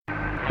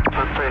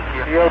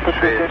Я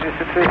подтверждение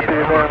ситуации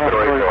передаю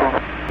настройку.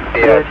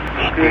 5,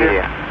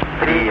 4,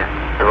 3,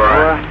 2,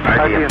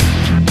 1.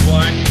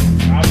 One,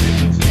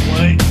 obviously it's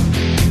white.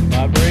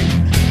 Vibrate.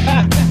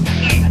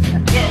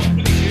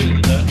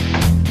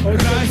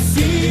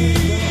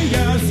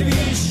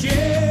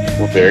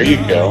 Well, there you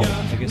go.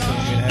 I guess I'm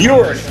gonna have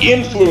You're an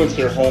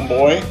influencer,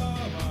 homeboy.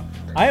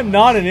 I am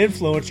not an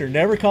influencer.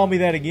 Never call me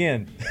that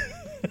again.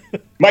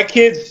 My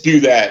kids do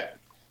that.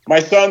 My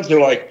sons are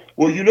like,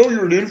 well, you know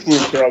you're an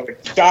influencer. I'm like,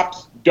 stop.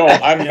 Don't.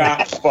 I'm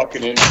not a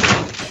fucking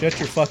influencer. Shut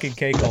your fucking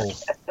cake hole.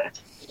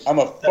 I'm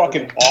a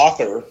fucking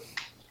author.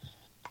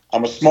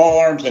 I'm a small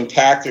arms and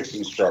tactics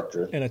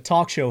instructor. And a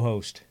talk show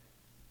host.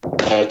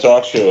 And a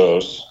talk show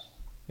host.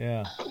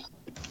 Yeah.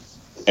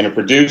 And a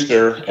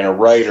producer and a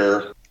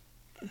writer.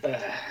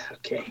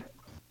 Okay.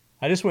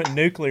 I just went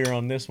nuclear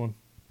on this one.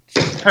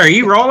 Are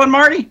you rolling,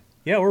 Marty?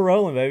 Yeah, we're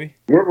rolling, baby.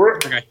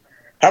 Okay.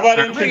 How about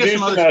All right, let me get introducing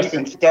some other us people.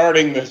 and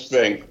starting this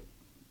thing?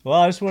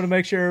 Well, I just want to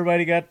make sure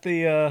everybody got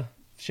the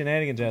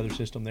shenanigans out of their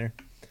system there.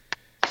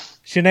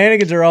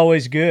 Shenanigans are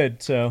always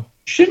good, so.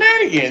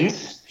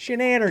 Shenanigans?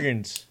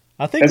 Shenanigans.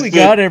 I think we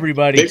got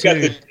everybody, They've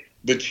too. got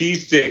the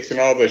cheese sticks and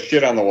all the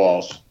shit on the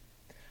walls.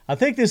 I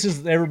think this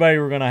is everybody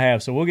we're going to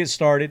have, so we'll get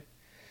started.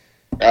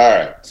 All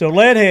right. So,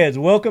 Leadheads,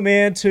 welcome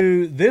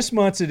into this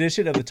month's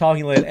edition of the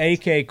Talking Lead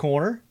AK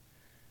Corner.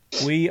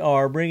 We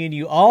are bringing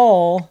you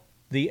all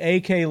the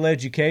AK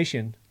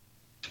Leducation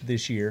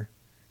this year.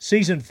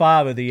 Season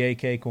 5 of the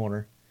AK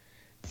Corner.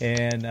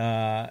 And,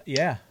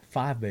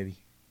 5, baby.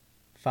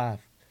 5.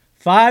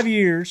 5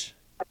 years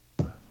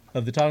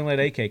of the Talking Lead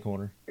AK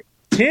Corner.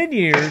 10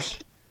 years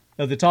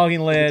of the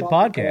Talking Lead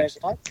podcast.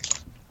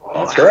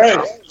 That's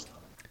right.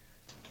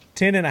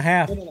 10 and a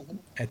half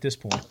at this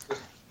point.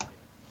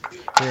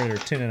 We're at our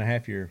 10 and a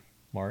half year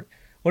mark.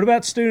 What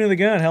about Student of the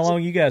Gun? How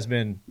long you guys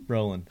been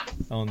rolling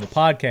on the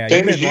podcast?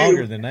 Same You've as been you.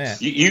 longer than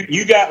that.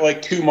 You got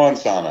like 2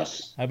 months on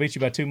us. I beat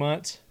you by 2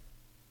 months.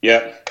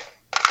 Yep.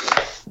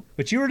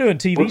 But you were doing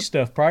TV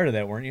stuff prior to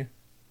that, weren't you?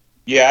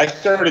 Yeah, I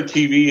started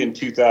TV in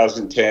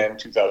 2010,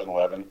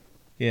 2011.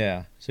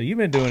 Yeah. So you've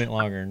been doing it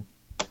longer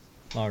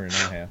than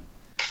I have.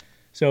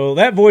 So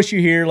that voice you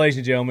hear, ladies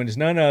and gentlemen, is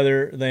none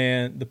other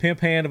than the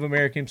pimp hand of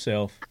America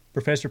himself,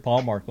 Professor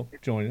Paul Markle,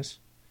 join us.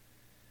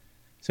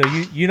 So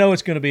you know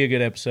it's going to be a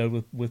good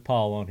episode with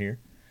Paul on here.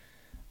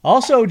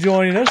 Also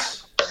joining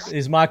us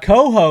is my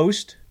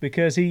co-host,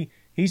 because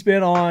he's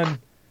been on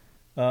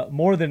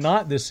more than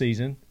not this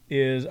season,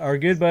 is our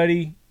good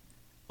buddy,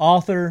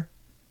 author,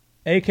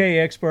 AK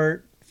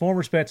expert,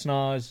 former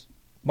Spetsnaz,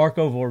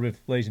 Marco Vorbiv,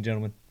 ladies and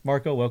gentlemen.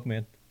 Marco, welcome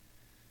in.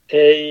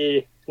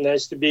 Hey,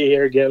 nice to be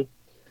here again.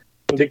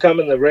 I'm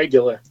becoming the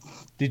regular.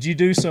 Did you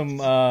do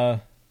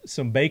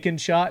some bacon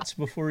shots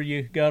before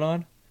you got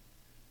on?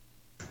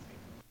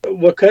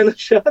 What kind of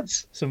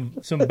shots? Some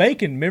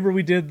bacon. Remember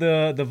we did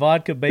the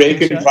vodka bacon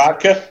Bacon shots?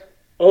 vodka?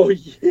 Oh,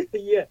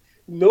 yeah.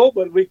 No,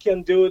 but we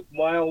can do it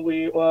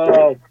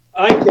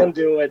I can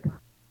do it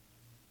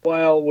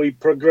while we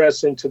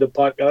progress into the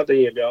pot. Oh, there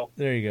you go.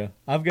 There you go.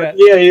 I've got.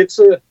 Yeah, it's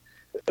a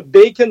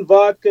bacon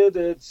vodka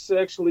that's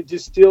actually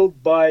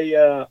distilled by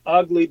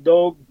Ugly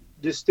Dog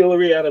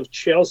Distillery out of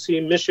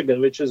Chelsea,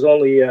 Michigan, which is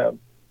only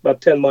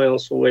about 10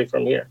 miles away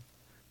from here.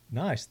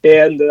 Nice.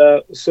 And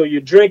so you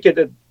drink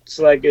it. It's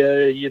like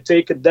you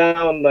take it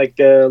down like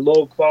a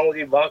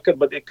low-quality vodka,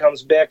 but it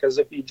comes back as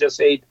if you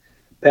just ate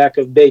a pack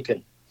of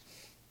bacon.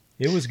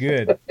 It was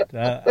good.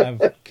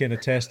 I can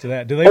attest to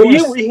that. Do they? Oh,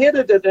 yeah, we hit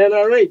it at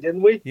NRA,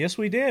 didn't we? Yes,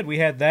 we did. We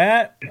had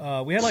that.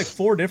 We had like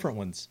 4 different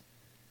ones.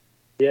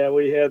 Yeah,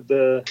 we had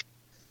the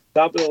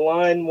top of the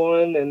line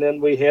one, and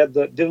then we had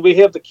didn't we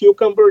have the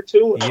cucumber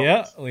too?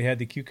 Yeah, we had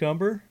the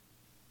cucumber.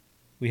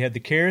 We had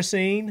the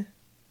kerosene.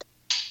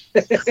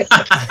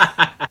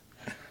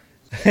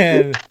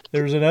 And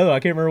there was another. I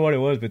can't remember what it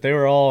was, but they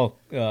were all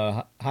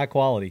high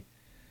quality.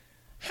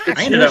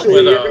 I ended up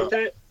Usually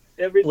with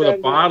every with a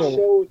time bottle.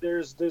 Show,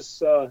 there's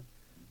this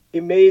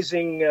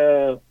amazing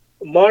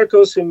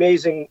Marco's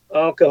amazing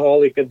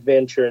alcoholic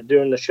adventure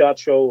during the SHOT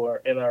Show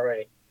or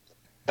NRA.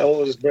 I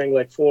always bring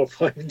like 4 or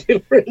 5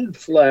 different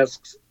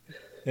flasks.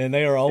 And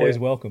they are always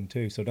welcome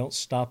too. So don't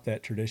stop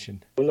that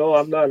tradition. No,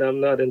 I'm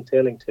not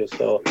intending to.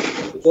 So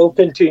we'll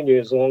continue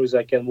as long as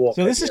I can walk.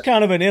 So this is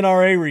kind of an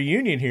NRA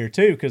reunion here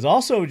too, because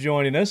also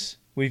joining us,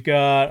 we've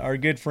got our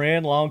good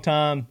friend,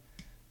 longtime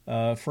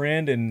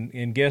friend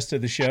and guest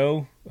of the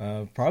show,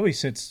 probably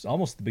since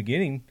almost the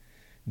beginning,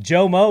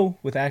 Joe Moe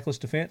with Ackless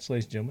Defense,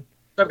 ladies and gentlemen.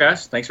 What's up,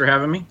 guys? Thanks for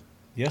having me.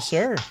 Yes,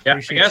 sir. Yeah,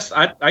 Appreciate I guess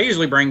I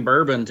usually bring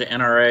bourbon to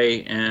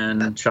NRA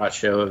and SHOT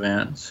Show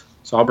events.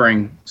 So I'll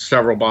bring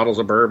several bottles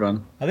of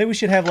bourbon. I think we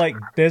should have like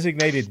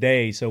designated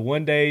days. So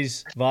one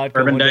day's vodka,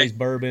 Bourbon one day. day's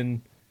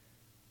bourbon,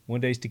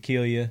 one day's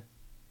tequila.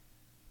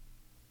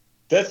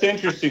 That's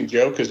interesting,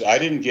 Joe, because I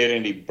didn't get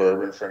any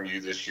bourbon from you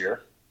this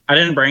year. I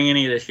didn't bring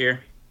any this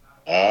year.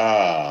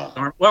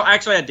 Ah. Well,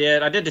 actually, I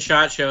did. I did the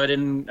SHOT Show. I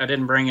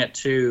didn't bring it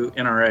to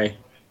NRA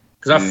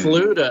because I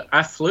flew to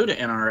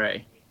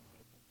NRA.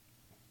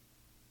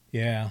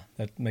 Yeah,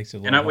 that makes it a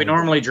little And we harder.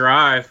 normally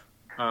drive,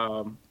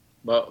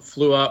 but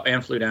flew up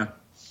and flew down.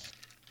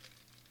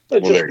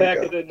 Just pack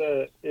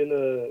it in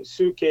a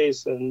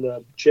suitcase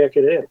and check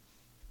it in.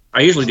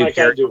 I usually do Like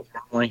carry I do.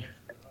 normally.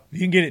 You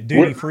can get it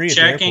duty free at the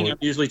Checking, I'm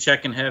airport. usually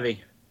checking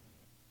heavy.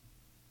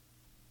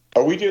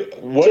 Are we do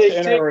what's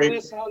Take NRA?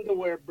 less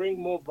underwear, bring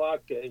more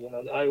vodka. You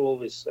know, I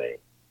always say.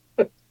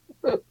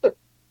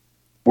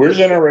 Where's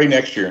NRA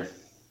next year?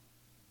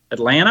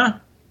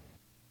 Atlanta?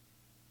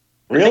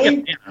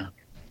 Really?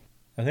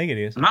 I think it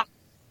is.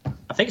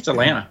 I think it's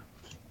Atlanta.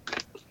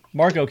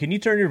 Marco, can you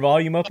turn your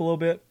volume up a little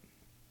bit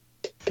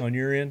on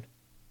your end,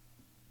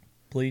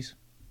 please?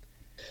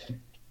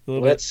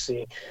 Let's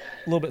see.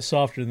 A little bit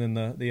softer than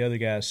the other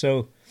guys.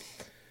 So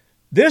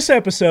this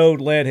episode,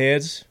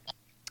 Leadheads,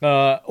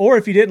 or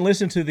if you didn't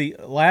listen to the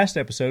last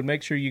episode,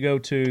 make sure you go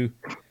to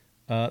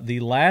the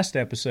last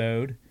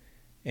episode.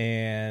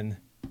 And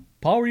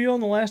Paul, were you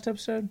on the last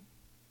episode?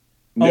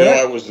 No,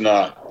 I was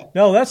not.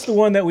 No, that's the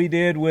one that we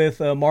did with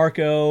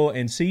Marco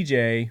and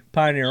CJ,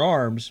 Pioneer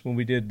Arms, when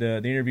we did the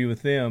interview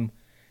with them,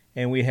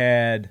 and we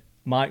had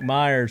Mike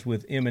Myers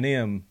with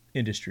M&M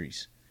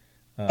Industries.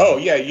 Oh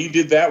yeah, you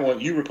did that one.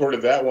 You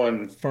recorded that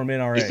one from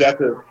NRA. Is that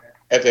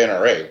at the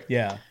NRA?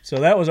 Yeah. So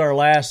that was our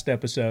last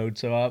episode.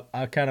 So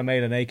I kind of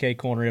made an AK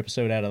Corner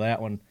episode out of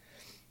that one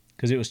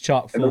because it was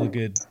chock full of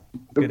good.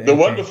 The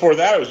one before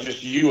that was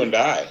just you and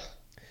I.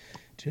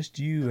 Just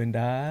you and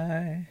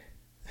I.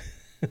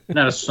 Isn't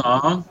that a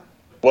song?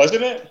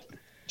 Wasn't it?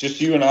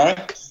 Just you and I?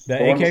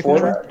 The AK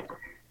Corner?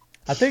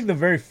 I think the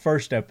very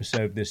first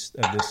episode of this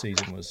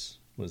season was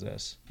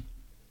us.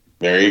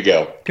 There you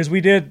go. Because we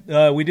did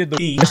the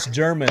East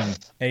German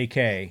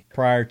AK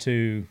prior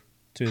to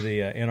the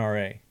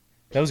NRA.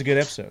 That was a good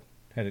episode.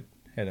 Had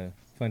a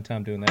fun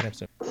time doing that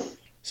episode.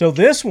 So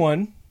this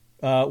one,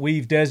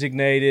 we've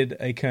designated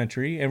a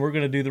country, and we're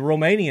going to do the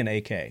Romanian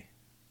AK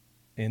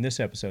in this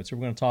episode. So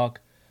we're going to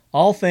talk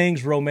all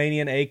things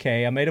Romanian AK.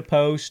 I made a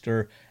post,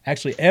 or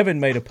actually Evan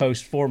made a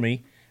post for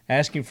me,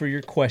 asking for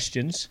your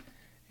questions,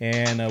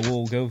 and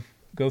we'll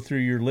go through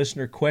your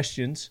listener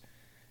questions.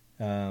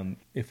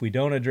 If we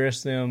don't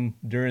address them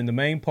during the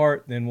main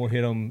part, then we'll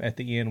hit them at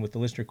the end with the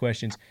listener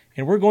questions.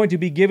 And we're going to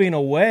be giving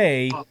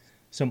away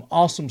some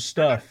awesome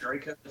stuff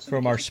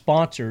from our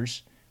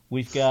sponsors.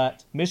 We've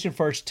got Mission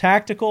First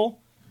Tactical,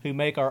 who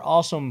make our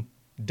awesome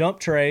dump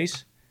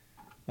trays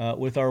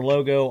with our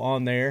logo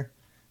on there.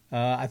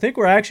 I think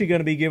we're actually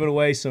going to be giving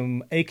away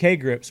some AK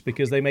grips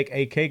because they make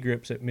AK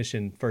grips at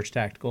Mission First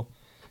Tactical.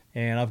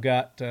 And I've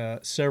got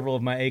several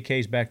of my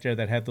AKs back there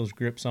that have those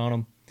grips on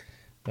them.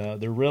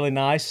 They're really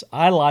nice.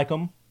 I like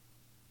them.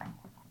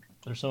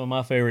 They're some of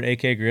my favorite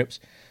AK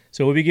grips.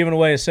 So we'll be giving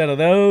away a set of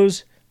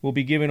those. We'll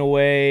be giving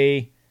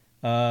away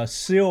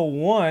Seal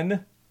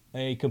 1,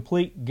 a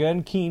complete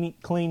gun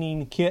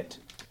cleaning kit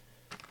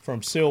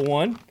from Seal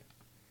 1.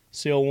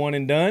 Seal 1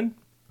 and done.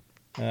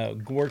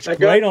 Works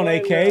great on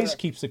AKs,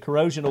 keeps the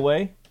corrosion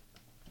away.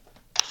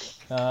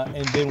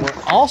 And then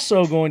we're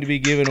also going to be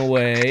giving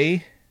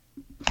away,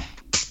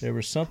 there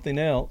was something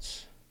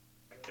else.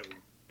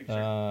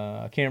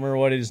 I can't remember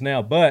what it is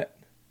now, but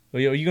are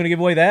you going to give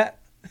away that?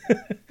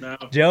 No.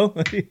 Joe?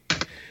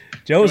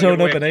 Joe's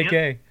holding up an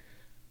AK.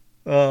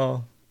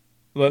 You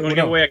want to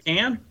give away a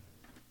can?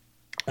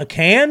 A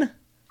can?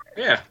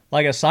 Yeah.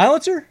 Like a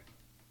silencer?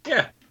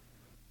 Yeah.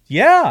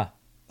 Yeah.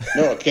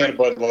 No, a can of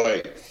Bud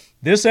Light.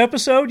 This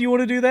episode, you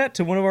want to do that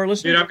to one of our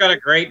listeners? Dude, I've got a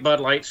great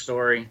Bud Light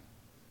story.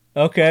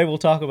 Okay, we'll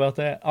talk about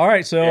that. All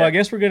right, so Yeah. I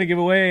guess we're going to give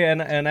away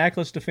an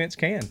Atlas Defense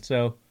can.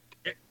 So,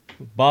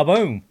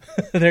 ba-boom.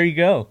 There you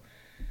go.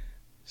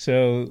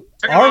 So,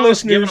 our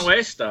listeners... giving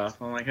away stuff.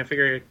 I'm like, I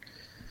figure...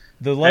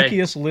 The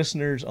luckiest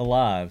listeners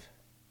alive.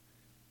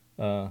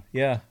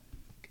 Yeah,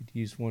 could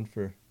use one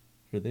for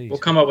these. We'll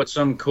come up with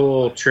some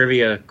cool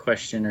trivia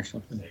question or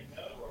something.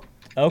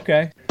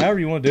 Okay, however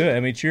you want to do it.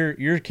 I mean, it's your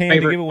can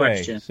Favorite to give away.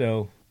 question.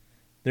 So,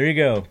 there you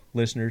go,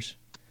 listeners.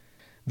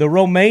 The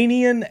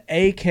Romanian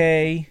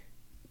AKM.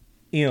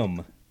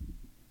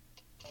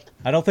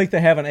 I don't think they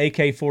have an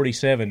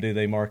AK-47, do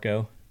they,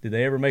 Marco? Did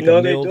they ever make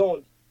a milled? They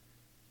don't.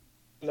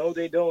 No,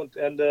 they don't.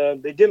 And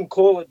they didn't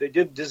call it. They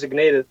didn't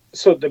designate it.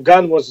 So the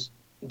gun was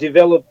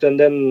developed and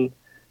then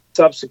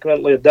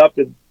subsequently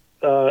adopted,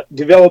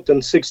 developed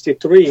in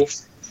 63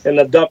 and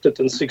adopted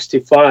in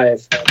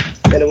 65.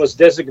 And it was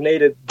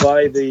designated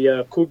by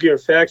the Cougar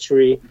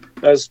factory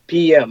as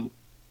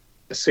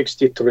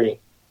PM63.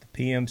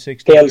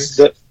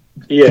 PM63?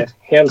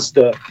 Hence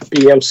the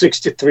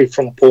PM63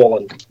 from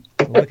Poland.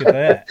 Look at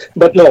that.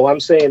 But no, I'm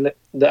saying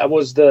that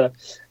was a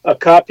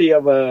copy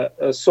of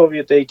a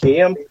Soviet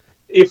AKM.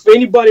 If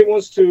anybody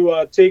wants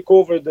to take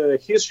over the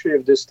history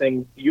of this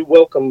thing, you're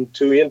welcome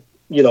to,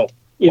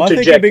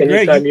 interject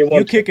anytime you want.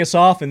 You kick us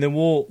off, and then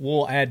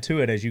we'll add to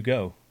it as you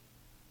go.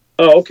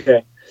 Oh,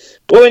 okay.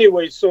 Well,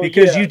 anyway, so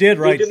because you did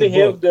write the book. They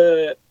didn't have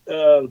the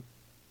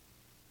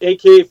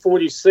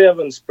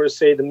AK-47s per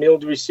se, the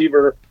milled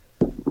receiver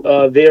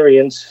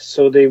variants.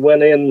 So they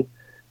went in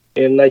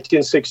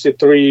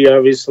 1963,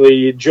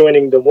 obviously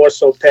joining the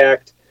Warsaw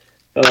Pact.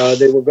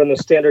 They were going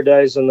to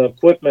standardize on the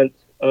equipment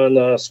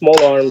on small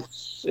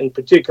arms in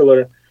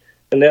particular,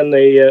 And then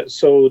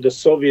so the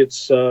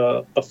Soviets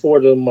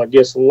afforded them, I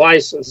guess, a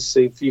license,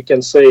 if you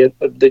can say it.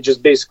 But they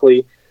just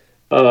basically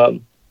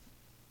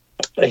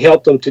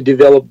helped them to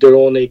develop their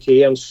own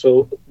AKMs.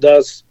 So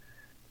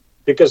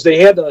because they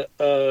had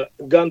a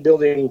gun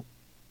building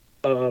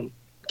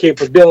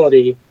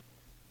capability,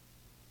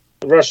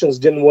 the Russians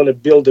didn't want to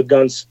build the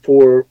guns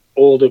for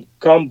all the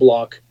gun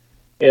block,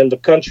 and the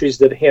countries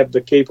that have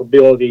the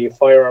capability,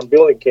 firearm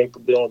building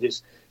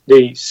capabilities,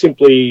 they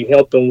simply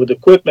help them with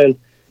equipment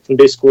and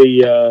basically,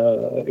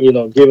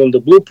 give them the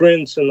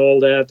blueprints and all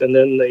that, and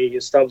then they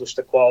established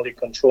the quality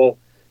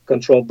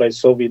controlled by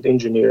Soviet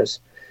engineers,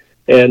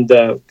 and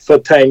for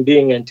the time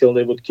being until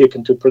they would kick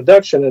into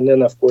production, and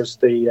then of course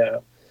they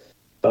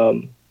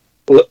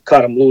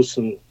cut them loose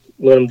and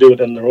let them do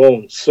it on their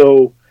own.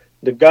 So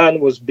the gun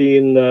was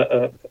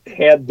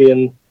had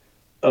been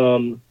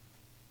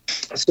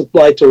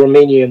supplied to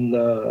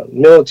Romanian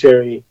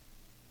military,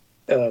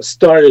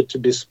 started to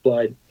be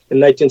supplied in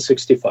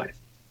 1965,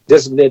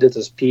 designated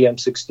as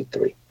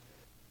PM-63,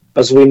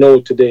 as we know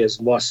today as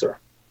Wasser.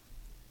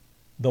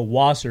 The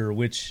Wasser,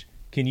 which,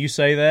 can you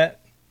say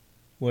that?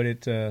 What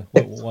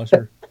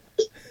Wasser?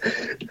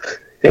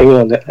 Hang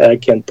on, I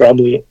can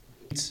probably...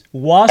 It's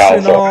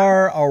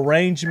Wassenaar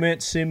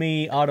Arrangement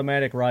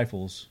Semi-Automatic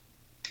Rifles.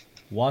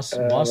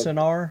 Wassenaar?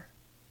 Wassenaar.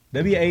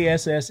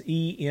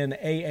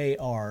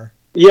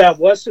 Yeah,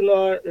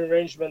 Wassenaar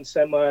Arrangement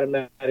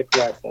Semi-Automatic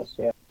Rifles.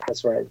 Yeah,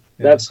 that's right.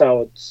 Yeah. That's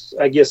how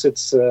I guess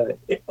it's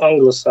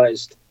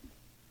anglicized.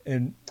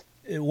 And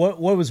what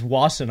was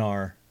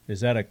Wassenaar? Is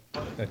that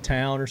a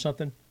town or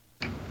something?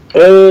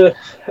 No,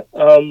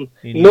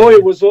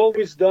 it was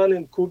always done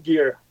in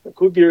Kugir.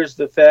 Kugir is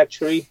the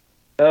factory.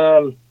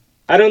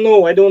 I don't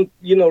know.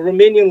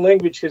 Romanian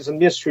language is a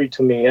mystery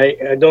to me.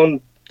 I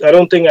don't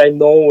think I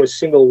know a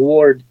single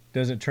word.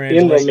 Doesn't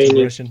translate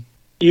to Russian.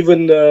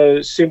 Even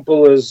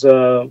simple as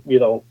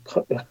hello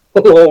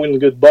and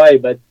goodbye.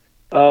 But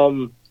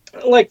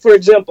like for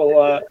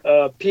example,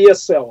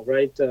 PSL,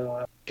 right?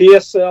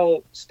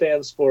 PSL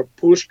stands for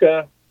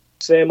Pushka,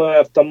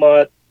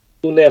 Semi-Automat,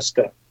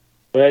 Luneska,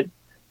 right?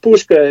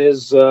 Pushka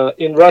is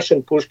in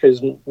Russian.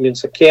 Pushka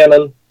means a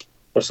cannon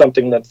or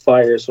something that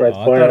fires, right?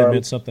 I thought it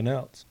meant something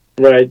else.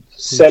 Right.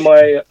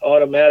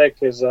 Semi-automatic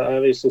is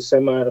obviously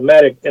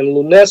semi-automatic, and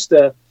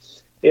Lunesta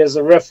is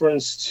a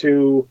reference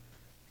to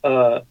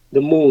the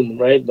moon,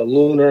 right? The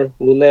lunar.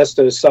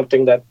 Lunesta is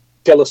something that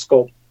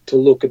telescope to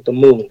look at the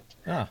moon.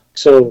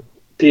 So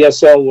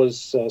PSL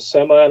was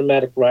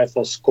semi-automatic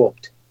rifle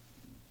scoped.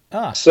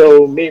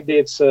 So maybe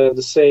it's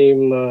the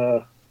same.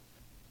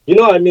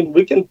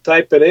 We can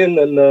type it in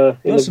and the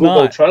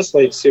Google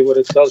Translate, see what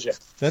it tells you.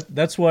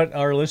 That's what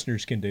our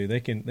listeners can do. They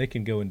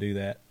can go and do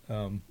that.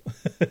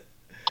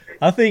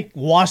 I think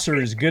Wasser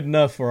is good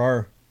enough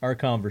for our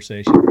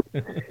conversation.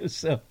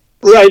 So.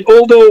 Right.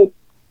 Although,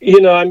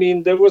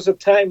 there was a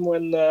time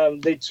when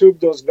they took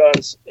those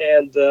guns,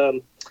 and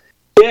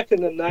back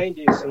in the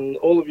 90s, and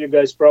all of you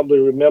guys probably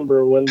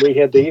remember when we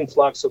had the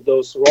influx of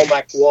those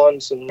Romac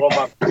 1s and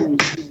Romac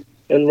 2s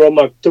and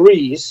Romac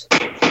 3s.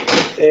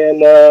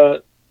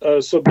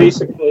 And so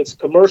basically it's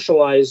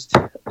commercialized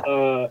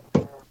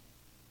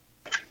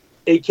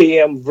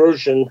AKM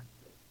version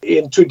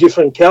in two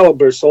different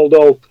calibers,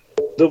 although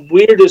the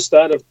weirdest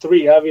out of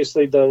three,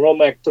 obviously the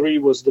Romac 3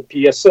 was the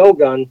PSL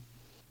gun,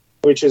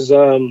 which is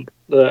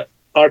the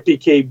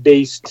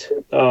RPK-based,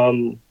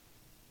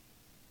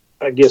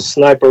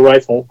 sniper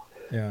rifle,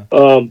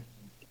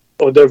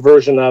 or their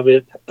version of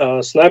it,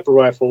 sniper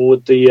rifle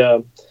with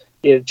the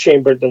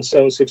chambered and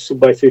 7.62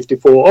 by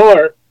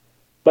 54R.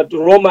 But the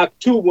Romac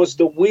 2 was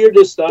the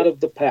weirdest out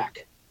of the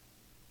pack.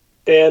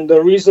 And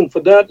the reason for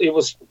that, it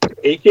was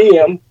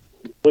AKM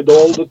with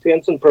all the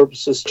intents and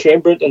purposes,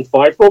 chambered and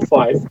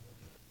 545.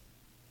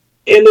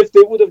 And if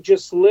they would have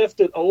just left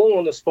it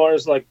alone as far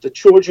as like the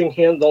charging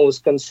handle is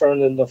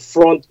concerned and the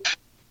front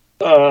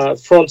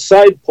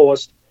side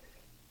post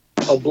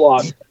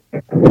block,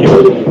 it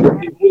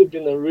would have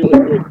been a really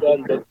good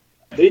gun. But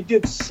they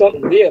did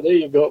something. Yeah, there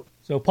you go.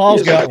 So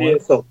Paul's got one.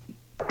 So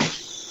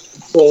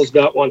Paul's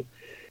got one.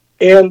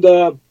 And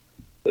the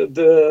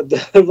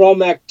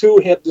Romac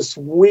 2 had this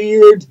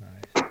weird,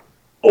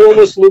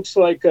 almost looks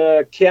like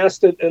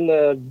cast it in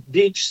the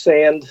beach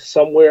sand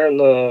somewhere in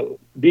the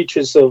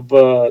beaches of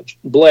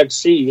Black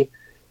Sea,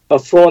 a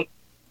front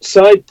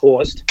side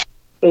post.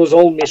 It was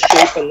all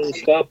misshapen and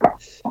stuff.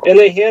 And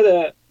they had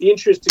an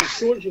interesting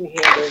charging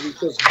handle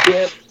because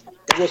it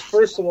was,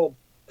 first of all,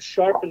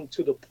 sharpened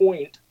to the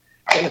point,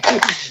 and it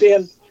was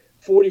bent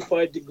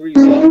 45 degrees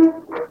up.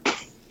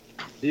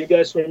 Do you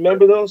guys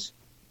remember those?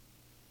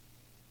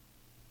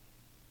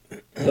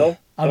 No?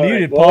 I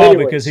muted Paul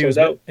because he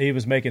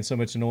was making so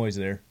much noise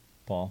there,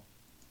 Paul.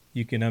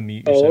 You can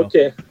unmute yourself. Oh,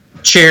 okay.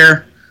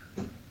 Chair.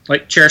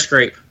 Like chair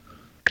scrape.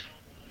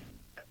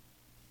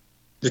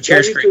 The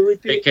chair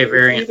scrape. AK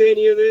variant. Repeat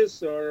any of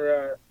this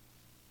or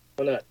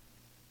not?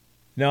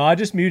 No, I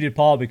just muted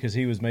Paul because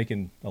he was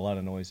making a lot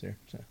of noise there.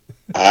 So.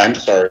 I'm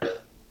sorry.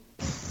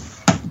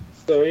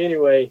 So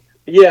anyway,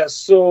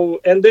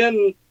 and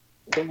then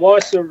the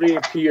Wasser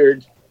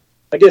reappeared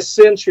I guess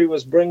Century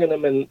was bringing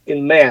them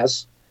in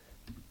mass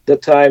the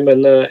time,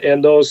 and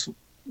those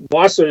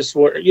Wassers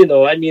were,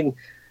 I mean,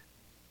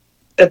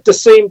 at the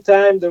same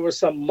time there were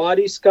some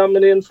Mahdi's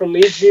coming in from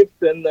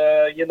Egypt, and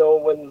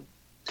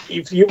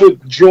if you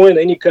would join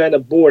any kind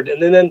of board,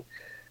 and then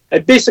I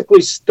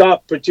basically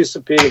stopped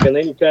participating in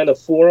any kind of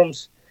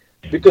forums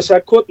because I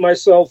caught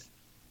myself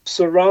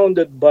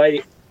surrounded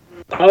by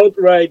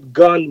outright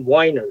gun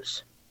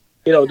whiners.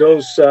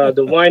 Those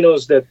the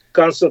winos that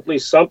constantly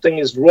something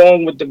is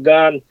wrong with the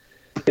gun.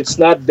 It's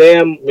not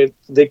them.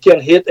 They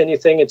can't hit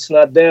anything. It's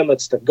not them.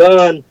 It's the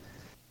gun.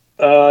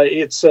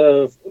 It's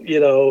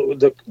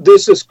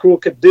this is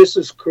crooked. This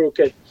is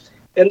crooked.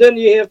 And then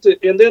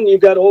you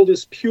got all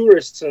these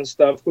purists and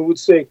stuff who would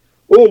say,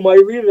 "Oh, my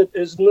rivet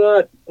is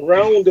not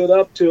rounded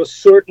up to a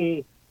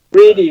certain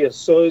radius,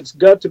 so it's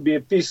got to be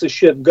a piece of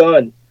shit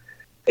gun."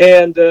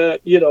 And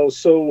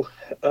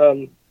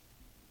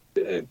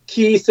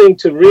key thing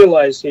to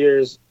realize here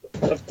is,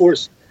 of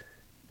course,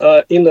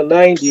 in the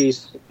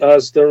 90s,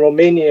 as the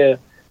Romania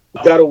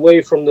got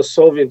away from the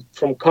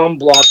from Com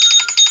Block.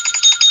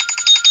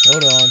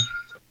 Hold on.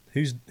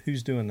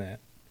 Who's doing that?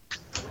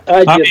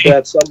 I did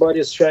that.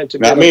 Somebody's trying to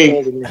get a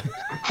hold of me.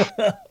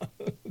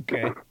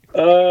 Okay.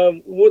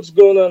 What's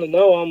going on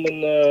now? I'm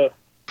in.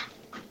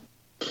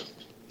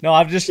 No,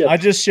 I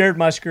just shared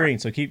my screen,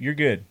 so you're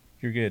good.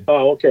 You're good.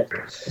 Oh, okay.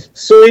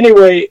 So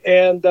anyway,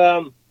 and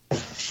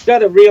got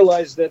to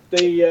realize that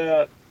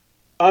they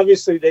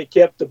obviously they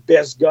kept the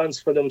best guns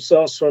for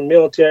themselves for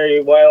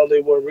military while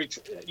they were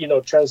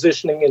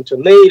transitioning into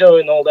NATO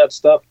and all that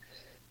stuff.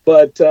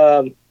 But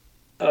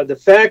the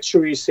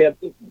factories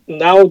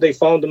now they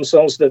found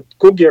themselves that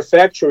Cougar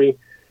factory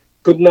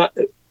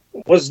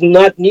was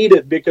not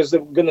needed because they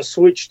were going to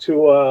switch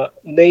to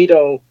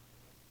NATO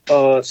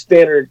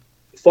standard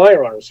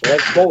firearms,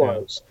 right, small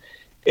arms,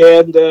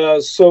 and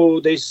so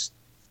they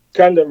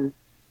kind of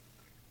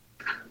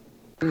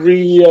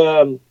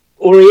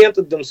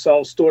oriented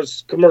themselves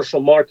towards commercial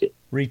market.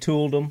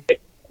 Retooled them.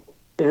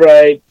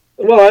 Right.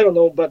 Well, I don't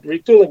know, but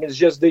retooling is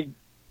just they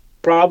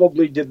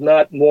probably did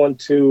not want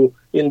to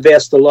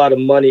invest a lot of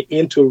money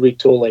into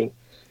retooling.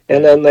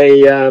 And then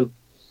they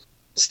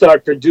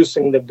start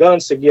producing the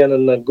guns again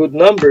in the good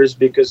numbers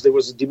because there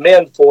was a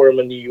demand for them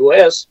in the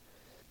U.S.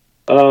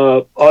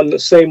 On the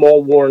same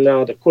old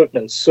worn-out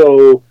equipment.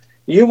 So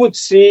you would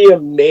see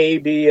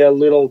maybe a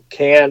little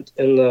cant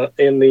in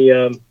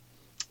the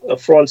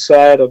front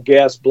side of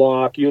gas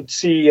block. You'd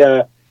see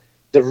the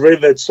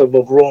rivets of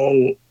a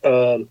wrong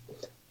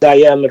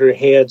diameter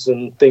heads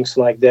and things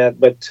like that.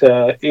 But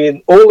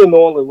in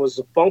all, it was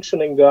a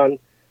functioning gun.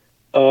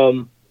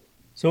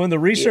 So in the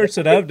research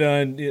that I've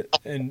done,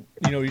 and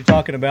you're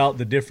talking about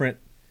the different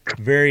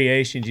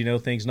variations,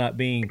 things not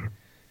being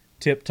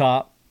tip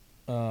top,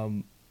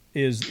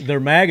 is their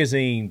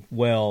magazine.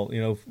 Well,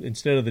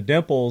 instead of the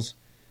dimples,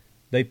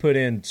 they put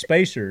in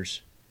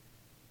spacers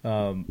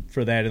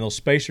for that, and those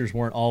spacers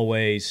weren't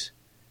always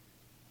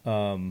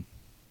the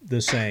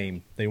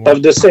same. They weren't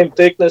of the same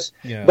thickness.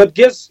 Yeah. But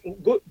guess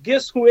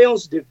who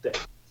else did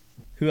that?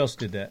 Who else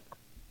did that?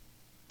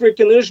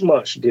 Freaking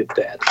Ishmash did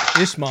that.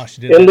 Ishmash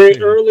did in that the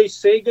too. early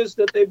Segas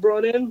that they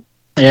brought in.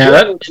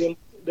 Yeah,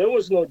 there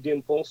was no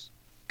dimples.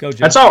 Go, Jim.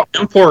 that's all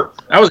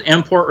import. That was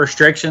import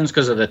restrictions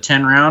because of the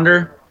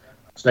 10-rounder.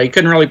 So you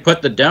couldn't really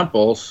put the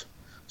dimples.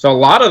 So a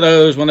lot of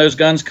those, when those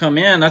guns come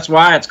in, that's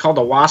why it's called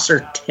the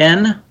Wasser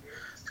 10,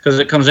 because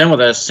it comes in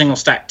with a single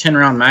stack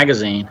 10-round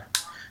magazine,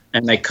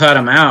 and they cut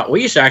them out.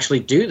 We used to actually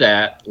do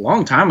that a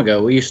long time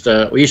ago. We used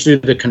to do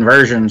the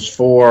conversions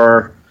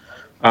for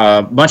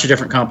a bunch of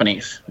different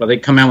companies. But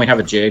they'd come in, we'd have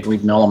a jig,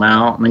 we'd mill them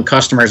out, and then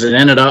customers that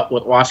ended up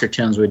with Wasser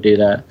 10s would do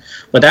that.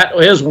 But that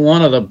is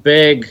one of the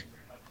big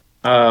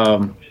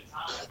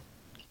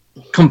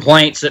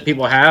complaints that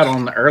people had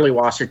on the early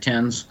Wasser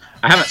 10s.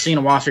 I haven't seen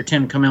a Wasser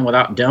 10 come in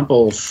without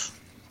dimples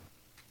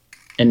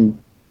in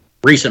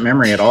recent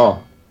memory at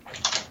all.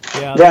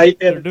 Yeah, Right,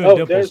 they're and doing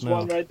dimples there's now.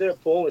 one right there.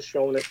 Paul is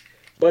showing it.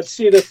 But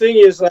see, the thing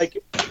is, a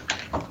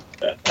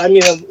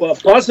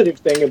positive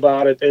thing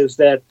about it is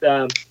that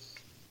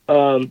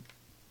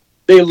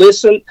they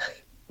listened,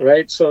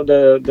 right? So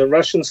the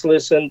Russians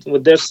listened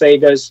with their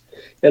Segas,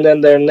 and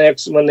then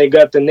when they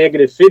got the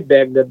negative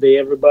feedback that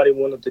everybody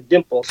wanted the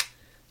dimples,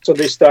 so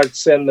they started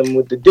sending them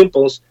with the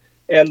dimples,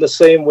 and the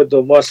same with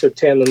the Wasser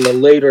 10 in the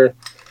later,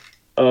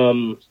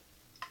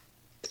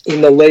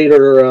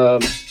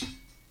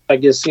 I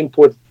guess,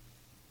 import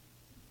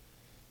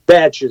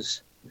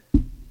batches.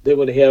 They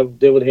would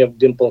have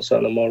dimples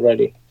on them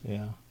already.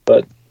 Yeah.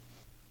 But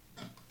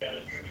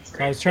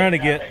I was trying to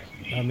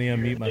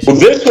unmute myself.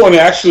 Well, this one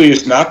actually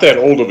is not that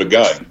old of a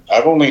gun.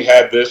 I've only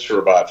had this for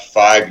about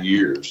 5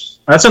 years.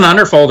 That's an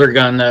underfolder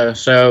gun, though.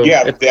 So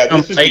Yeah, it this took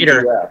is them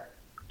later.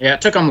 Yeah,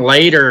 it took them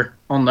later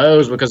on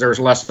those because there was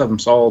less of them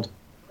sold.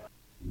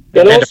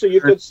 and also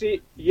you could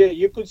see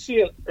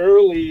an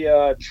early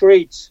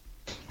traits,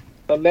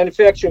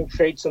 manufacturing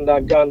traits in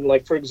that gun.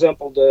 Like for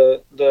example,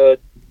 the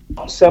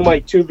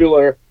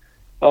semi-tubular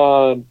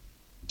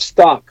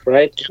stock,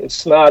 right?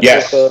 It's not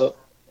Yes. like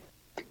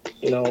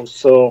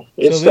So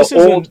it's this the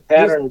is old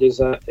pattern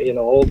design,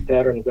 old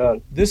pattern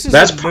gun. This is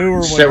That's a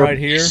newer one right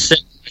here.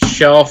 Sitting on the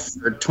shelf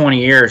for 20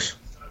 years.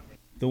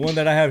 The one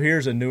that I have here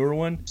is a newer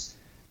one,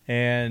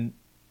 and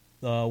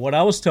what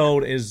I was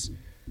told is,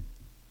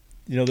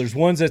 there's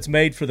ones that's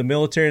made for the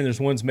military and there's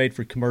ones made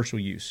for commercial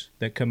use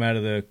that come out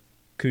of the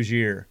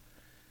Kujier.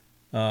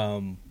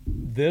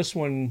 This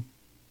one,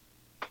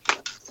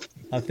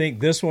 I think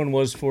this one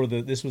was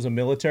this was a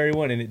military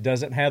one, and it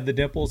doesn't have the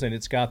dimples, and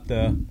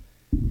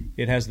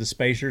it has the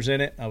spacers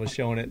in it. I was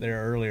showing it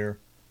there earlier.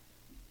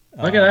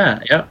 Look at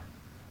that. Yep.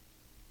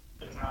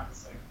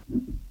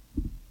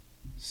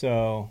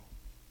 So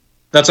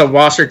that's a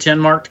Wasser 10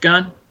 marked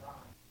gun?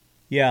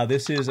 Yeah,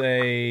 this is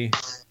I'm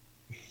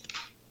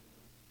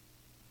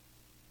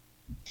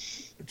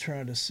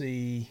trying to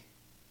see.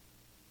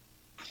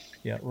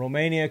 Yeah,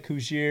 Romania,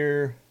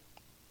 Kujier,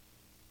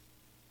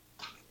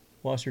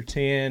 Wasser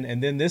 10,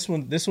 and then this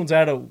one's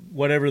out of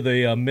whatever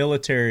the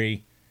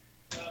military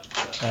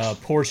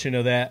portion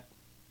of that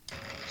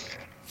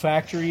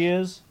factory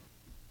is.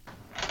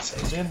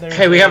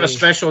 Hey, we have a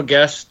special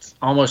guest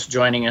almost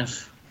joining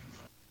us.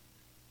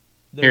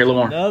 Here, a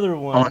little more. Another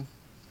one.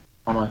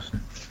 Almost.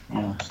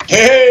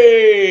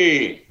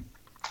 Hey!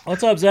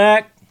 What's up,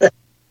 Zach?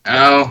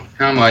 Oh,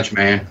 how much,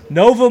 man?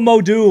 Nova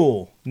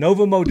Module.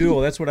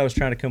 That's what I was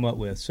trying to come up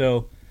with.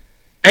 So,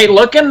 hey,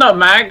 look at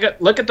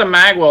the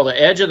mag well,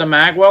 the edge of the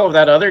mag well of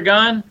that other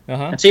gun,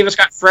 and see if it's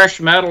got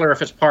fresh metal or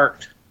if it's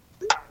parked.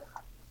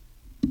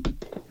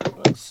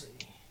 Let's see.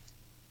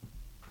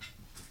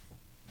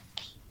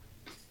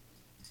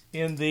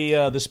 In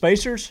the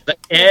spacers? The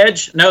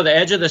edge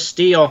of the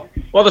steel.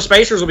 Well, the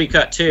spacers will be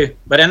cut too,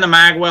 but in the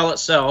mag well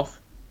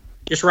itself,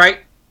 just right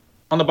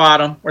on the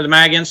bottom where the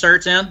mag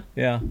inserts in.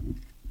 Yeah.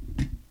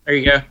 There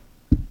you go.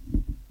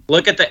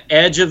 Look at the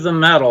edge of the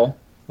metal.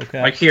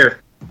 Okay. Like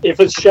here. If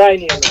it's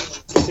shiny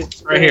enough, if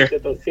it's right here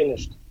or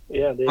finished.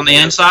 Yeah. On the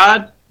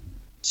inside,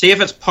 see if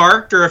it's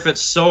parked or if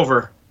it's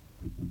silver.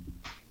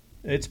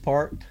 It's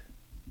parked.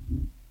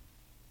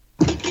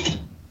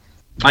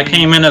 I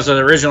came in as an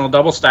original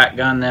double stack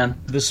gun then.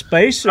 The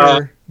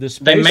spacer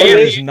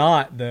is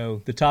not,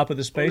 though. The top of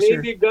the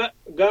spacer. Maybe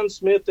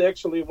Gunsmith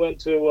actually went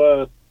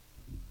to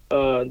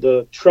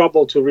the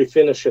trouble to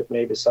refinish it,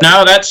 maybe.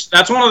 No,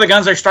 that's one of the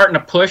guns they're starting to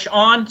push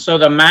on. So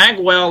the mag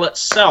well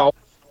itself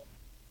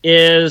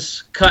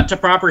is cut to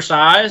proper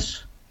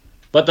size,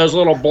 but those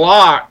little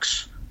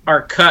blocks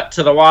are cut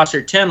to the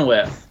Wasser 10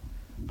 width.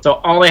 So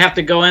all they have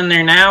to go in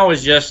there now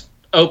is just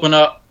open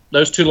up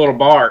those two little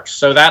bars.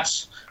 So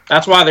that's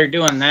why they're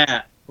doing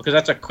that, because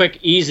that's a quick,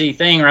 easy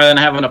thing rather than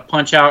having to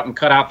punch out and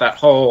cut out that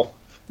whole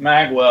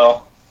mag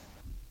well.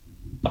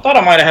 I thought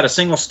I might have had a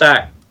single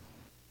stack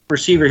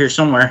receiver here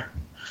somewhere.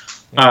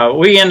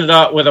 We ended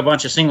up with a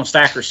bunch of single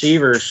stack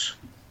receivers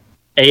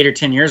 8 or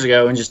 10 years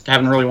ago and just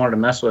haven't really wanted to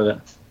mess with it.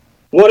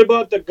 What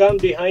about the gun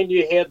behind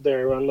your head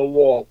there on the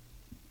wall?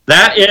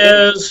 That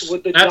is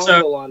with the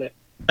dongle on it.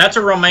 That's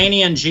a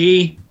Romanian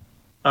G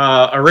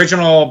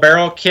original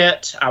barrel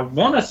kit. I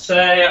want to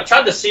say I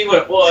tried to see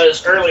what it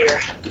was earlier.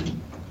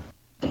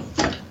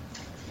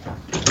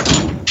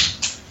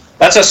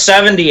 That's a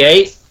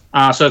 78.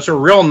 So it's a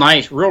real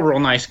nice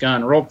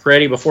gun, real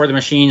pretty before the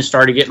machines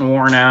started getting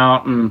worn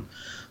out and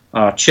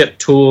chip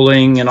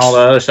tooling and all the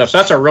other stuff. So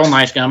that's a real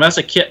nice gun. That's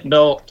a kit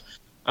built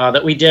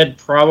that we did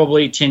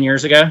probably 10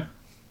 years ago,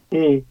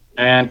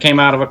 and came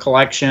out of a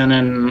collection,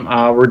 and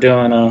we're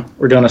doing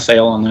a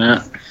sale on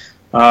that.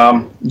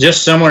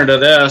 Just similar to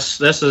this.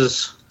 This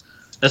is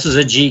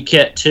a G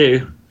kit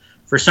too.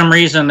 For some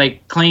reason,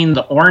 they cleaned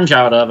the orange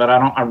out of it.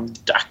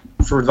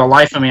 For the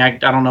life of me, I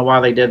don't know why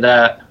they did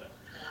that.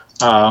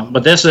 But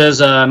this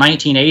is a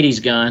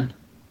 1980s gun.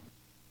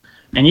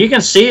 And you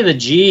can see the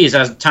G's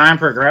as time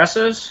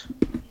progresses.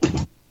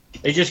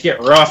 They just get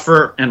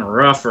rougher and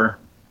rougher.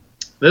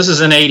 This is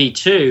an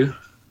 82.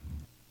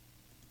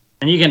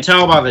 And you can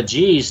tell by the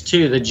G's,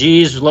 too. The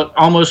G's look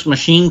almost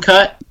machine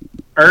cut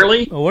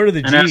early. Oh, what are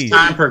the G's? And as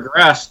time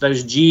progressed,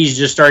 those G's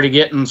just started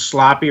getting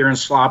sloppier and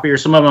sloppier.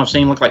 Some of them I've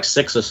seen look like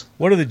 6s.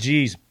 What are the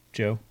G's,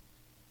 Joe?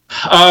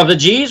 The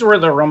G's were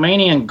the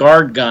Romanian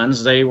guard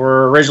guns. They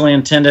were originally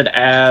intended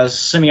as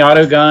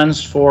semi-auto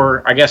guns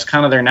for, I guess,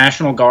 kind of their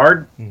National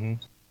Guard. Mm-hmm.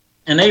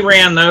 And they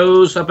ran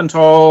those up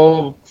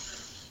until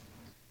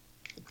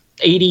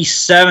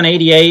 87,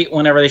 88,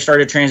 whenever they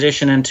started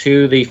transitioning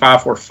to the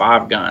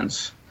 5.45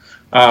 guns.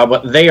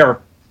 But they are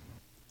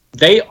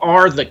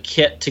the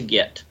kit to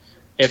get.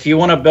 If you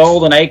want to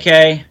build an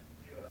AK,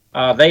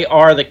 they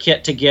are the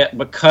kit to get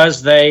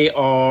because they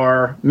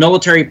are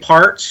military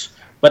parts,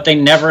 but they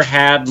never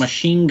had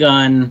machine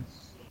gun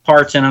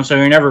parts in them, so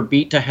they were never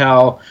beat to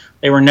hell.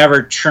 They were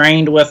never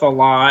trained with a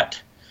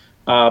lot.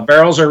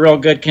 Barrels are real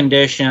good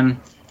condition,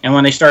 and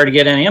when they started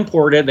getting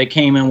imported, they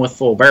came in with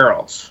full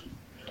barrels.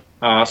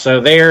 So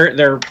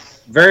they're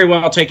very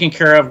well taken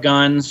care of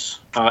guns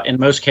in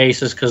most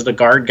cases because the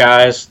guard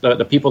guys,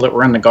 the people that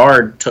were in the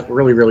guard, took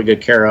really, really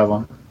good care of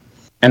them.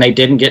 And they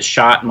didn't get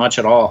shot much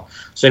at all.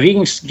 So if you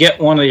can get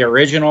one of the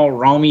original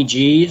Romy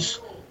Gs,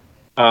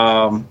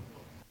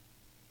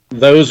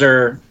 those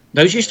are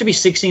those used to be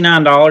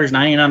 $69,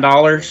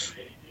 $99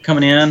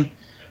 coming in.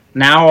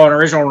 Now, an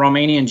original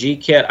Romanian G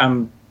kit,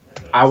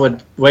 I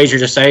would wager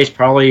to say, is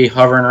probably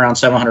hovering around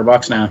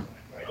 $700 now.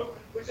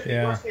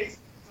 Yeah.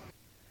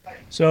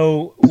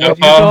 So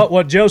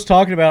what Joe's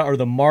talking about are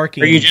the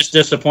markings. Are you just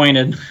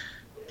disappointed?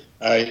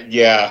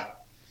 Yeah.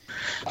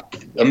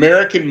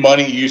 American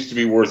money used to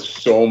be worth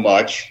so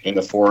much in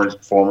the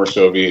former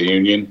Soviet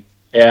Union.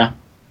 Yeah.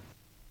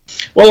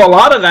 Well, a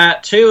lot of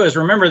that, too, is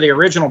remember the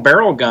original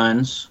barrel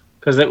guns,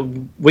 because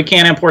we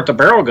can't import the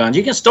barrel guns.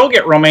 You can still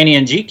get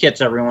Romanian G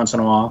kits every once in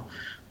a while,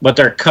 but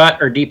they're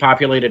cut or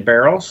depopulated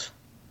barrels.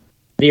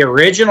 The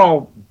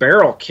original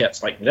barrel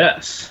kits like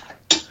this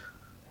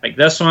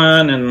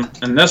one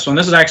and this one.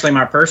 This is actually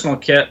my personal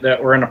kit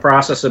that we're in the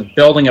process of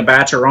building a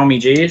batch of Romy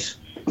Gs.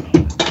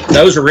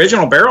 Those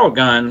original barrel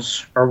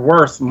guns are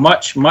worth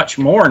much, much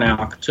more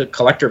now to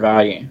collector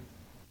value.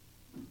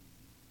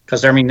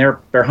 Because they're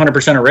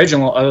 100%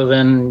 original, other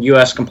than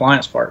U.S.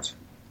 compliance parts.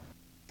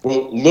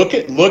 Well, look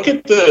at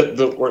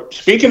the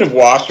speaking of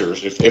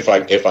Wassers,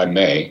 if I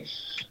may,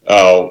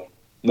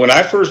 when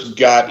I first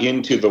got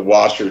into the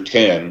Wasser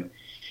 10,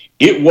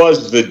 it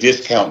was the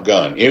discount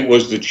gun. It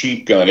was the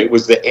cheap gun. It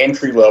was the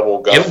entry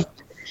level gun.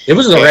 It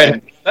was the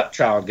red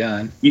stepchild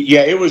gun.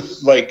 Yeah, it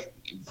was like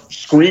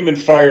screaming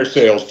fire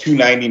sales,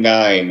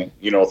 $299,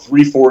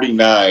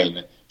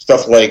 $349,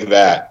 stuff like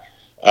that.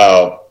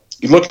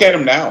 You look at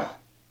them now.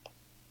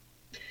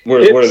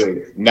 What are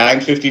they?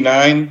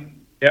 $959?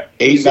 Yep.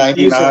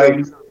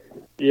 $899?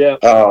 Yeah.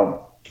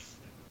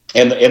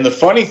 And the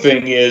funny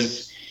thing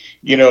is,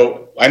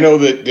 I know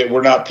that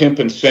we're not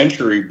pimping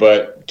Century,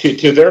 but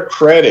to their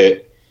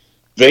credit,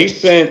 they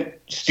sent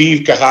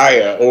Steve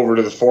Kahaya over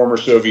to the former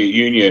Soviet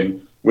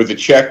Union with a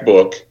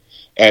checkbook,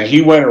 and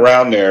he went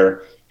around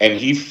there and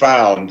he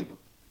found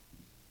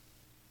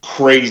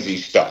crazy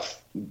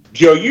stuff.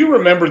 Joe, you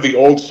remember the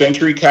old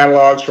Century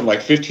catalogs from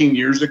like 15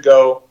 years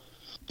ago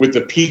with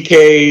the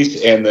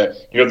PKs and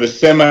the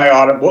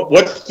semi-auto?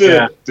 What's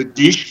the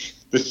dish?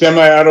 The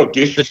semi-auto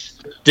dish?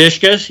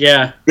 Dishkas,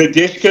 yeah. The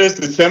Dishkas,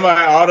 the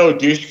semi-auto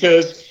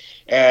Dishkas,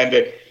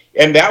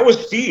 and that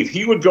was Steve.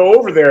 He would go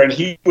over there and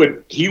he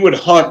would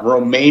hunt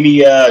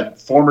Romania,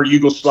 former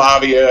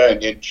Yugoslavia,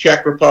 and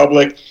Czech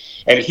Republic,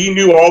 and he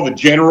knew all the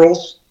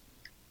generals.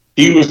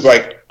 He was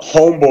like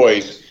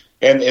homeboys,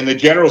 and the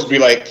generals would be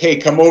like, "Hey,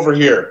 come over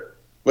here.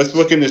 Let's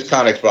look in this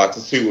Connex box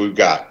and see what we've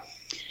got."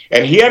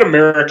 And he had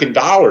American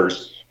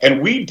dollars,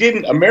 and we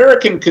didn't.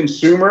 American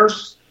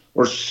consumers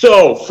were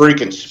so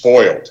freaking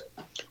spoiled.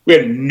 We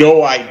had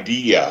no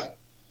idea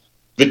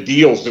the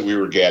deals that we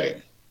were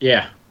getting.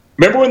 Yeah.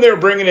 Remember when they were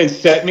bringing in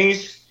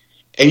set-me's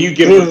and you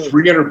get them for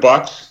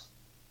 $300?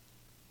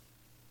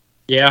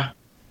 Yeah.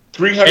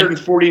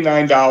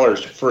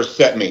 $349 for a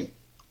set-me.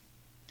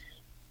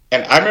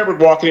 And I remember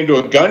walking into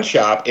a gun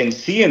shop and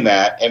seeing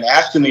that and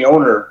asking the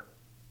owner,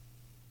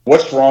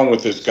 "What's wrong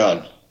with this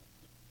gun?"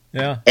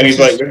 Yeah. And he's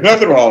like, "There's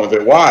nothing wrong with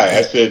it." Why?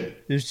 I said,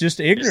 "It's just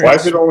ignorance. Why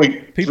is it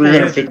only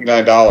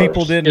 $359?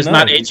 People didn't It's know.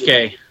 not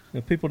HK.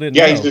 People didn't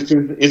Yeah, know.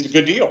 it's a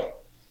good deal.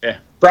 Yeah.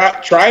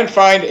 Try and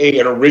find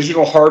an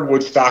original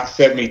hardwood stock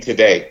set-me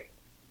today.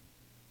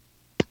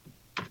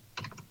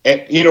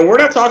 And, we're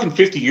not talking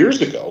 50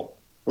 years ago.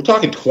 We're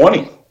talking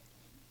 20.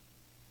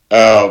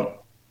 So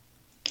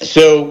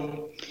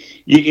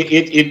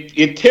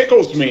it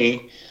tickles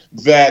me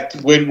that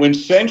when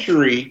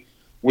Century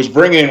was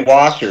bringing in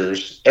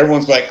Wassers,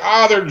 everyone's like,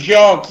 they're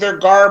junk, they're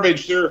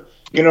garbage, they're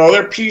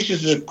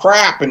pieces of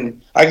crap.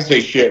 And I can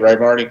say shit, right,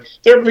 Marty?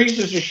 They're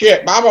pieces of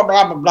shit, blah, blah,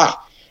 blah, blah, blah.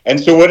 And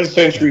so what did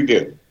Century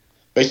do?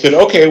 They said,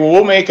 okay, well,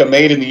 we'll make a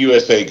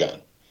made-in-the-USA gun.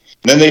 And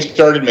then they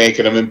started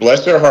making them, and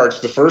bless their hearts,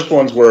 the first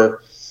ones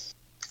were,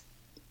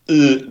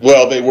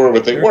 they were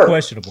what they were.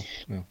 Questionable.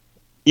 No.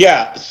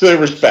 Yeah, so they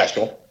were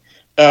special.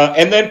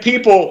 And then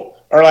people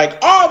are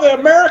like, the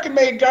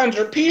American-made guns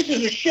are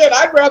pieces of shit.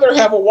 I'd rather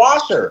have a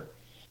Wasser.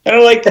 And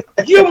I'm like,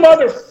 you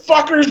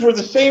motherfuckers were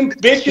the same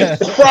bitches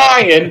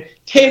crying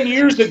 10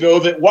 years ago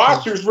that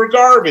Wassers were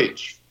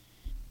garbage.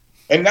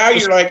 And now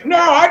you're like, no,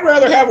 I'd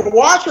rather have a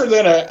Wasser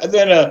than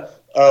a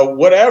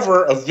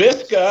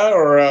Visca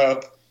or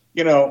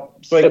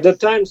it's like at the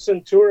time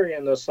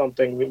Centurion or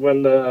something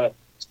when I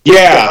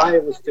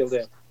was still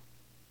there.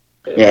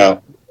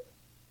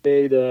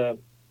 Made a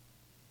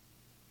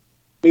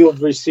field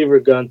receiver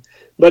gun,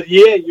 but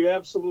yeah, you're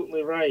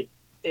absolutely right.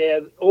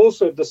 And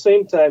also at the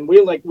same time,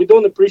 we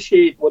don't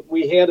appreciate what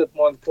we had at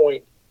one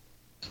point,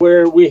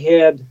 where we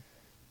had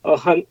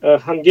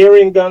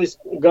Hungarian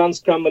guns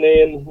coming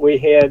in, we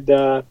had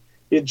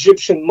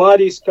Egyptian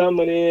Mahdi's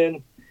coming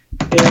in,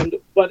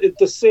 but at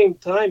the same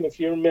time, if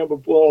you remember,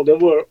 Paul, there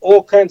were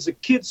all kinds of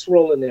kits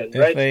rolling in,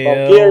 right?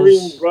 FALs.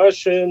 Bulgarian,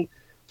 Russian,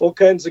 all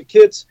kinds of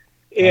kits,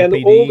 and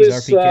RPDs, all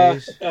this.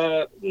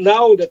 RPKs.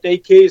 Now that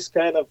AK's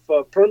kind of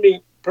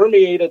permeated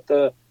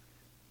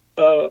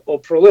or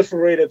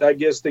proliferated, I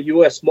guess, the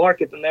U.S.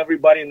 market, and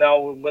everybody now,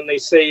 when they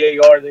say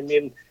AR,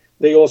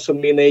 they also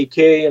mean AK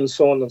and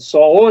so on and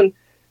so on.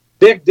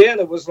 Back then,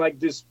 it was like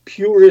this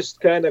purist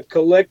kind of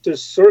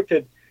collector's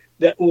circuit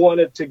that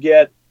wanted to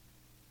get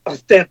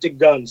authentic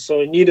guns.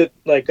 So it needed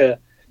like the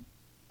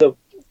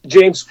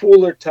James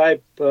Fuller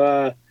type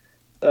gun,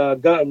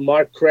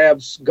 Mark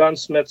Krabs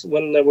gunsmiths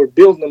when they were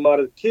building them out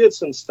of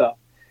kits and stuff.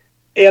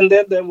 And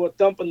then they were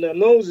thumping their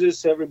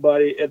noses,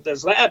 everybody, at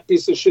this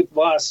piece of shit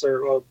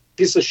Wasser or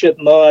piece of shit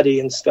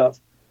Marty and stuff.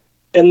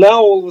 And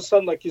now all of a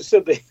sudden, like you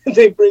said,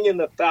 they bring in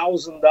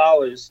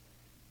 $1,000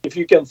 if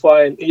you can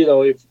find,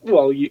 you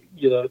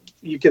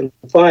can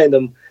find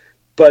them.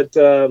 But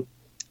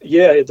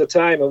yeah, at the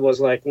time it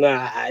was like,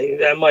 nah,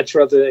 I'd much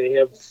rather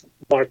have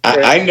Mark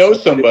Krabs. I know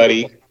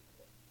somebody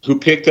who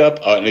picked up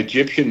an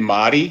Egyptian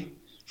Mahdi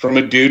from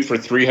a dude for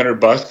 $300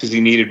 because he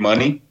needed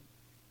money.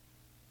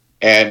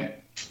 And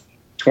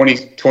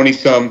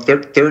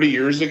 30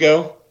 years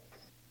ago.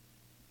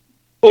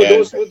 Oh,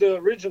 those were the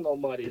original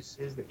Mahdi's.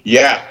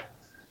 Yeah.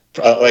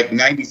 Like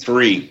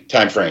 93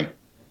 time frame.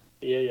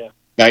 Yeah.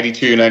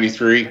 92,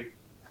 93.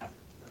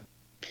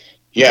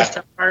 Yeah. Just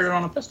fired it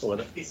on a pistol with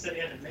it. He said he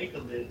had to make a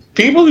lid.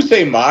 People who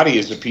say Mahdi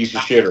is a piece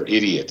of shit are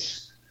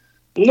idiots.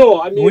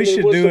 No, I mean, we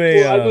should do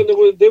they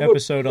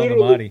episode on the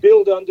literally Mahdi.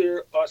 built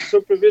under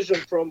supervision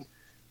from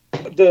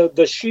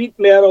the sheet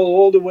metal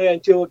all the way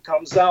until it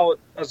comes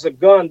out as a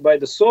gun by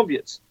the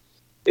Soviets.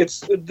 When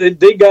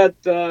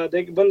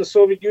the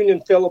Soviet Union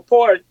fell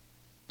apart,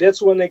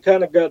 that's when they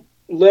kind of got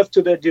left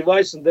to their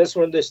device, and that's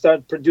when they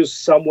started produce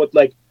somewhat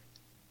like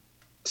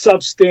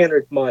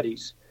substandard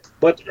Mahdi's.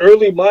 But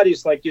early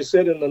Mahdi's, like you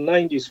said, in the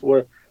 90s,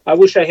 were, I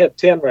wish I had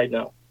 10 right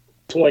now,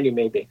 20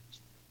 maybe.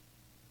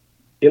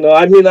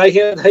 I mean,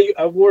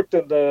 I worked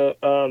at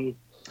the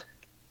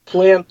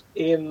plant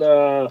in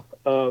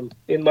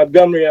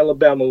Montgomery,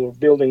 Alabama. We're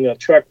building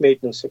truck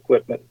maintenance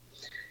equipment,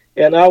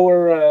 and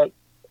our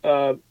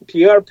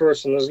PR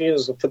person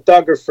is a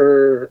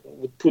photographer,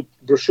 would put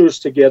brochures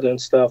together and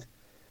stuff.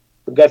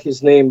 Forgot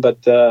his name, but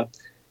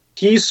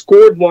he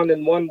scored one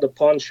in one of the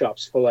pawn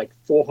shops for like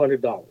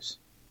 $400.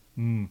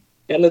 Mm.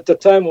 And at the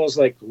time, I was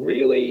like,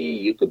 really?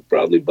 You could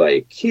probably buy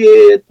a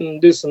kit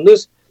and this and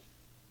this.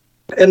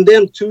 And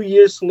then 2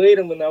 years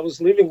later, when I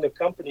was leaving the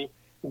company,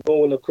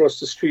 going across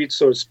the street,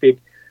 so to speak,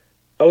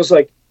 I was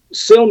like,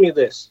 sell me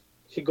this.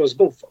 He goes,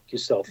 go fuck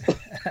yourself.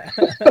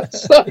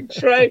 So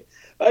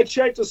I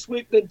tried to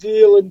sweeten the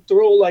deal and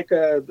throw like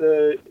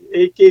the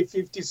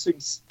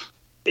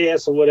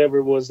AK-56S or whatever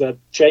it was, that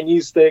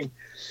Chinese thing,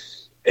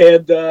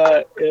 and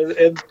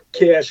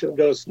cash, and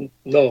goes,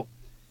 no.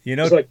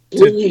 It's like,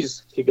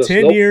 please. He goes,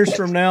 10 nope. years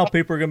from now,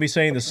 people are going to be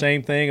saying the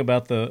same thing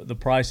about the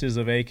prices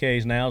of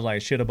AKs now. It's like, I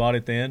should have bought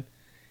it then,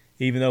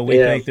 even though we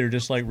think they're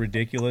just like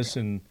ridiculous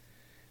and,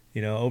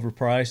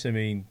 overpriced. I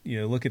mean,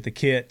 look at the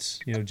kits.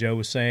 Joe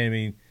was saying, I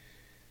mean,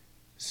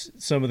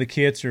 some of the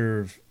kits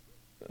are,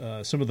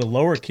 some of the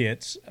lower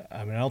kits,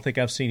 I mean, I don't think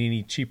I've seen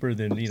any cheaper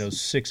than,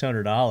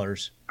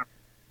 $600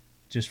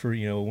 just for,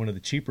 one of the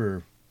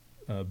cheaper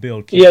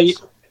build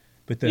kits.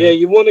 Yeah,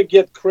 you want to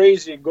get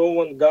crazy,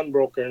 go on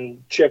Gunbroker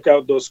and check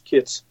out those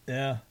kits.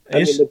 Yeah.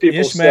 The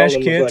people Ishmash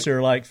selling kits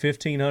are like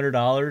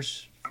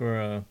 $1,500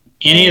 for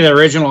any of the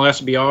original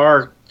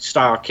SBR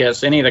style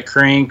kits, any of the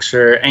Cranks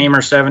or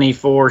Aimer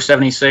 74,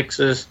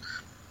 76s.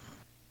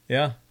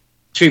 Yeah.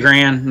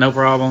 $2,000, no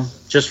problem.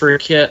 Just for a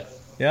kit.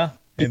 Yeah.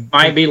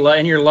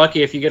 And you're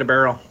lucky if you get a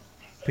barrel.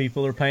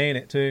 People are paying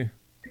it too,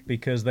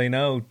 because they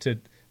know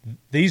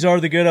these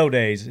are the good old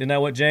days. Isn't that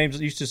what James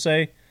used to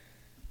say?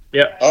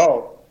 Yeah.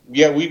 Oh,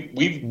 yeah. We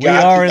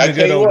are in the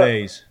good old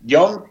days.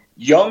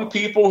 Young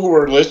people who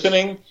are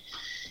listening,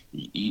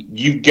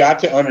 you've got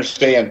to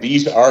understand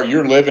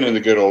you're living in the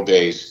good old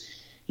days.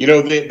 This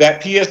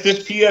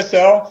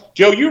PSL,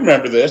 Joe, you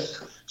remember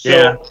this? So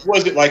yeah.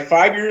 Was it like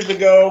 5 years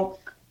ago?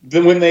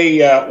 Then when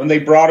they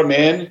brought them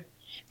in,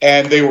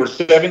 and they were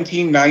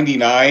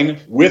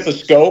 $17.99 with a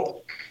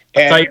scope.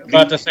 I thought you were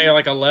about to say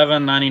like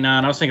 $11.99.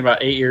 I was thinking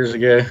about 8 years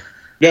ago.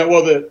 Yeah,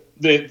 well, the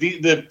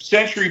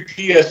Century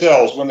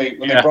PSLs when they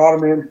brought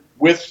them in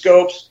with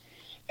scopes,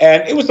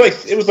 and it was like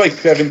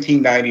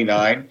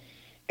 $17.99,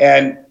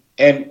 and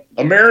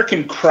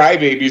American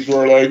crybabies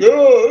were like,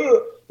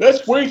 oh,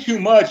 that's way too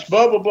much,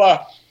 blah blah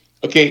blah.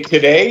 Okay,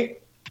 today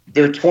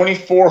they're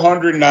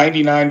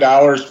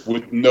 $2,499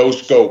 with no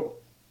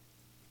scope.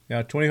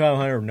 Yeah,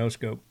 $2,500 no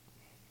scope.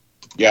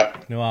 Yeah.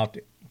 No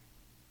optic.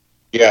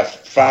 Yeah,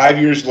 5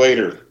 years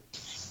later,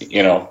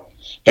 And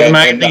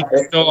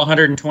still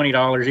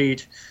 $120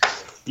 each.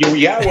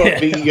 Yeah, well,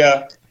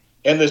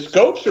 the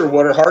scopes are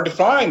what are hard to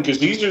find, because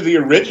these are the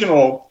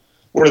original.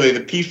 What are they?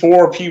 The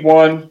P4,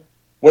 P1.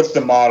 What's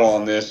the model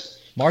on this?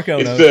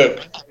 Marco knows.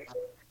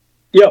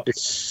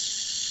 There's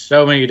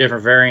so many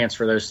different variants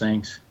for those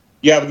things.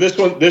 Yeah, but this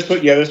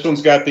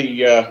one's got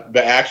the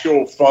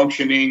actual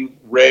functioning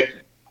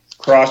red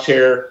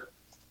crosshair.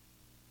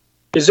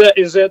 Is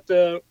that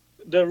the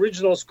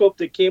original scope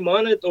that came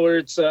on it, or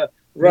it's a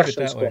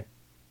Russian scope? Way.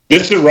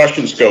 This is a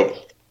Russian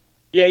scope.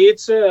 Yeah,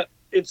 it's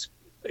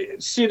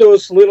see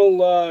those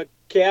little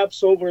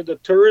caps over the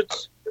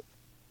turrets?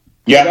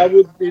 Yeah. That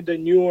would be the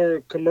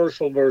newer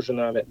commercial version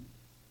of it.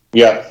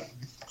 Yeah.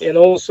 And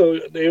also,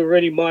 they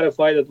already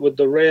modified it with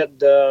the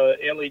red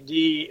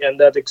LED and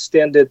that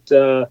extended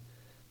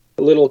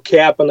little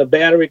cap on the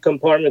battery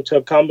compartment to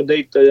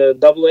accommodate the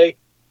AA.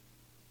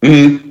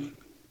 Mm-hmm.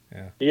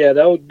 Yeah,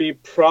 that would be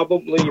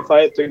probably, if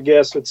I had to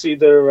guess, it's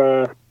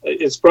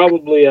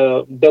probably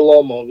a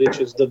Belomo, which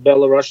is the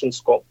Belarusian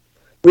scope,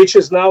 which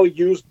is now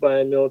used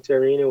by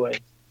military anyway.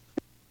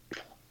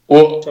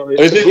 Well, So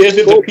is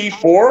it the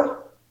P4?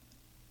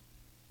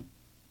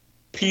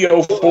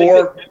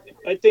 P04?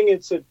 I think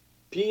it's a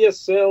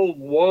PSL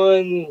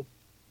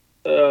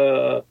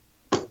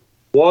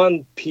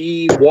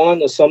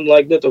 1P1 or something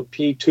like that, or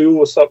P2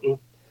 or something.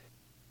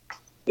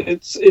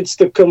 It's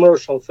the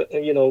commercial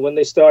thing, when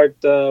they start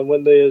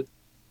when the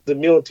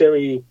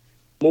military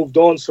moved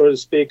on, so to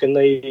speak, and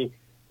they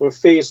were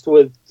faced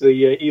with the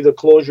either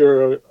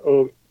closure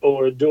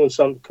or doing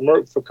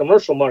something for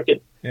commercial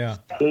market. Yeah.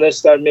 And they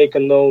start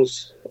making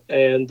those,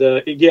 and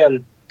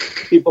again,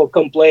 people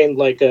complain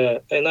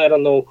and I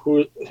don't know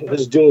who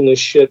is doing this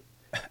shit.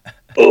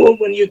 Oh,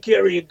 when you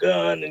carry a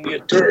gun and your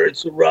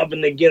turrets are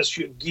rubbing against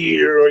your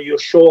gear or your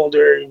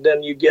shoulder,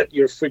 then you get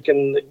your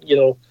freaking,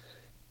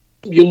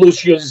 you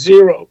lose your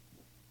zero.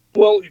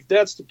 Well, if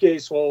that's the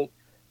case,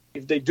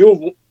 if they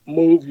do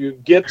move, you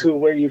get to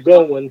where you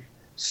go and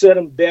set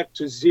them back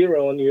to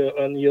zero on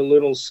your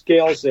little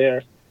scales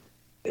there,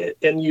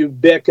 and you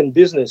back in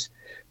business.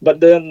 But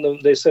then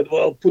they said,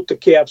 well, put the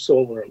caps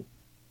over them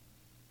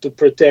to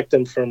protect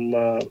them from,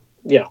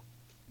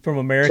 From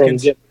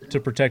Americans, to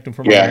protect them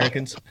from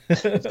Americans.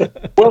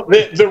 Well,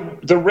 the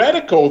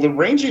reticle, the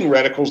ranging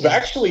reticle is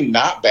actually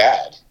not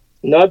bad.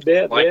 Not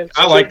bad, man.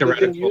 I like the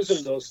reticles.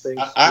 Using those things.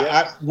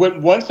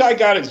 Once I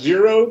got it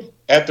zeroed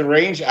at the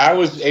range, I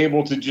was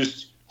able to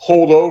just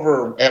hold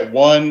over at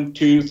 1,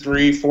 2,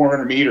 3,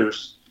 400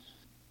 meters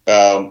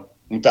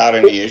without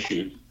any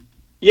issue.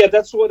 Yeah,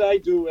 that's what I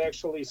do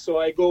actually. So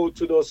I go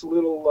to those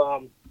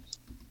little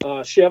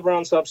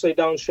chevrons, upside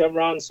down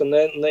chevrons, and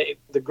then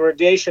the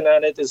gradation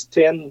on it is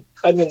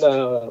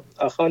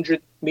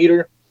 100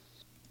 meter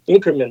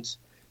increments.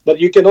 But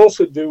you can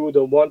also do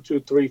the 1, 2,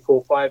 3,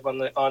 4, 5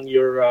 on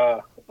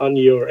your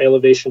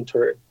elevation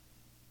turret.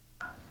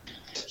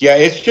 Yeah,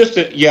 it's just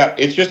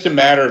a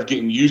matter of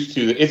getting used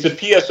to it. It's a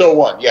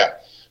PSO1, yeah.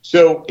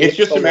 So it's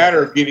just a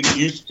matter of getting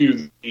used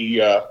to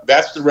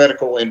that's the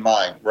reticle in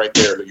mind right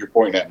there that you're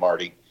pointing at,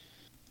 Marty.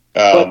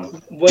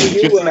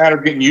 It's just a matter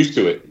of getting used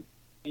to it.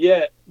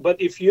 Yeah, but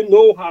if you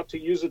know how to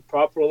use it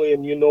properly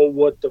and you know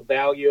what the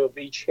value of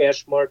each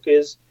hash mark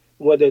is,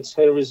 whether it's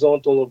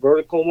horizontal or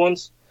vertical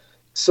ones,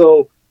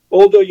 so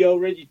although you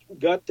already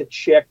got the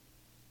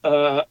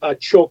a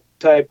choke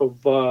type of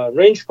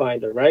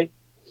rangefinder, right?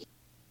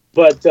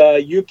 But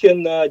you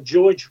can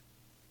judge,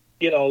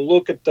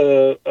 look at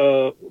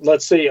the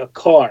let's say a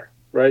car,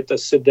 right, a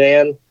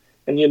sedan,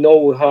 and you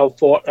know how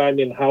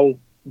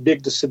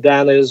big the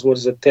sedan is. What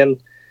is it, 10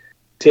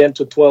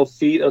 to 12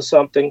 feet or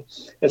something?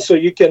 And so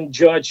you can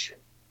judge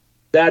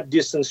that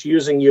distance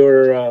using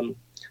your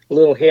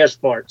little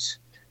hash marks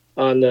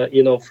on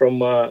from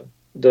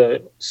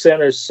the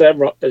center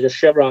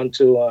chevron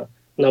to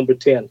number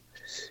 10,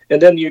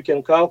 and then you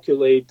can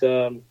calculate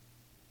a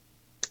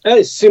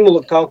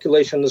similar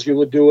calculation as you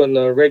would do in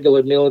the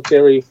regular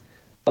military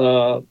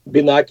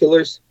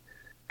binoculars,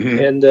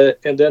 and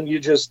then you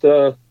just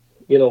would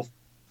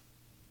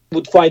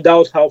find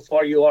out how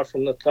far you are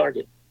from the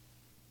target.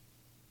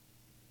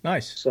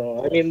 Nice.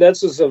 So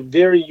this is a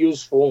very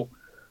useful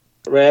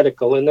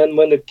reticle. And then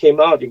when it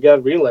came out, you got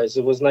to realize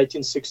it was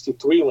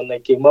 1963 when they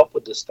came up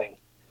with this thing.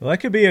 Well, that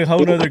could be a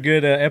whole other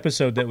good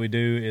episode that we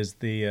do, is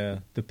the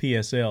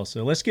PSL.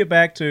 So let's get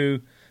back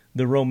to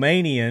the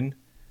Romanian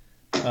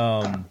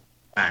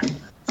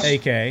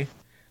AK.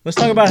 Let's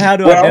talk about how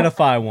to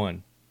identify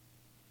one.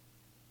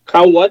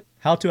 How what?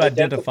 How to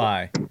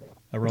identify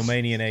a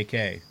Romanian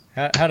AK.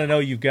 How to know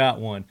you've got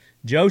one.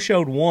 Joe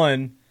showed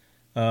one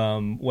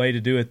way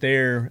to do it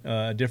there,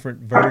 a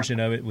different version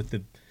of it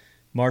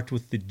marked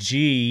with the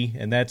G,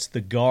 and that's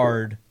the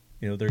guard.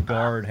 Their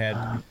guard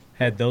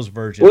had those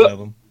versions of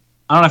them.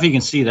 I don't know if you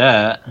can see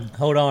that.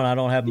 Hold on, I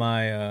don't have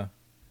my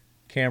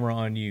camera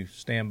on you.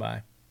 Stand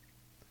by.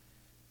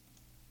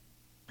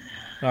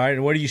 All right,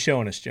 and what are you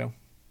showing us, Joe?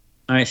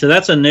 All right, so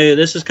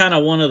this is kind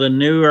of one of the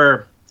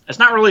newer, it's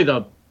not really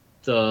the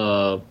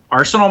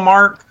Arsenal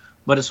mark,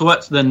 but it's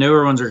what the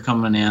newer ones are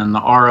coming in, the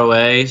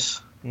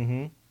ROAs.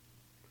 Mm-hmm.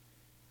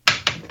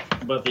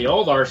 But the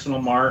old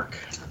Arsenal mark,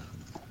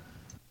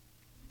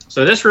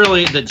 so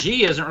the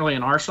G isn't really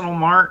an Arsenal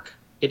mark.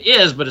 It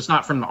is, but it's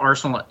not from the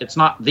Arsenal. It's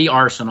not the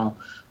Arsenal.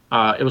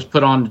 It was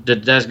put on to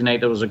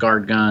designate that it was a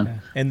guard gun. Yeah.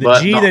 And the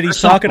G that he's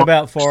talking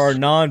about for our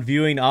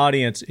non-viewing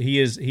audience, he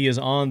is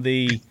on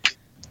the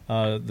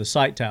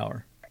sight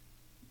tower.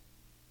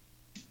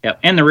 Yep,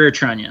 and the rear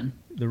trunnion.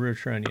 The rear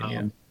trunnion,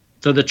 yeah.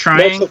 So the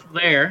triangle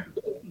there.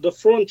 The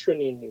front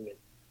trunnion, you mean?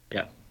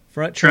 Yeah.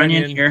 Front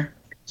trunnion here.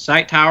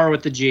 Sight tower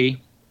with the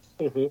G.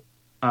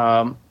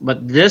 Mm-hmm.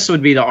 But this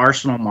would be the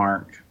Arsenal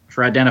mark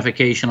for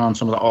identification on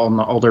some of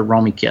the older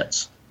Romy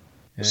kits.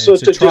 Yeah, so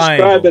to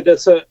describe it,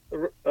 it's a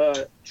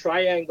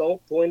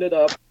triangle pointed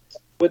up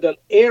with an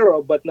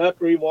arrow, but not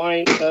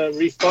refined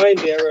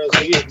arrows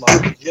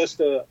either,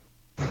 just a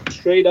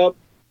straight up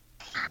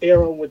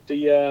arrow with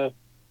the,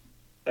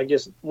 I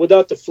guess,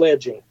 without the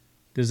fledging.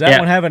 Does that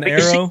one have an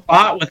arrow?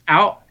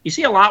 You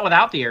see a lot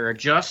without the arrow,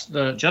 just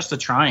the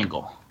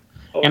triangle.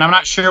 Oh. And I'm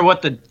not sure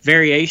what the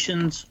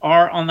variations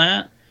are on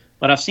that,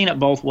 but I've seen it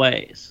both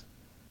ways.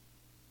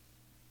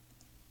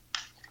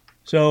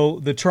 So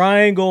the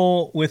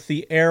triangle with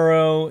the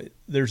arrow,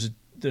 there's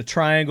the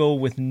triangle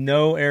with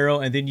no arrow,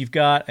 and then you've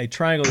got a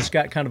triangle that's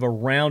got kind of a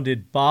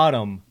rounded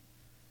bottom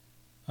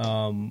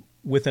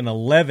with an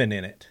 11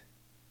 in it.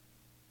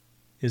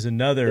 Is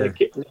another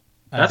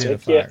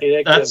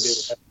identifier.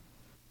 That's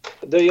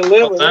the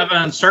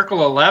 11.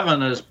 Circle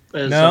 11 is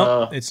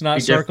no, it's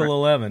not circle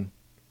 11.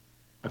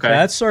 Okay, so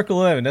that's circle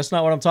 11. That's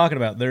not what I'm talking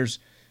about. There's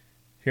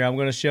here. I'm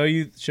going to show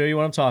you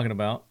what I'm talking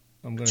about.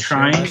 I'm going to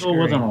triangle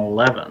with an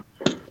 11.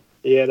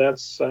 Yeah,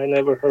 I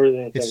never heard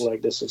anything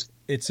like this.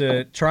 It's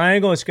a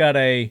triangle. It's got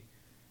the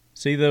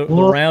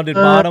rounded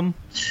bottom,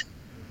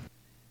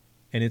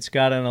 and it's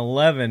got an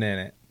 11 in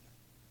it.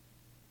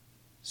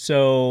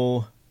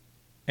 So,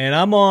 and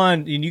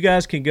and you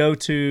guys can go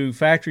to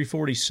Factory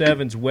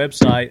 47's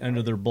website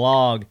under their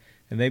blog,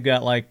 and they've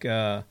got like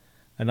a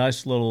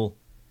nice little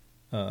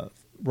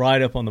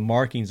write-up on the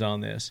markings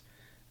on this.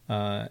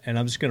 And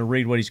I'm just going to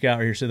read what he's got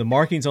right here. So the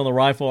markings on the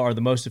rifle are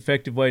the most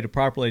effective way to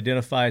properly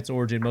identify its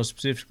origin, most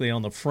specifically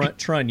on the front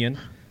trunnion,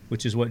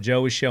 which is what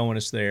Joe is showing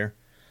us there.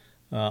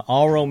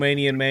 All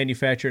Romanian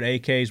manufactured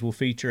AKs will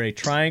feature a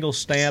triangle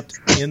stamped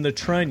in the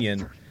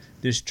trunnion.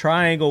 This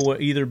triangle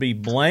will either be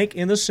blank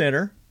in the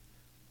center,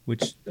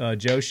 which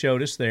Joe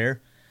showed us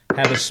there,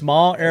 have a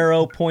small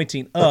arrow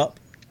pointing up,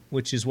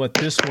 which is what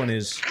this one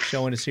is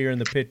showing us here in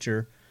the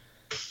picture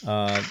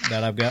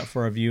that I've got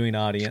for our viewing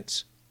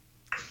audience.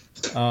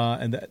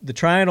 And the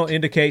triangle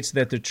indicates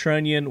that the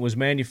trunnion was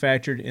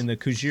manufactured in the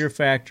Kujir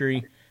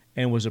factory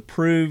and was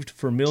approved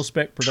for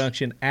mil-spec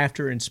production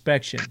after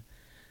inspection.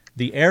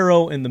 The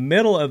arrow in the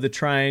middle of the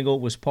triangle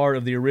was part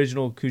of the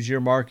original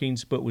Kujir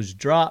markings, but was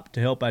dropped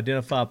to help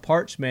identify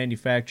parts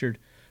manufactured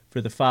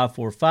for the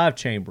 545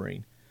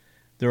 chambering.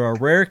 There are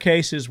rare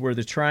cases where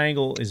the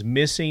triangle is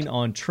missing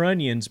on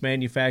trunnions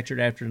manufactured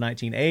after the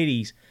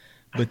 1980s,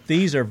 but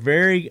these are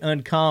very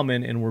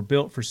uncommon and were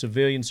built for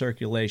civilian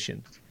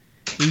circulation.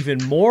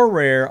 Even more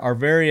rare are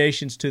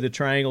variations to the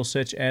triangle,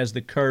 such as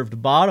the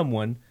curved bottom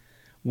one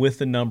with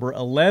the number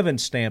 11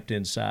 stamped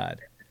inside.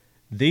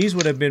 These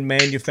would have been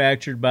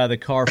manufactured by the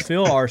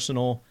Carfill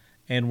arsenal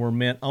and were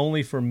meant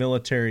only for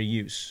military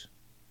use.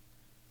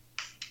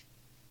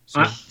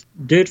 So,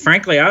 dude,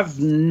 frankly, as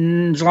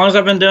long as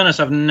I've been doing this,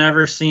 I've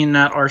never seen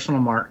that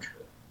arsenal mark.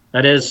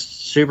 That is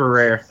super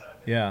rare.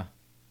 Yeah.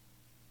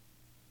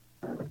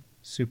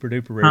 Super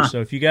duper rare.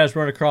 So if you guys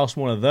run across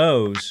one of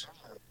those,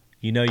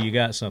 you know you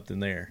got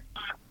something there.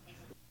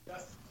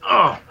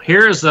 Oh,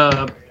 there's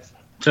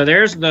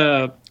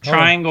the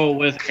triangle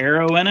with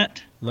arrow in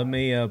it. Let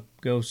me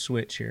go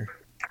switch here.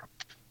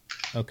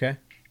 Okay.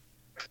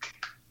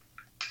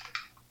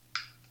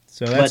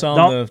 So that's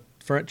on the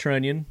front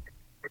trunnion.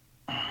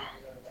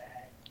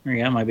 There you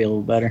go, that might be a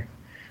little better.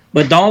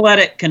 But don't let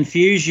it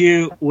confuse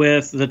you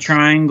with the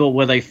triangle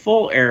with a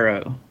full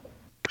arrow.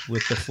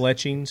 With the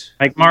fletchings?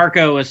 Like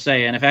Marco was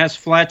saying, if it has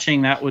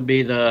fletching, that would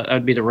be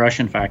the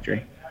Russian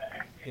factory.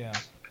 Yeah.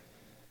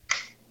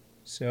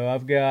 So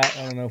I've got,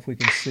 I don't know if we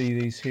can see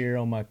these here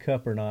on my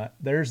cup or not.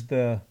 There's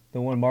the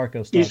one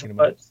Marco's talking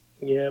about.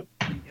 Yeah.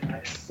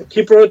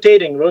 Keep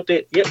rotating.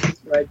 Rotate. Yep,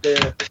 right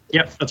there.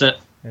 Yep, that's it.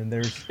 And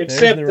there's the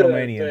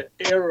Romanian.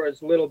 The arrow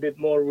is a little bit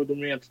more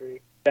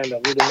rudimentary. Kind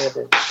of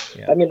rudimentary.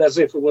 Yeah. I mean, as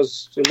if it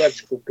was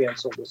electrical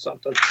pencil or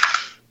something.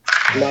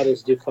 Not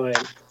as defined.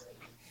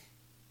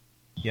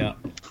 Yeah.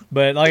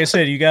 But like I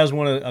said, you guys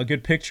want a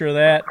good picture of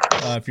that.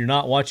 If you're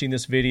not watching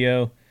this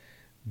video,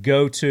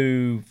 go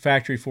to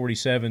Factory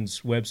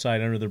 47's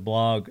website under their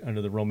blog,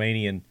 under the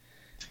Romanian,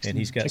 and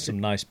he's got some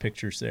nice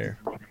pictures there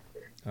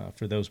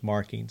for those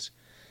markings.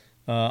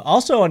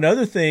 Also,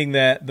 another thing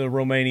that the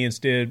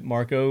Romanians did,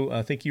 Marco,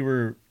 I think you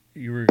were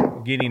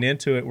getting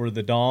into it, were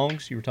the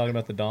dongs. You were talking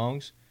about the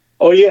dongs.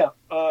 Oh yeah,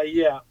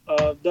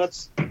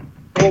 that's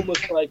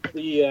almost like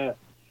the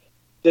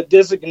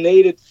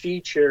designated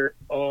feature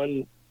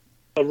on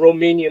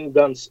Romanian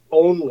guns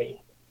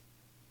only.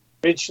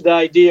 Which the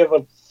idea of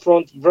a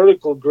front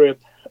vertical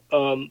grip,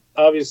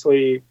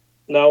 obviously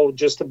now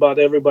just about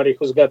everybody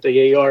who's got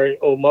the AR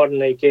or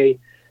modern AK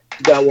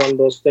got one of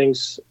those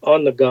things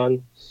on the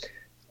gun.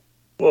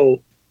 Well,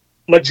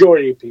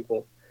 majority of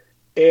people.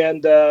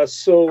 And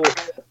so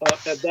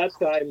at that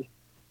time,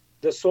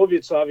 the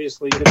Soviets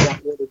obviously did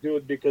not want to do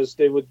it because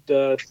they would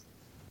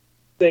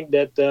think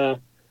that,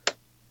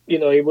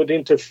 it would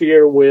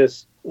interfere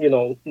with,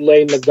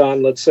 laying the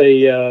gun, let's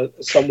say,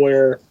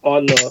 somewhere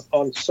on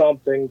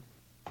something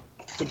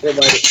to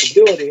provide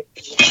stability.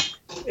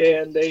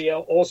 And they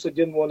also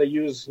didn't want to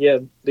use, they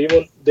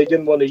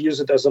didn't want to use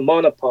it as a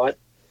monopod.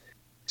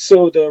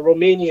 So the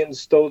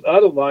Romanians thought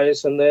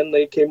otherwise, and then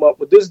they came up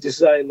with this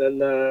design,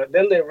 and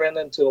then they ran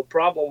into a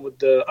problem with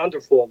the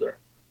underfolder.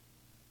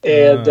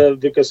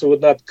 And because it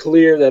would not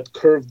clear that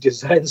curved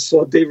design,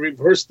 so they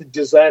reversed the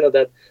design of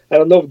that. I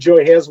don't know if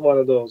Joey has one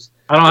of those.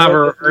 I don't have a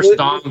reverse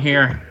dong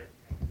here.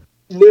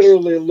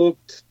 Literally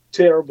looked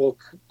terrible,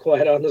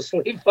 quite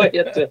honestly, if I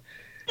had to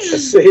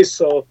say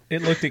so.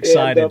 It looked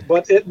excited.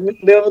 But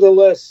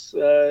nevertheless,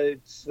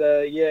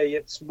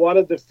 it's one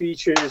of the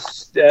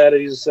features that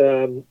is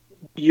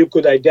you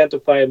could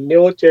identify a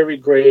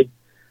military-grade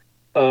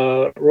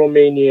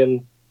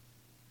Romanian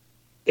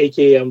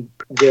AKM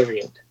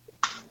variant.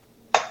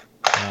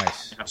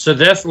 Nice. So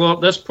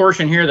this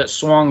portion here that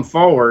swung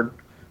forward.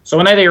 So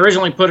when they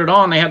originally put it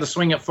on, they had to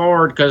swing it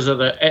forward because of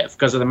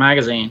the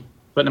magazine,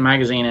 putting the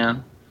magazine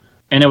in,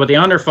 and then with the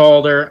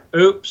underfolder,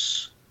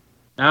 oops,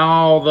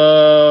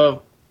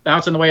 now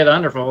it's in the way of the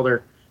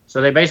underfolder. So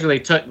they basically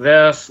took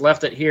this,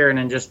 left it here, and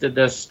then just did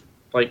this.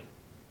 Like,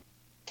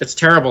 it's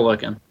terrible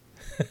looking.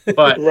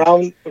 But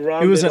round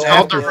it was an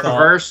called the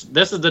reverse.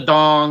 This is the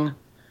dong,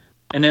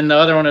 and then the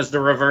other one is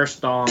the reverse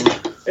dong.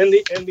 And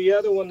the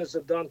other one is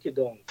a donkey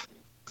dong.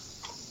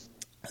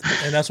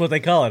 And that's what they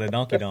call it, a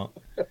donkey donk.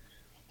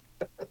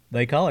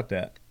 They call it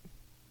that.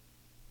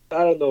 I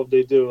don't know if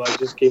they do. I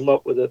just came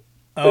up with it.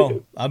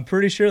 Oh, I'm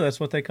pretty sure that's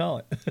what they call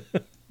it.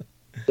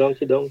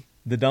 Donkey dong.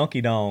 The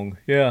donkey dong,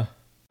 yeah.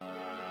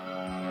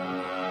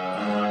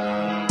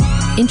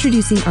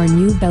 Introducing our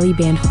new belly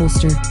band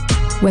holster.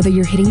 Whether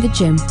you're hitting the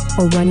gym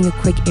or running a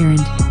quick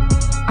errand,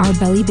 our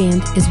belly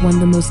band is one of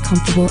the most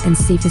comfortable and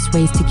safest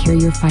ways to carry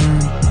your firearm.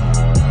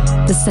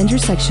 The center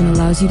section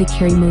allows you to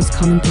carry most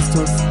common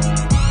pistols.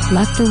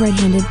 Left or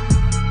right-handed,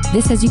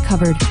 this has you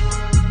covered.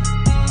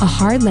 A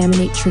hard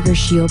laminate trigger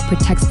shield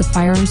protects the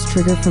firearm's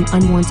trigger from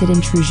unwanted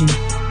intrusion,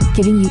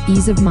 giving you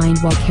ease of mind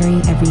while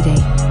carrying every day.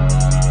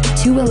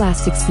 2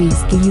 elastic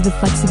sleeves give you the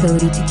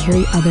flexibility to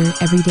carry other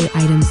everyday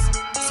items,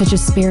 such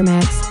as spare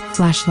mags,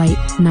 flashlight,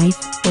 knife,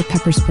 or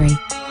pepper spray.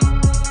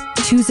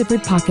 2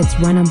 zippered pockets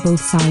run on both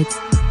sides,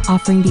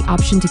 offering the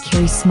option to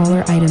carry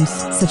smaller items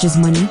such as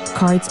money,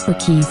 cards, or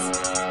keys.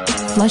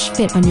 Flush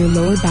fit on your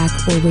lower back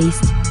or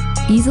waist,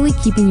 easily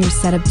keeping your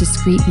setup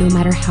discreet no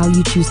matter how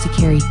you choose to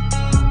carry.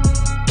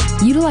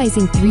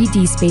 Utilizing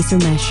 3D spacer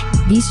mesh,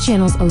 these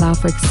channels allow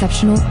for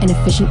exceptional and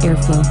efficient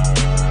airflow,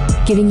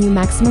 giving you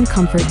maximum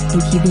comfort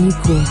and keeping you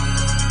cool.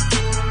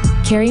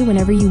 Carry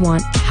whenever you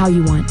want, how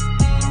you want,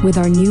 with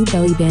our new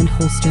belly band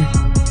holster.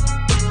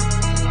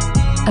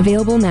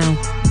 Available now.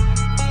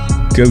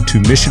 Go to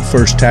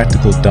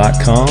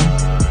missionfirsttactical.com.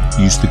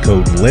 Use the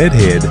code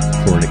LEADHEAD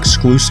for an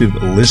exclusive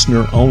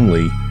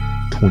listener-only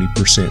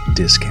 20%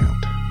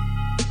 discount.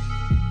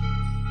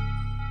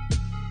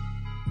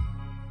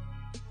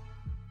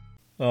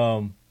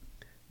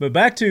 But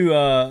back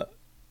to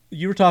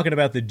you were talking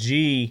about the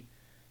G.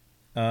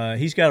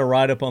 He's got a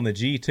write-up on the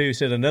G too.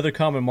 Said another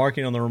common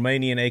marking on the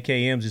Romanian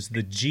AKMs is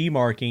the G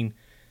marking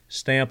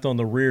stamped on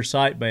the rear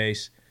sight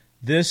base.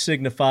 This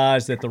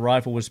signifies that the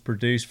rifle was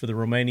produced for the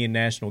Romanian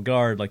National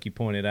Guard, like you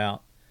pointed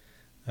out.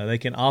 They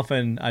can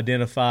often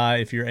identify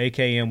if your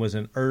AKM was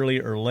an early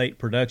or late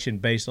production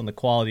based on the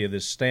quality of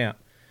this stamp.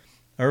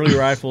 Early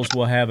rifles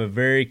will have a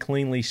very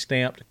cleanly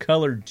stamped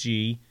colored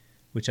G,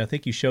 which I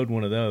think you showed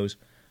one of those,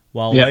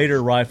 while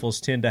later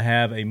rifles tend to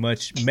have a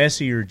much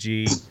messier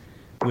G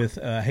with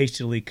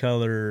hastily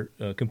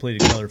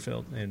completed color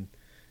field. And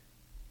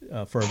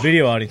for a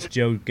video audience,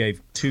 Joe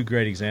gave 2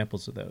 great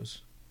examples of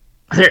those.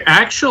 They're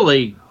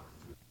actually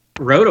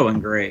roto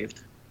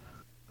engraved.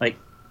 Like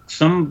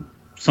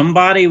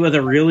somebody with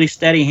a really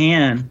steady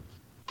hand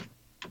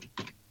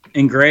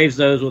engraves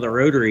those with a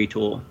rotary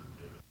tool.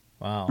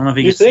 Wow. I don't know if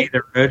you can see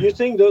the road. You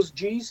think those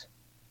G's?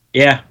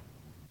 Yeah.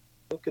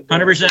 Look at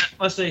that. 100%.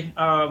 Let's see.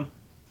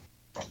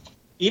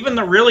 Even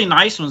the really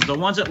nice ones, the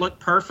ones that look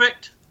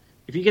perfect,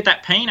 if you get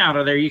that paint out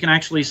of there, you can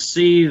actually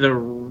see the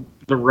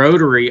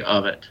rotary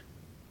of it,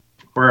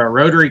 where a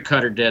rotary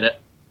cutter did it.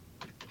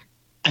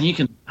 And you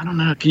can, I don't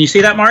know, can you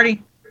see that,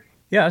 Marty?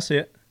 Yeah, I see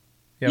it.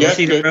 Yeah,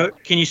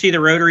 can you see the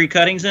rotary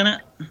cuttings in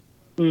it?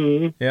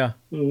 Mm-hmm. Yeah.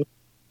 Mm-hmm.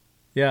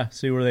 Yeah,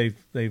 see where they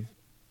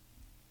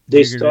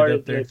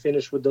started, they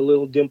finished with the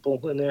little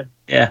dimple in there.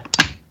 Yeah.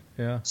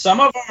 Yeah. Some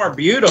of them are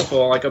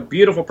beautiful, like a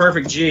beautiful,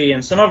 perfect G,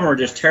 and some of them are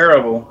just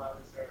terrible.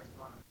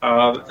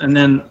 And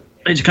then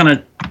they just kind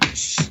of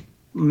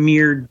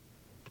smeared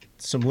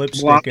some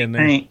lipstick in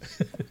there. Paint.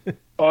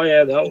 Oh,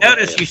 yeah.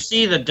 Notice you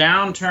see the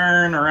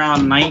downturn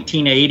around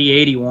 1980,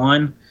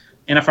 81.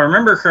 And if I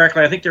remember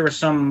correctly, I think there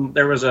was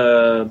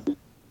a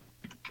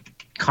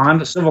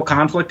civil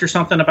conflict or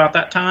something about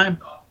that time.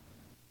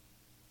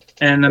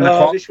 And then the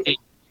quality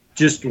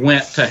just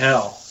went to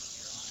hell.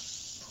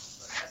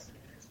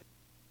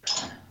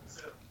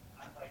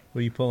 What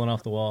are you pulling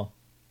off the wall?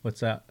 What's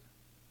that?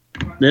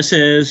 This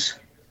is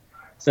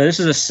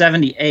a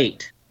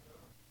 78.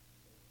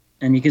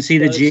 And you can see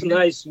the G. It's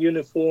nice,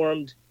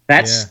 uniformed.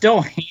 That's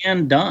still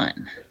hand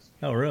done.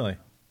 Oh, really?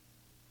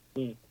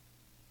 Hmm.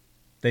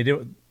 They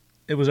do.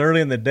 It was early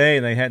in the day,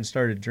 and they hadn't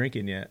started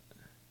drinking yet.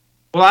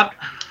 Well,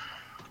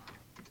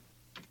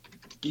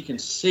 you can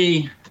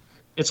see,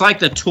 it's like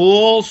the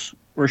tools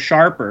were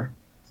sharper.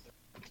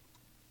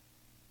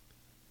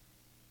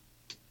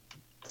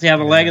 See how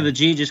the leg of the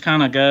G just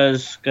kind of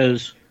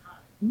goes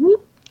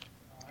whoop.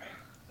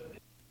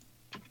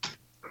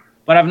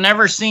 but I've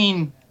never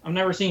seen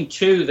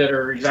two that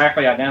are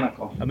exactly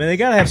identical. I mean, they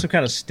got to have some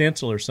kind of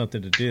stencil or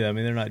something to do that. I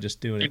mean, they're not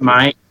just doing it.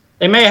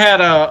 They may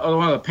have had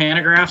one of the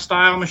pantograph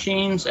style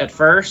machines at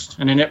first,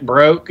 and then it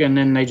broke, and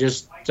then they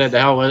just said the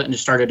hell with it and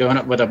just started doing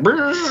it with a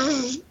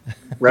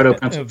roto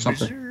pencil or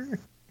something.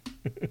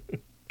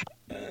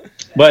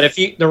 But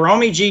the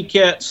Romy G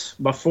kits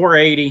before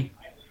 80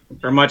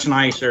 are much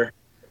nicer.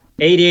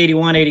 80,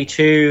 81,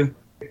 82,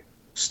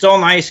 still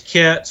nice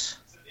kits.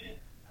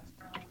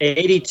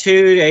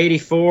 82 to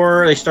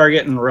 84, they start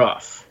getting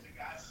rough,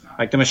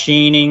 like the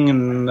machining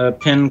and the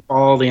pin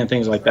quality and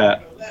things like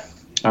that.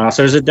 So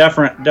there's a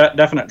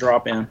definite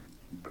drop in.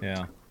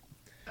 Yeah.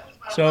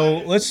 So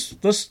let's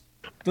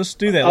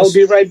do that. I'll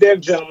be right there,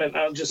 gentlemen.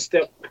 I'll just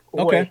step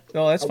away. Okay.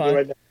 No, that's fine.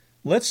 Right,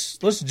 let's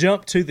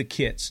jump to the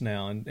kits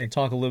now and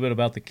talk a little bit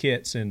about the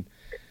kits and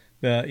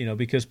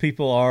because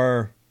people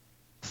are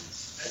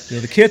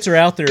the kits are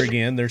out there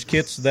again. There's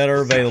kits that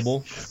are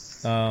available.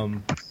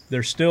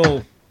 They're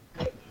still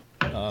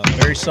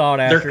very sought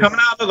after. They're coming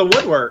out of the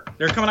woodwork.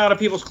 They're coming out of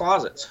people's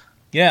closets.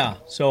 Yeah,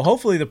 so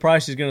hopefully the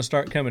price is going to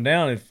start coming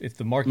down if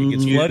the market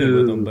gets flooded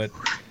with them. But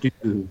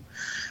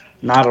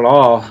not at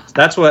all.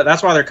 That's why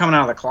they're coming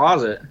out of the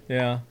closet.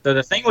 Yeah. So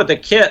the thing with the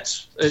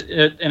kits,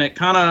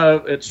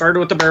 it started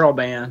with the barrel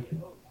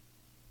band.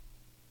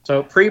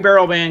 So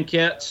pre-barrel band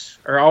kits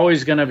are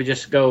always going to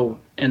just go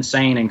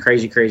insane and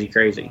crazy, crazy,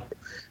 crazy.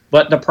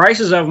 But the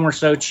prices of them were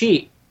so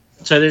cheap.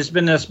 So there's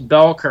been this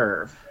bell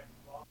curve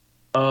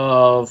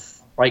of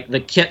like the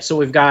kits that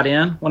we've got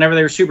in. Whenever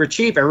they were super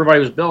cheap, everybody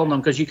was building them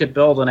because you could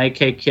build an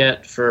AK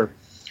kit for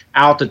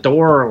out the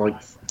door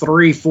like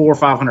 $300,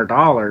 $400,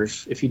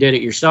 $500. If you did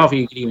it yourself,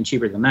 you could even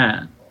cheaper than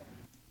that.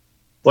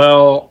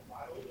 Well,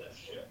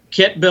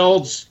 kit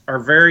builds are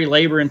very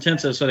labor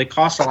intensive, so they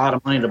cost a lot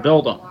of money to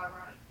build them.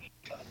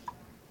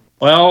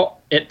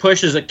 Well, it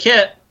pushes a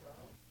kit.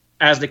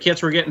 As the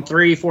kits were getting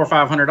 $300,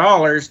 $400,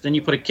 $500, then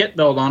you put a kit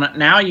build on it.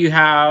 Now you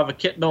have a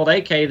kit build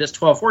AK that's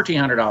 $1,200,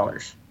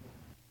 $1,400,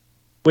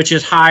 which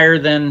is higher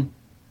than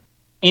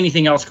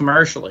anything else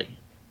commercially.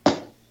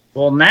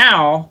 Well,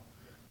 now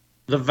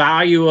the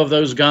value of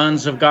those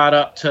guns have got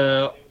up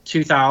to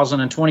 $2,000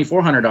 and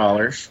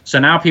 $2,400. So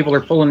now people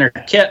are pulling their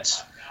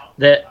kits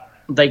that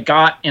they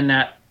got in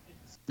that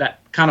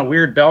kind of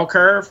weird bell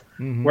curve,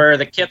 where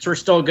the kits were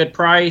still a good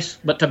price,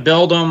 but to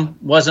build them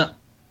wasn't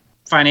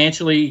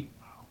financially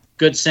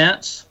good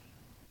sense.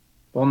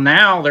 Well,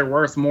 now they're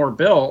worth more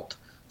built,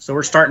 so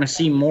we're starting to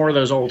see more of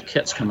those old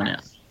kits coming in.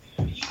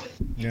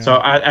 Yeah.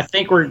 So I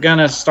think we're going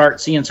to start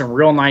seeing some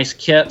real nice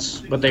kits,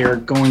 but they are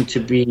going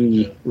to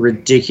be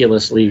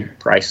ridiculously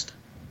priced.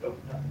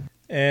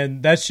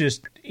 And that's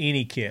just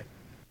any kit,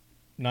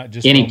 not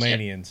just any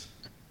Romanians.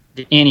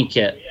 Kit. Any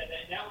kit.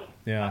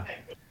 Yeah.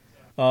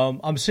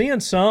 I'm seeing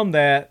some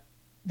that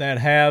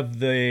have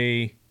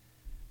they're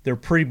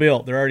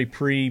pre-built. They're already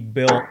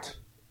pre-built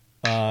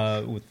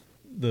with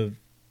the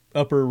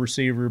upper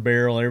receiver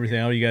barrel,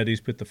 everything. All you got to do is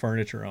put the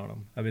furniture on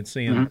them. I've been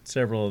seeing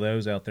several of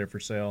those out there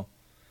for sale.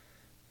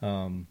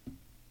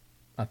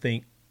 I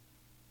think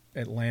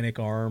Atlantic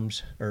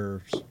Arms,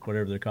 or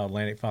whatever they're called,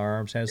 Atlantic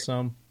Firearms, has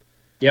some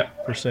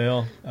for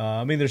sale.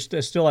 I mean,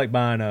 it's still like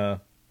buying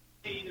a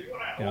 $800,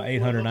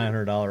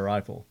 $900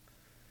 rifle.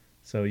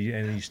 So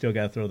you still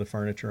got to throw the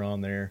furniture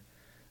on there.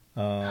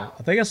 I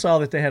think I saw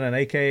that they had an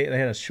AK. They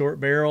had a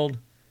short-barreled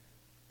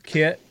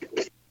kit.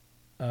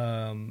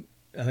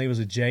 I think it was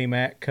a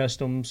J-Mac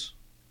Customs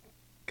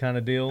kind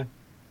of deal,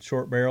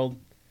 short-barreled.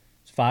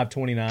 It's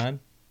 $529.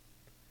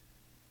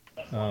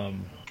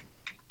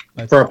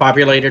 For a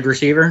populated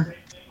receiver?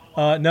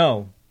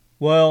 No.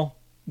 Well,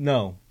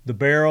 no. The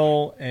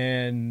barrel,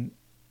 and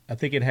I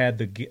think it had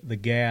the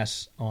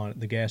gas on it,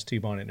 the gas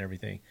tube on it and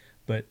everything,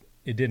 but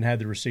it didn't have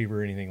the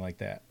receiver or anything like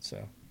that.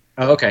 So.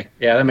 Oh, okay.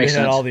 Yeah, that makes sense.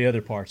 It had all the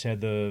other parts. It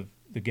had the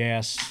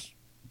gas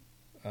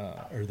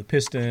or the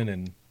piston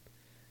and.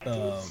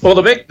 Well,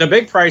 the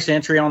big price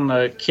entry on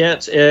the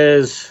kits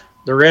is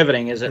the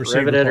riveting. Is it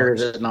riveted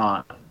parts, or is it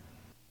not?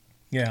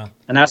 Yeah.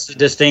 And that's the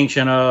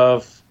distinction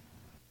of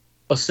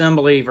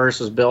assembly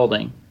versus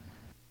building.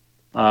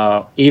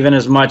 Even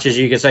as much as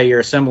you could say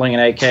you're assembling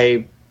an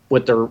AK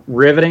with the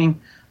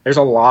riveting, there's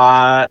a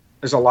lot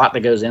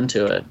that goes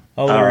into it.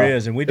 Oh, there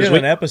is. And we did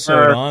an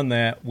episode on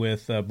that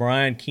with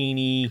Brian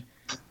Keeney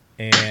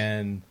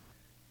and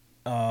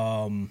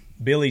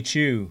Billy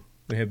Chu.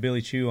 We had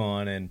Billy Chu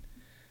on, and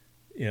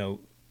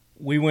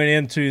we went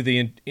into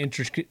the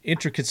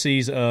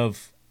intricacies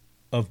of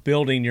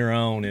building your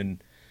own,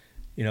 and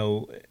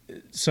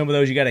some of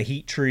those you got to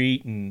heat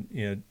treat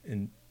and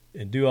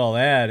and do all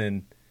that,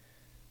 and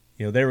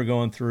they were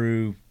going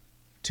through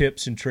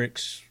tips and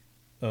tricks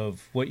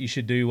of what you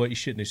should do, what you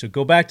shouldn't do. So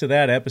go back to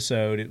that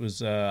episode. It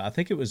was I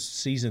think it was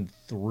season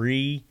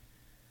 3.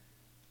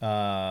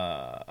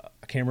 I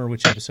can't remember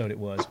which episode it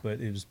was, but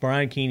it was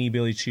Brian Keeney,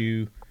 Billy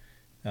Chu.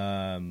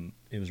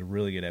 It was a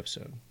really good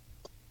episode.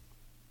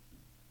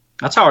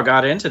 That's how I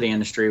got into the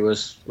industry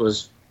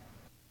was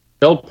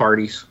build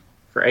parties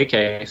for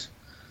AKs.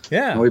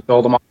 Yeah. And we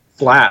build them on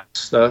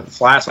flats. The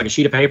flats like a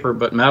sheet of paper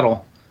but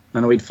metal.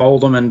 and we'd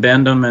fold them and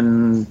bend them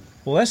and.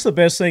 Well, that's the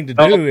best thing to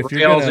weld do if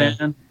rails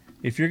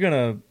you're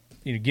gonna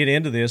get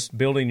into this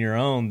building your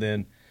own.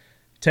 Then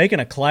taking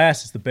a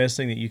class is the best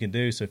thing that you can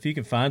do. So if you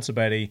can find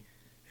somebody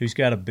who's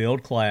got a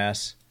build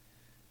class,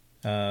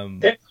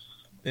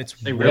 it's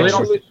they really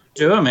don't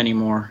do them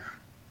anymore.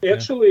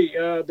 Actually,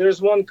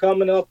 there's one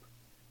coming up.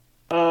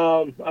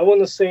 I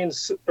want to say in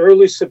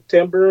early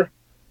September.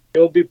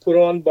 It'll be put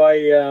on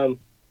by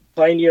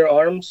Pioneer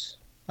Arms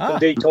in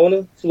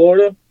Daytona,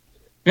 Florida.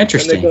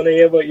 Interesting. And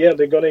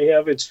they're gonna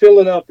have it's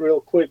filling up real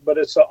quick, but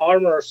it's an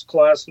armor's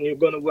class, and you're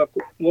gonna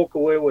walk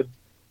away with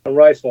a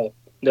rifle.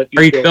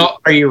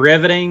 Are you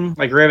riveting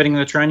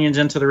the trunnions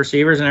into the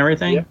receivers and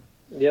everything?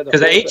 Yeah.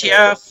 Because the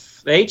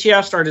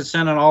ATF started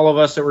sending all of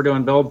us that were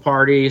doing build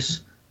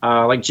parties,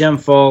 like Jim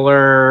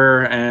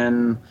Fuller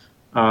and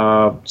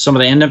some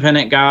of the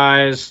independent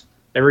guys.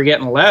 They were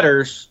getting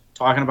letters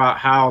talking about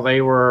how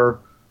they were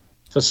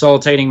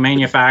facilitating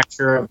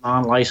manufacture of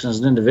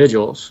non-licensed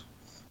individuals.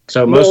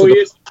 So most of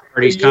the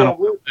parties kind of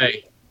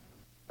pay.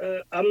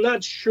 I'm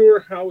not sure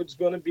how it's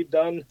going to be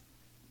done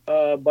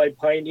by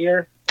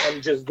Pioneer.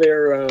 I'm just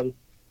I'm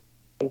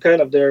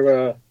kind of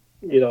their,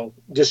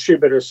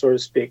 distributor, so to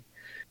speak.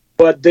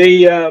 But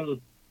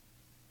I'm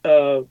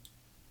sure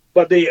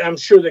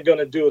they're going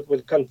to do it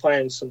with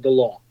compliance of the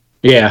law.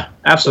 Yeah,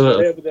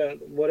 absolutely.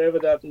 Whatever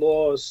that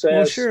law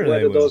says, sure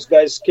whether those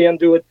guys can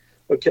do it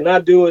or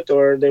cannot do it,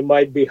 or they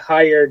might be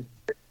hired.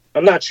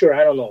 I'm not sure.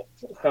 I don't know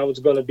how it's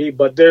going to be,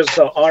 but there's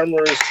an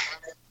armor's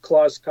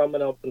class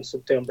coming up in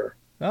September.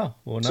 Oh,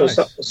 well, nice.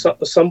 So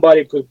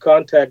somebody could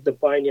contact the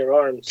Pioneer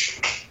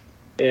Arms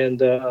and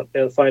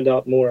find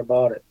out more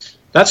about it.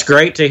 That's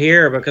great to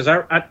hear, because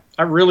I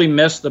really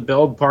miss the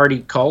build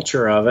party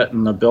culture of it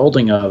and the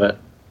building of it.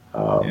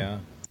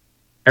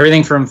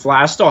 Everything from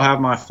flat. I still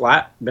have my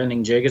flat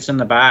bending jig. It's in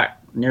the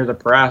back near the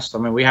press. I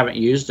mean, we haven't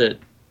used it.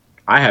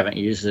 I haven't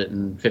used it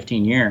in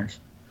 15 years.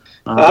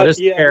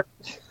 Yeah.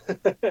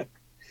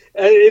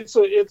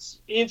 It's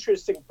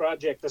interesting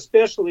project,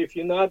 especially if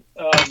you're not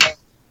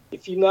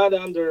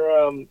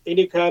under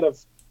any kind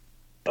of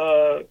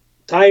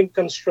time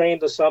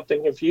constraint or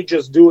something. If you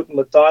just do it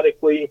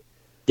methodically,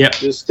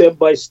 just step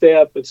by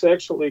step, it's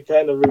actually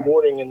kind of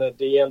rewarding. And at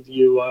the end,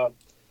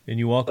 and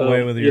you walk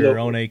away with your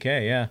own AK.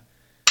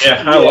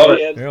 Yeah, I love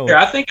it.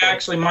 I think I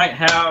actually might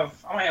have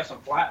some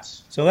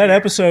flats. So that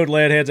episode,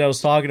 Leadheads, I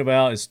was talking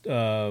about is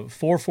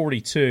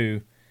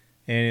 442,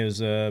 and it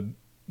was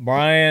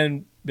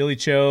Brian, Billy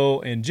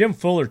Cho, and Jim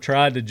Fuller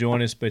tried to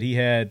join us, but he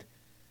had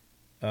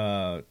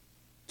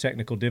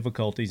technical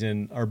difficulties,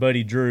 and our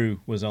buddy Drew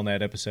was on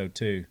that episode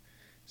too.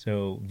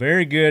 So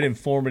very good,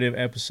 informative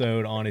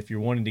episode on if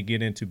you're wanting to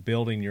get into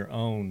building your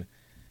own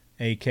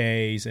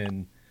AKs,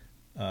 and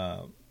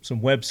some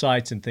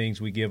websites and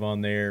things we give on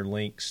there,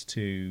 links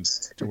to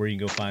where you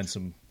can go find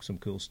some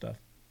cool stuff.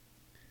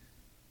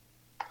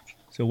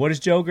 So what is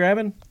Joe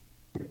grabbing?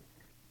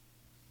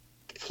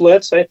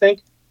 Flits, I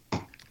think.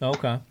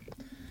 Okay.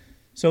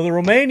 So the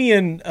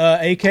Romanian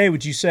AK,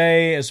 would you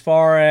say, as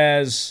far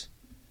as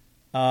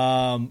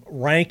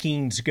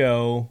rankings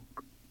go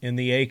in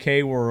the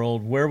AK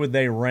world, where would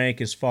they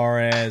rank as far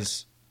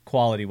as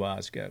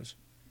quality-wise goes?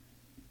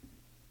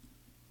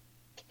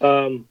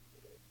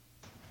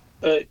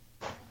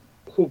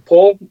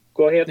 Paul?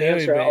 Go ahead and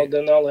answer.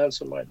 Then I'll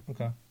answer mine.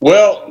 Okay.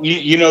 Well,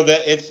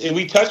 that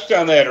we touched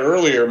on that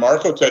earlier.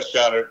 Marco touched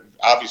on it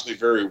obviously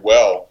very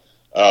well.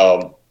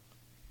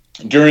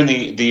 During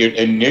the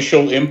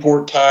initial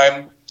import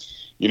time,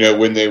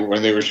 when they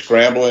were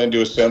scrambling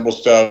to assemble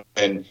stuff,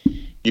 and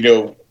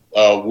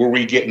were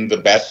we getting the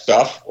best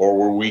stuff, or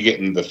were we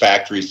getting the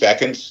factory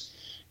seconds?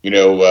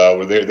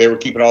 Where they were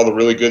keeping all the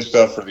really good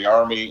stuff for the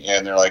Army,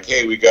 and they're like,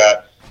 hey, we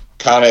got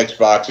Connex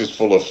boxes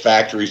full of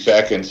factory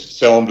seconds,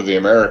 sell them to the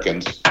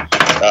Americans.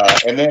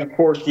 And then, of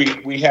course,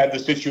 we had the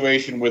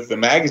situation with the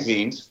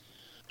magazines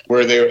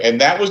where and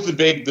that was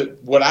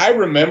what I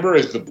remember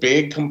as the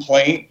big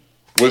complaint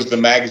was the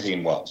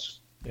magazine wells.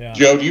 Yeah.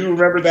 Joe, do you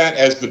remember that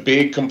as the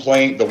big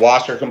complaint, the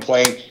washer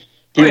complaint?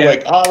 People were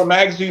like, the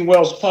magazine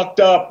well's fucked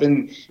up,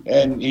 and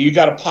you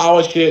got to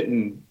polish it.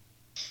 And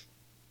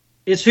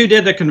it's who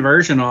did the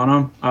conversion on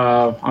them.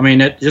 I mean,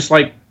 it just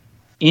like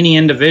any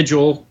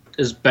individual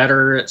is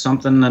better at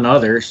something than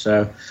others.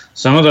 So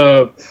some of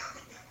the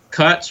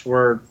cuts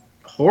were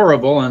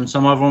horrible, and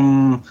some of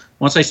them,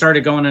 once they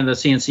started going into the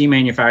CNC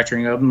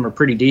manufacturing of them, were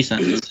pretty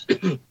decent.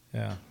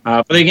 Yeah.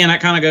 But again,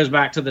 that kind of goes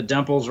back to the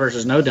dimples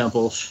versus no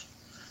dimples.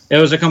 It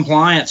was a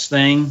compliance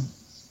thing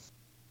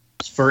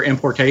for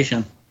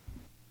importation.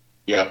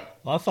 Yeah.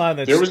 Well, I find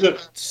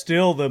that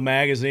still the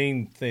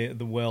magazine, the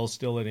well's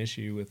still an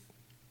issue with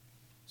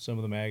some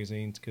of the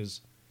magazines,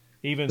 because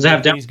even does it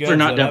have these dimples guns or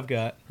not that I've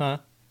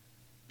got,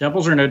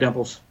 dimples or no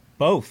dimples?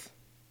 Both.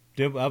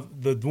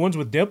 The ones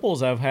with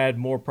dimples I've had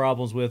more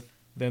problems with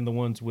than the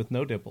ones with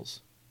no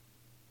dimples.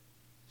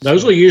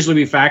 Those will usually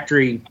be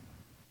factory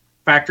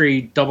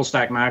double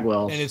stack mag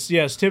wells. And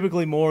it's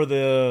typically more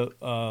the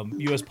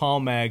U.S.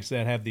 Palm mags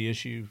that have the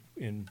issue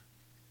in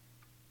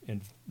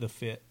the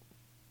fit.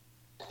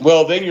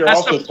 Well, then you're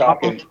also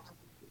talking.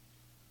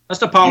 That's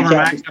the polymer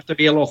mags have to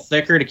be a little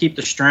thicker to keep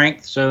the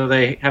strength, so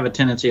they have a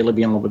tendency of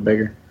being a little bit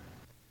bigger.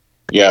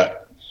 Yeah,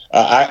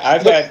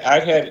 I've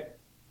had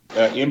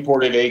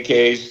imported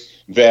AKs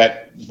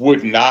that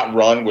would not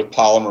run with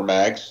polymer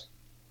mags,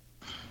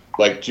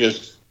 like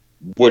just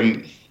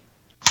wouldn't.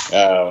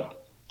 But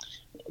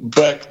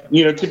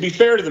to be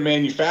fair to the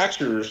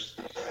manufacturers,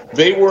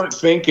 they weren't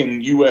thinking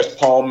U.S.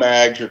 Palm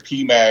mags or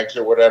P mags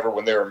or whatever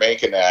when they were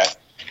making that.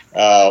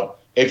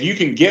 If you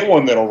can get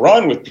one that'll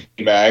run with P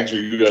mags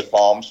or U.S.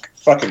 Palms,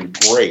 fucking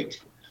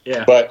great.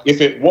 Yeah. But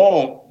if it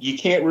won't, you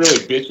can't really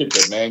bitch at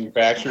the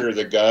manufacturer of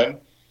the gun.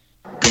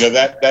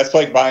 That's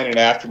like buying an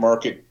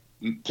aftermarket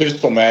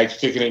pistol mag,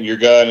 sticking it in your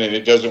gun, and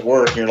it doesn't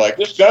work. And you're like,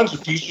 this gun's a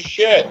piece of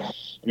shit.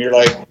 And you're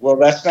like, well,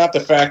 that's not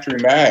the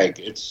factory mag.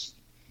 It's,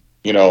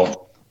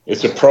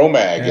 it's a pro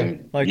mag,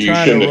 and like you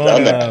shouldn't have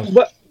done that.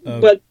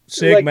 But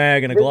Sig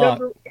mag and a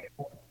Glock.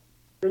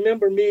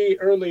 Remember me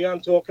early on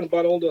talking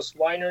about all those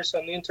whiners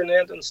on the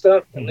internet and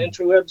stuff and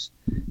interwebs?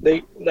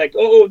 They like,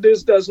 oh,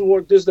 this doesn't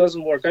work.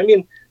 I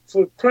mean,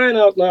 for crying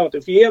out loud,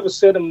 if you have a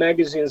set of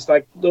magazines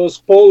like those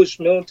Polish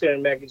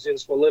military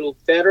magazines were a little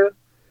fatter,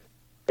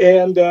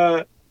 and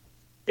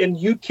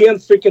you can't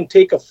freaking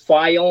take a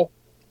file,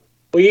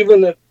 or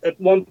even at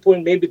one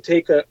point maybe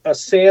take a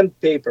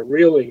sandpaper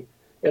really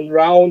and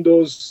round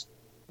those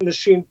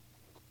machine,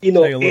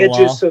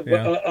 edges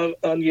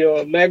on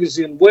your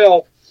magazine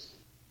well,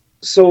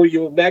 so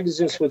your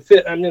magazines would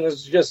fit. I mean,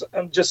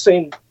 I'm just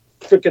saying,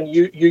 freaking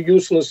you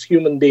useless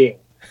human being.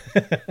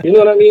 You know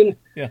what I mean?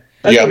 Yeah.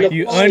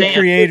 You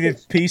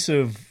uncreated piece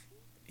of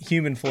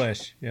human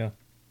flesh. Yeah.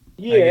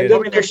 Yeah, and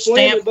then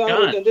complain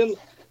about it, and then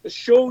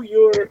show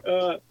your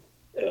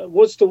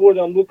what's the word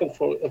I'm looking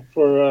for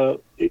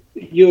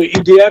your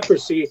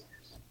idiocracy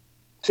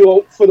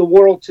for the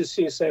world to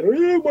see,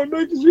 saying, my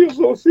magazine's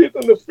don't fit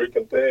on the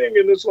freaking thing,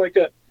 and it's like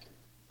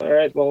all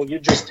right, well, you're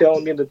just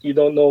telling me that you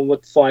don't know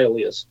what file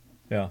is.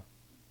 Yeah.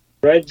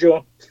 Right,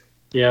 Joe?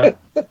 Yeah.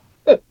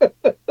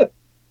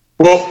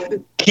 Well,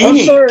 I'm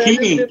sorry, I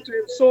didn't mean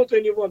to insult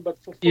anyone, but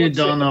you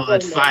don't know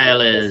what file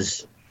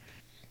is.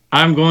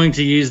 I'm going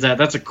to use that.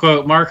 That's a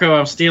quote. Marco,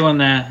 I'm stealing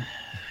that.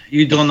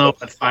 You don't know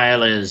what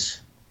file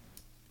is.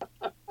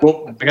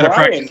 Well, I got to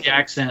practice the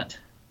accent.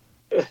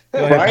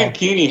 Brian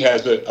Keeney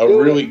has a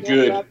really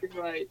good...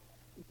 Copyright.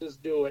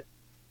 Just do it.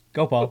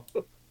 Go, Paul.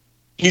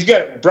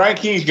 Brian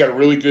Keeney's got a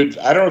really good...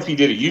 I don't know if he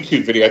did a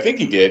YouTube video. I think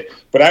he did.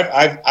 But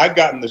I've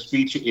gotten the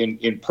speech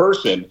in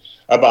person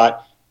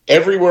about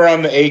everywhere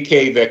on the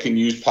AK that can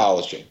use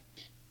polishing.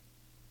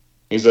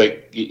 He's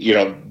like,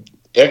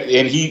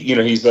 and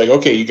he's like,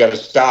 okay, you got a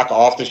stock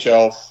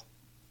off-the-shelf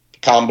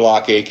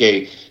Comblock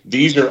AK.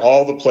 These are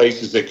all the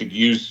places that could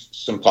use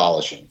some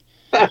polishing.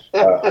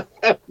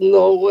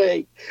 No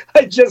way.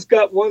 I just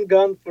got one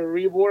gun for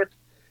rework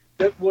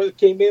that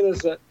came in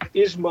as a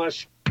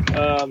Ishmash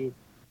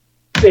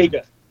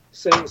Sega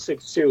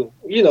 762.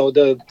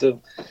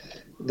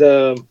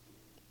 The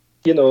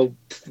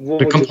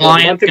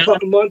compliant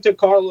Monte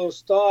Carlo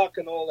stock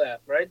and all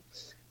that, right?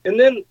 And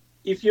then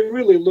if you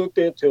really looked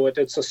into it,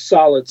 it's a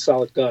solid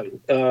gun,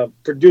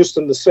 produced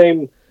in the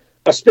same,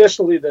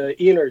 especially the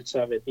innards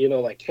of it,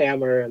 like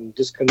hammer and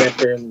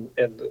disconnector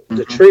and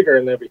the trigger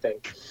and everything.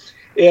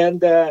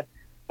 And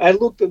I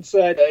looked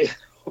inside. I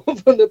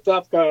opened the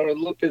top cover and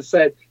looked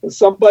inside, and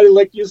somebody,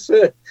 like you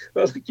said,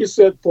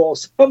 Paul,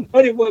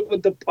 somebody went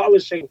with the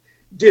polishing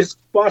disc,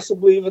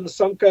 possibly even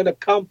some kind of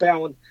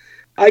compound.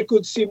 I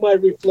could see my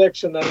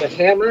reflection on the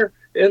hammer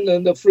and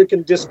then the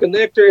freaking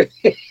disconnector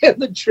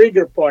and the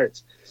trigger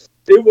parts.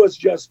 It was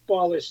just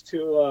polished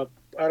to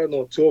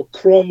to a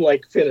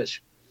chrome-like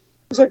finish. I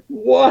was like,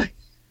 why?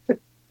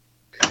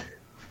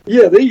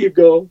 Yeah, there you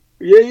go.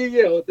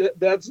 Yeah.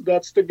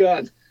 That's the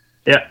gun.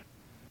 Yeah.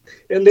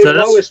 And they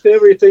polished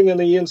everything on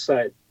the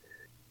inside.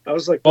 I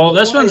was like, well,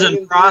 this one's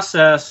in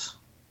process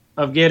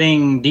of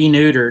getting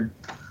deneutered.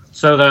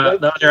 So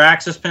the other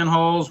axis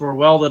pinholes were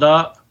welded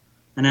up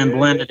and then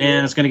blended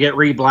in. It's going to get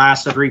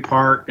reblasted,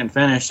 reparked, and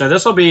finished. So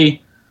this will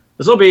be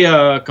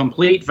a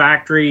complete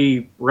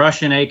factory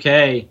Russian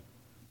AK.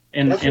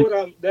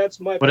 That's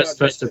my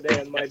project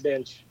today on my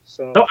bench.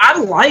 So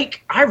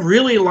I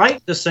really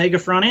like the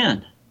Sega front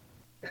end.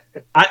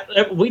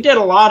 We did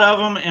a lot of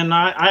them, and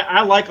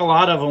I like a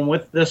lot of them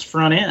with this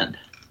front end.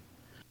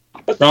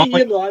 But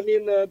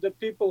the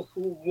people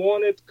who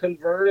want it,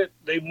 convert it,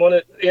 they want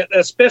it,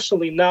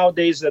 especially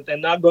nowadays that they're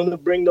not going to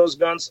bring those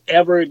guns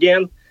ever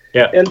again.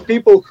 Yeah. And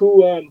people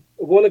who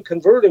want to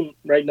convert them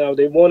right now,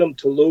 they want them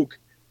to look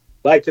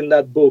like in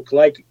that book,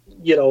 like,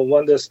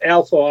 one of those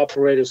alpha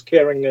operators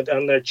carrying it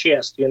on their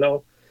chest,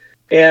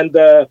 And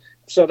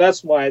so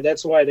that's why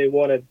they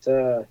wanted,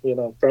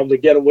 probably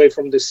get away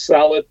from this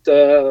solid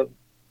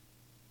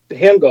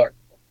handguard.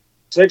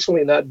 It's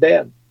actually not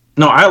bad.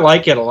 No, I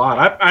like it a lot.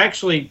 I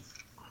actually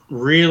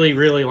really,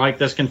 really like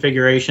this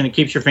configuration. It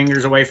keeps your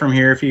fingers away from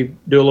here if you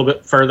do a little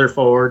bit further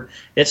forward.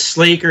 It's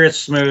sleeker. It's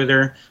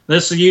smoother.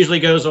 This usually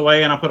goes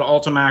away, and I put an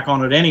Ultimac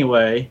on it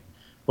anyway.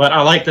 But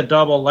I like the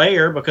double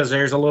layer because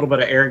there's a little bit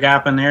of air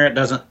gap in there. It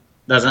doesn't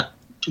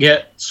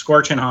get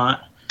scorching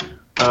hot.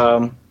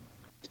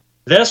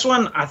 This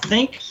one, I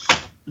think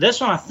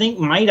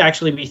might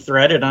actually be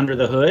threaded under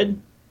the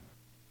hood.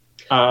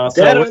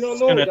 That I don't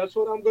know. That's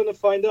what I'm going to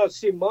find out.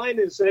 See, mine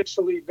is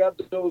actually got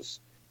those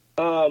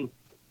 2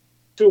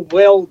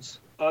 welds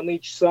on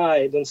each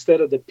side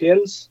instead of the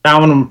pins. That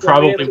one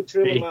probably won't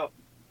be.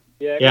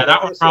 Yeah,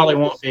 that one probably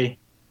won't be.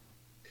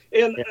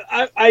 And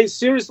I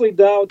seriously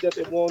doubt that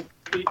it will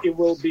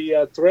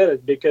be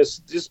threaded, because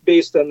just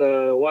based on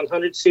the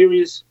 100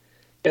 series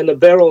and the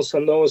barrels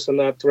on those are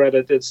not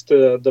threaded. It's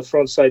the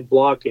front side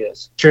block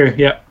is. True.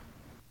 Yeah.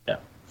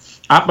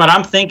 But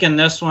I'm thinking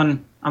this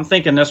one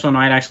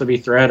might actually be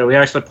threaded. We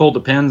actually pulled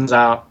the pins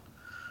out.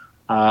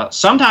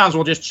 Sometimes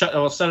we'll just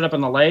we'll set it up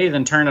in the lathe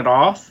and turn it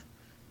off,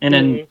 and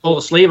then pull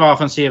the sleeve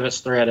off and see if it's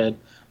threaded.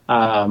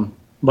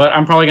 But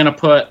I'm probably going to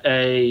put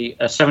a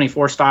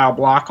 74 style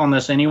block on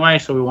this anyway,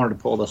 so we wanted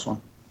to pull this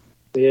one.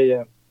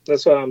 Yeah.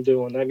 That's what I'm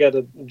doing. I got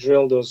to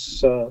drill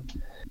those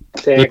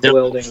tag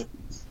welding.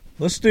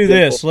 Let's do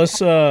this. Is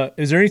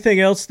there anything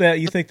else that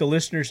you think the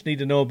listeners need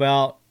to know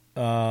about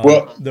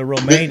the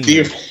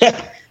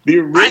Romanian? The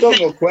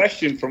original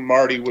question from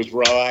Marty was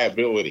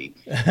reliability.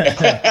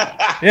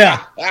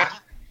 Yeah.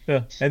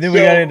 And then we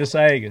got into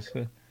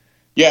Saigas.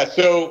 Yeah,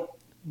 so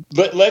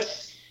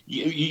let's,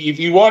 if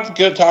you want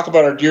to talk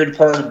about our dear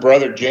departed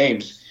brother,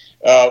 James,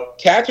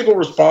 Tactical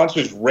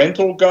Response's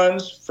rental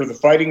guns for the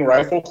fighting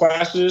rifle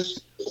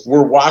classes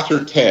were Wasser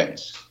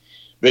 10s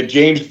that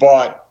James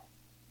bought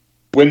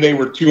when they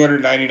were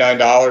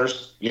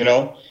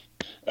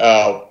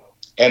 $299,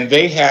 and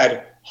they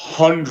had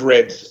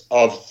hundreds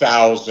of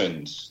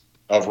thousands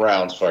of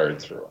rounds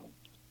fired through them.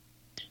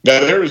 Now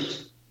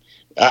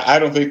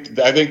I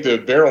think the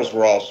barrels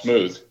were all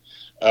smooth.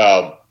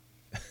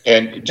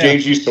 And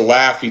James used to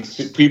laugh.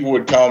 People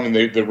would come and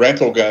the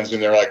rental guns,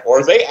 and they're like,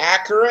 "Are they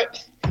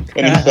accurate?"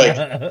 And he's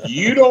like,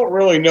 "You don't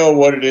really know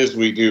what it is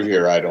we do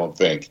here, I don't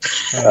think."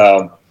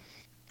 But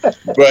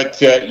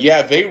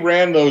they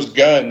ran those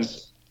guns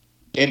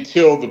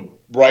until the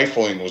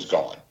rifling was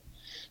gone.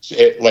 So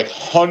like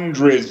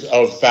hundreds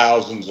of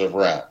thousands of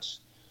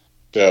rounds.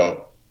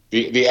 So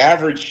the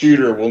average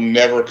shooter will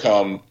never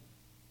come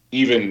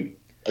even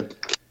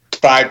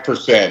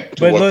 5%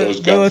 to what those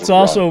guns. But let's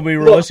also be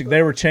realistic.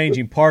 They were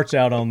changing parts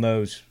out on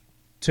those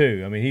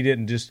too. I mean, he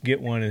didn't just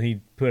get one and he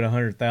put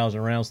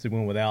 100,000 rounds through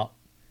one without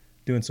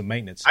doing some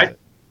maintenance.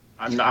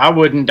 I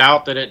wouldn't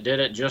doubt that it did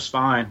it just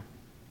fine.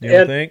 You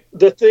don't think?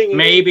 The thing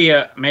maybe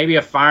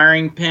a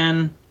firing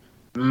pin,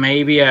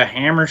 maybe a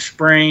hammer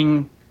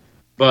spring,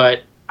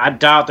 but I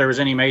doubt there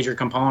was any major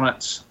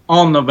components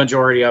on the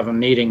majority of them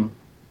needing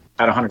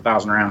at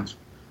 100,000 rounds.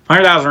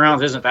 100,000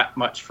 rounds isn't that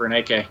much for an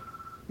AK.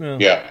 No.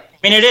 Yeah. I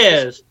mean, it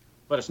is,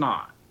 but it's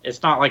not.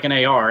 It's not like an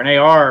AR. An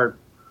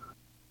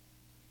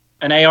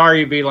AR,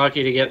 you'd be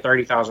lucky to get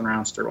 30,000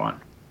 rounds through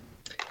one.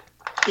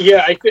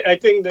 Yeah, I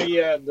think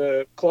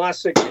the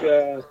classic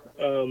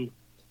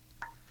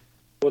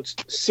what's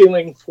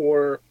ceiling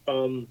for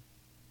the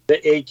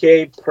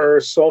AK per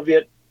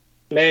Soviet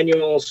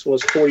manuals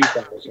was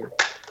 40,000.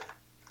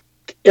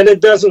 And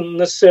it doesn't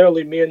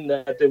necessarily mean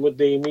that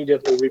they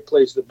immediately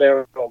replace the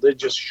barrel. They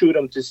just shoot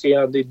them to see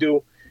how they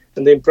do,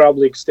 and they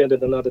probably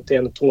extended another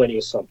 10 or 20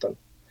 or something.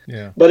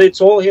 Yeah. But it's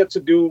all had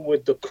to do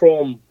with the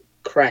chrome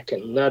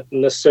cracking, not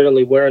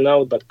necessarily wearing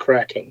out, but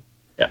cracking.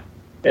 Yeah.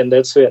 And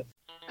that's it.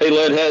 Hey,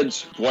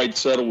 Leadheads, Dwight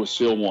Settle with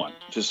Seal One.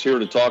 Just here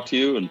to talk to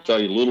you and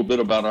tell you a little bit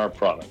about our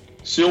product.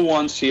 Seal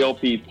One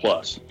CLP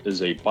Plus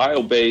is a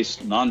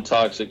bio-based,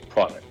 non-toxic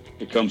product.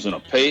 It comes in a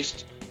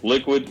paste,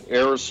 liquid,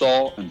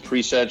 aerosol, and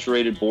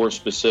pre-saturated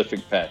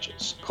bore-specific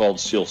patches called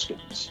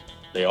sealskins.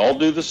 They all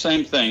do the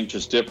same thing,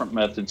 just different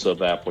methods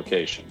of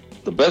application.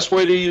 The best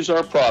way to use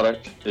our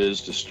product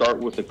is to start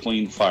with a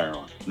clean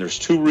firearm. There's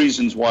 2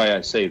 reasons why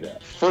I say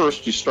that.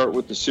 First, you start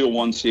with the Seal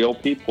One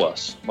CLP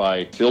Plus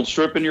by field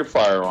stripping your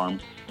firearm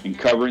and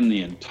covering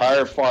the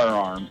entire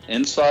firearm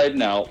inside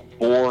and out,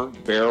 bore,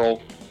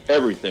 barrel,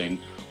 everything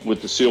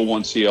with the Seal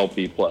One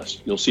CLP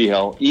Plus. You'll see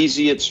how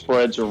easy it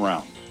spreads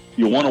around.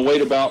 You'll want to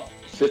wait about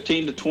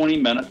 15 to 20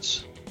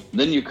 minutes.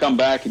 Then you come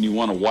back and you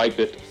want to wipe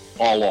it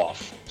all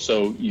off.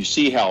 So you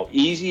see how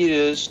easy it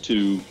is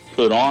to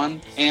put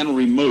on and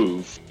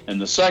remove. And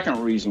the second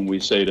reason we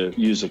say to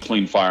use a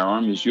clean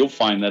firearm is you'll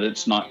find that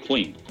it's not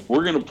clean.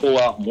 We're going to pull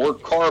out more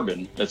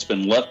carbon that's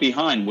been left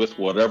behind with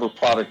whatever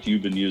product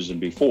you've been using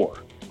before.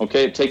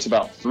 Okay, it takes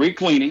about 3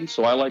 cleanings.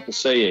 So I like to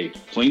say a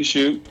clean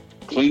shoot,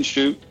 clean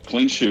shoot,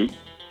 clean shoot.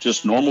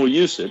 Just normal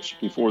usage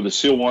before the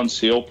Seal One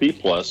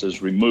CLP Plus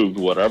has removed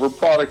whatever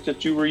product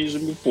that you were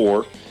using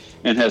before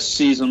and has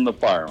seasoned the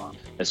firearm.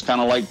 It's kind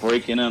of like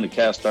breaking in a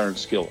cast iron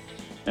skillet.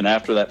 And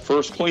after that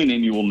first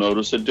cleaning, you will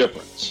notice a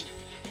difference.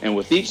 And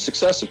with each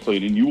successive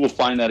cleaning, you will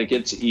find that it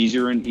gets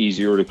easier and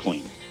easier to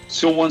clean.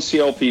 Seal One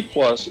CLP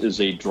Plus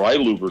is a dry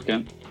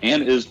lubricant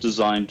and is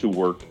designed to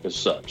work as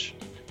such.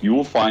 You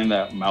will find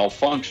that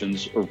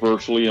malfunctions are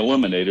virtually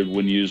eliminated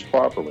when used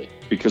properly,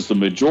 because the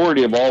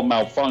majority of all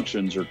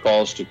malfunctions are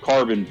caused to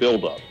carbon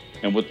buildup.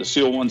 And with the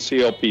Seal One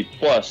CLP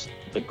Plus,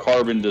 the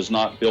carbon does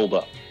not build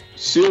up.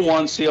 Seal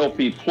One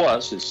CLP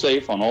Plus is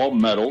safe on all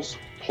metals,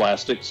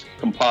 plastics,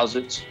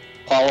 composites,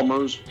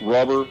 polymers,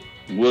 rubber,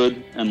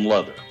 wood, and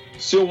leather.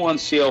 Seal 1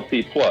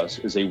 CLP Plus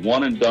is a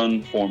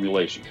one-and-done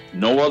formulation.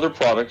 No other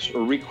products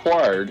are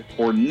required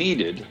or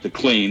needed to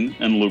clean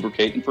and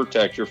lubricate and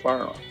protect your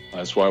firearm.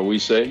 That's why we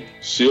say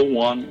Seal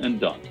 1 and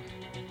done.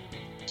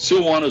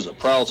 Seal 1 is a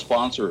proud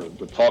sponsor of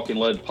the Talking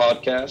Lead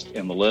podcast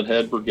and the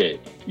Leadhead Brigade.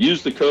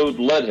 Use the code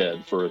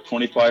LEADHEAD for a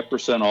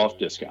 25% off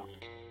discount.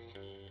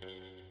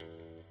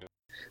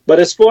 But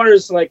as far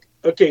as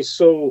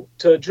so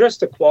to address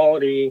the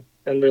quality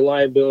and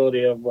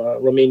reliability of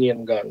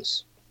Romanian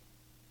guns,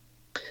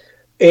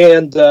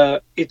 and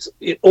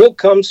it all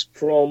comes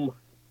from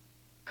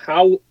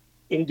how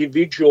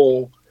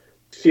individual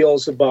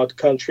feels about the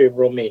country of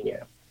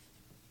Romania.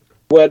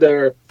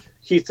 Whether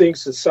he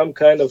thinks it's some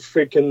kind of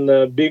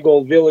freaking big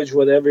old village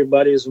where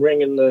everybody is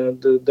ringing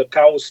the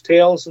cow's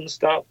tails and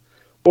stuff,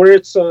 or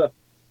it's a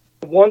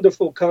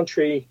wonderful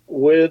country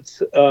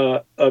with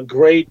a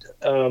great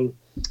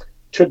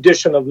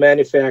tradition of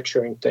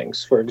manufacturing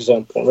things, for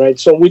example, right?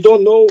 So we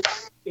don't know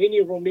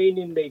any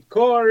Romanian-made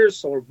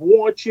cars or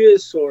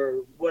watches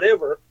or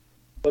whatever,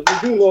 but we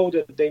do know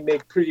that they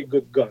make pretty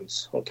good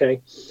guns, okay?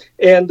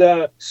 And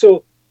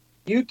so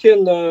you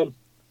can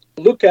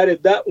look at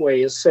it that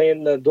way, as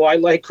saying, do I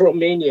like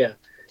Romania?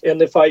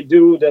 And if I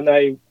do, then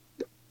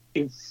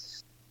if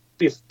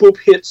poop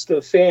hits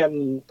the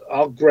fan,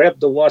 I'll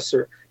grab the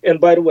Wasser. And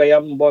by the way,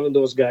 I'm one of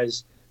those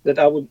guys that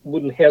I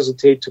wouldn't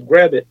hesitate to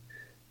grab it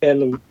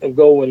and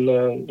go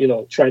and,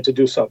 try to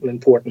do something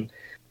important.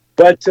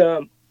 But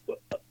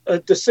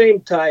at the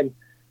same time,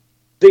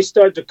 they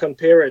start to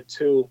compare it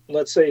to,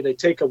 let's say they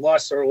take a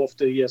Wasser off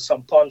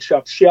some pawn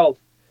shop shelf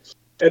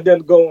and then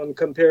go and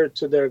compare it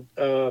to their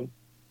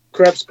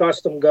Krebs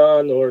custom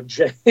gun or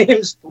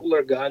James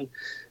Fuller gun,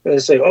 and they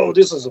say, "Oh,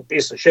 this is a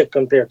piece of shit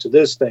compared to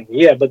this thing."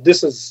 Yeah, but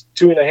this is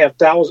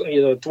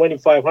 $2,500,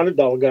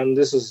 $2,500 gun.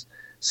 This is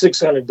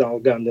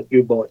 $600 gun that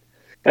you bought.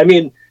 I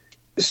mean,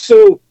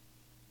 so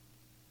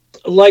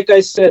like I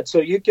said, so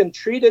you can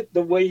treat it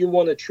the way you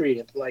want to treat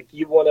it. Like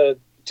you want to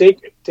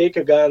take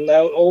a gun.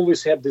 I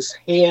always have this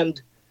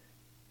hand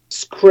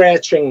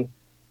scratching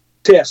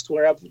test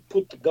where I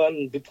put the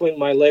gun between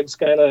my legs,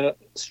 kind of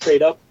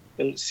straight up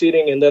and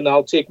sitting, and then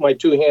I'll take my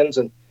two hands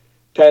and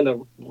kind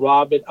of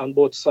rob it on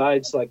both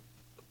sides,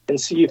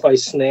 and see if I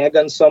snag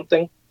on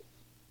something.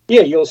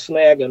 Yeah, you'll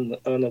snag on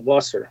a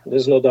Wasser.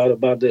 There's no doubt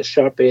about the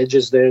sharp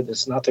edges there.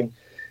 There's nothing,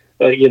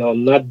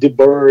 not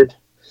deburred.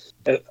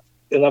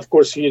 And of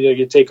course,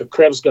 you take a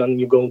Krebs gun,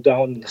 you go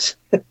down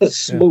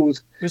smooth.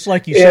 Yeah. Just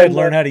like you said,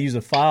 learn how to use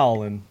a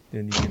file, and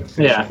then you can.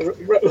 Yeah.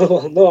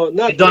 No,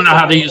 not. You don't know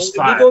how to use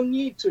file. You don't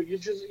need to. You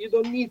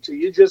don't need to.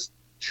 You just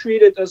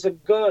treat it as a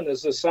gun,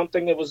 as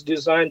something that was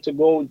designed to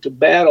go into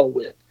battle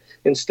with,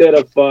 instead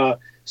of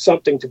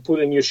something to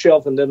put in your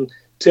shelf and then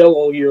tell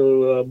all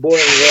your boring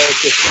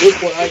relatives, "Look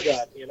what I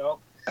got,"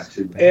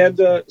 And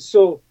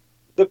so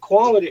the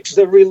quality,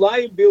 the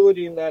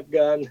reliability in that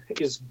gun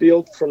is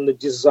built from the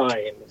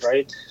design,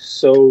 right?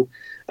 So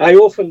I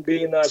often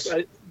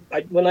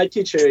when I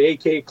teach an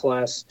AK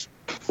class,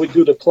 we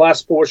do the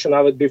class portion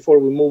of it before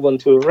we move on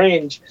to a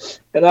range,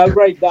 and I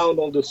write down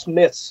all the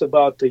myths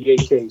about the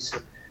AKs.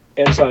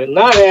 And so,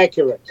 not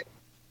accurate.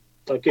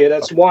 Okay,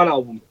 that's one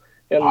of them.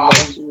 And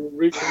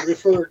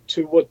refer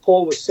to what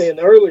Paul was saying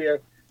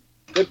earlier.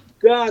 The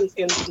gun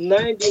in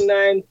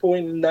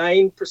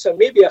 99.9%,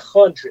 maybe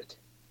 100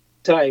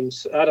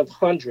 times out of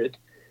 100,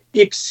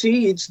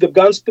 the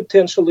gun's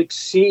potential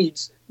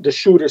exceeds the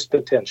shooter's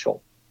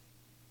potential.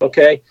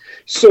 Okay?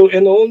 So,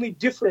 and the only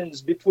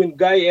difference between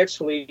guy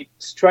actually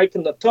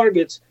striking the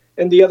targets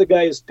and the other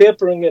guy is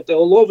peppering it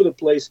all over the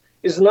place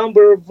is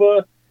number of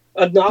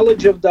a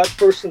knowledge of that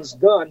person's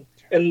gun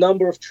and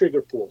number of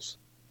trigger pulls.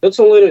 That's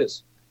all it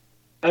is.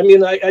 I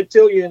mean, I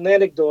tell you an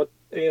anecdote.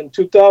 In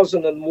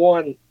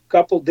 2001, a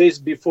couple days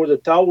before the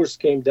towers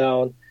came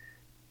down,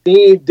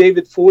 me,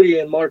 David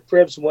Fortier, and Mark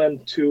Krebs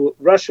went to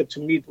Russia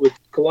to meet with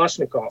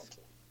Kalashnikov,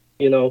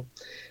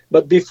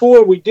 But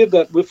before we did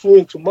that, we flew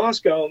into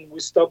Moscow and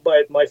we stopped by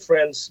at my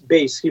friend's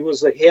base. He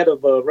was the head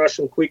of a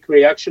Russian quick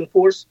reaction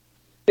force,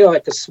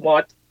 like a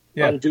SWAT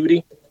on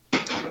duty.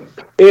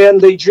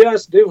 And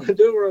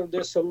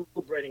they're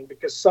celebrating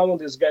because some of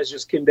these guys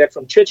just came back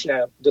from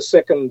Chechnya. The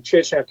second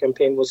Chechnya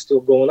campaign was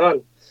still going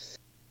on.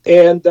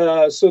 And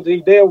so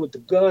they're there with the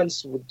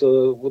guns, with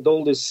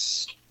all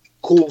this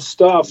cool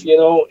stuff,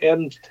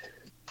 and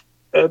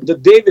the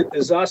David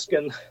is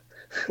asking,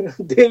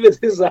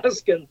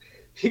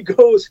 he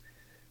goes,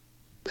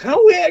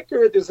 how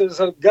accurate is this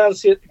gun?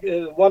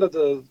 One of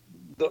the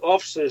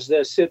officers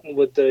there sitting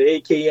with the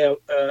AKM,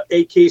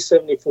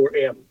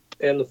 AK-74M,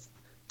 and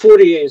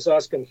Fortier is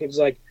asking, he's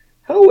like,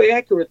 how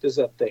accurate is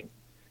that thing?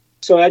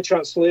 So I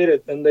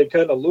translated, and they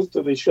kind of looked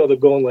at each other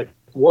going like,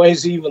 why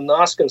is he even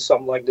asking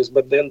something like this?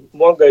 But then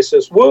one guy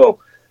says, well,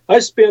 I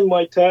spend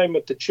my time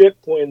at the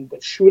checkpoint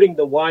shooting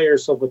the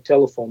wires of a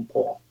telephone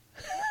pole.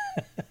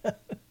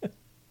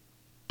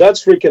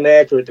 That's freaking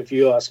accurate if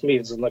you ask me.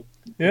 It's like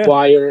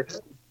wire,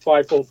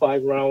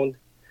 505 round.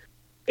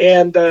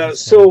 And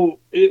so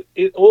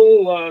it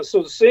all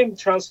so the same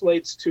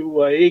translates to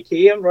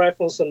AKM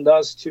rifles and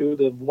does to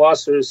the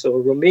Wassers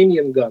or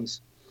Romanian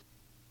guns.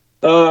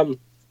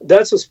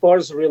 That's as far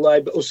as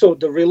reliability. So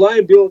the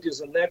reliability is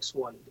the next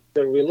one.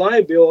 The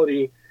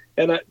reliability,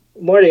 and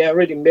Marty, I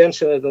already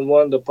mentioned it in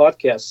one of the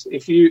podcasts.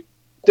 If you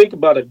think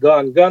about a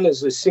gun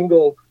is a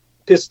single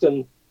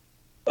piston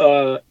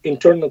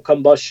internal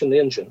combustion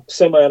engine,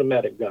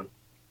 semi-automatic gun,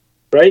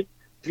 right?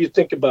 If you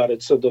think about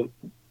it, so the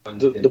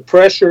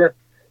pressure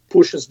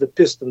pushes the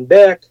piston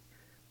back,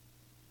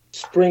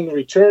 spring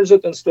returns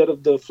it instead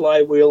of the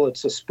flywheel.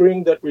 It's a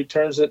spring that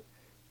returns it,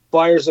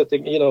 fires it,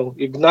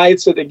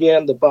 ignites it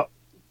again.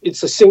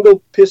 It's a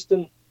single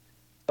piston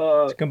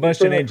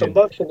combustion engine.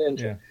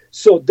 Yeah.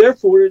 So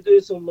therefore, it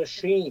is a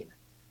machine.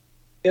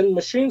 And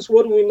machines,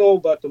 what do we know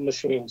about the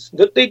machines?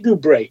 That they do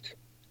break.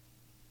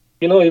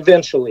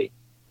 Eventually.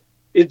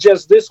 It's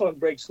just this one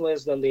breaks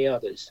less than the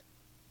others.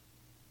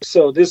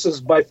 So this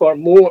is by far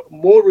more.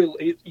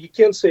 You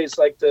can't say it's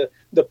like the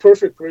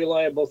perfect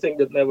reliable thing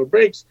that never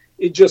breaks.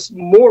 It's just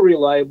more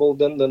reliable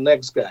than the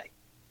next guy.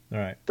 All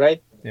right.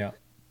 Right. Yeah.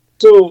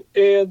 So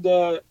and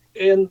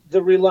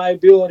the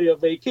reliability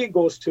of AK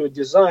goes to a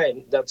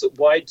design that's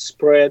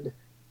widespread,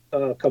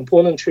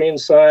 componentry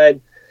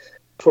inside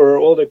for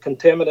all the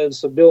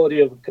contaminants. Ability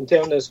of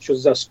contaminants to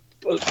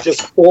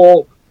just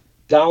fall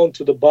down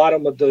to the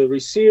bottom of the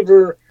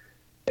receiver,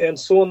 and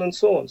so on and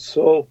so on.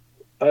 So.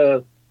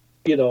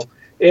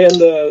 And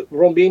the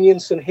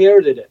Romanians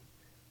inherited it.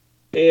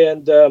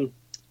 And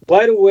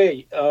by the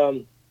way,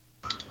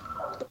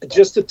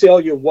 just to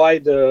tell you why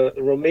the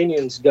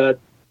Romanians got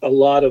a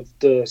lot of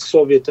the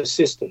Soviet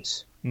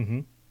assistance.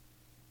 Mm-hmm.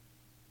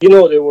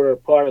 They were a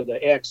part of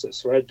the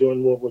Axis, right,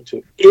 during World War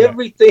II. Yeah.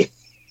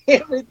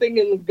 Everything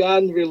in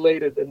gun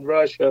related in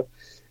Russia,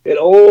 it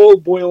all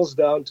boils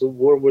down to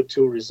World War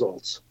II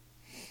results,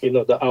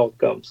 the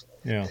outcomes.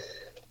 Yeah.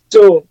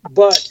 So,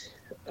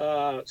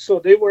 so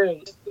they were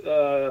in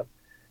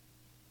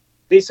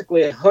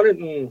basically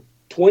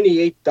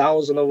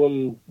 128,000 of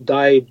them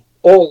died.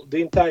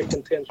 The entire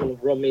contingent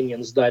of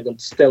Romanians died in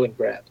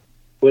Stalingrad,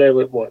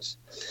 whatever it was.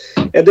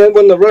 And then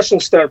when the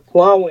Russians started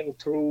plowing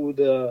through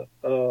the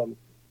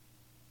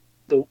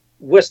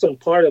western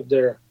part of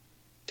their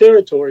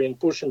territory and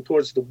pushing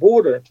towards the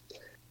border,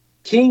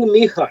 King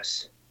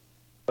Mihas,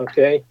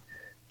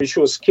 which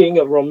was king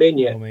of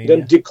Romania,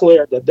 then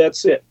declared that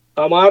that's it.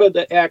 I'm out of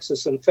the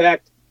Axis. In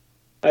fact,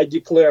 I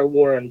declare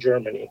war on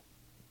Germany.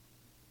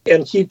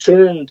 And he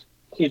turned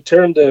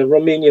the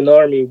Romanian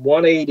army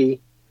 180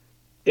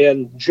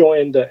 and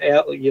joined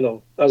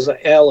as an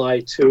ally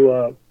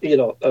to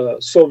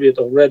Soviet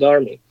or Red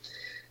Army.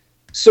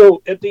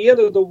 So at the end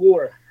of the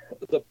war,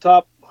 the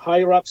top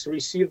higher ups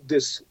received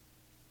this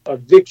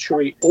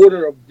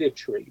Order of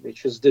Victory,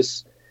 which is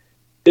this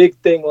big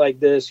thing like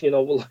this,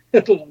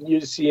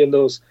 you see in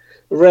those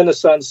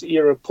Renaissance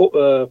era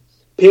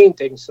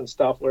paintings and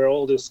stuff where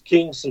all these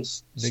kings and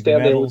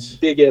stand there with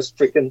big ass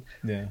freaking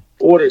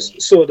orders.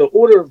 So the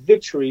Order of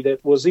Victory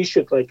that was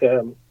issued like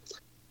 7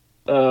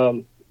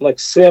 or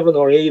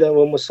 8 of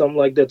them or something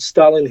like that.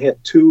 Stalin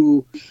had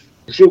 2,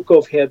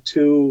 Zhukov had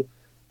 2,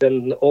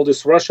 then all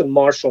these Russian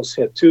marshals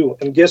had 2.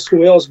 And guess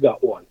who else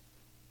got one?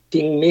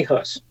 King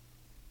Mihas.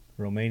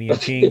 Romanian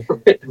king.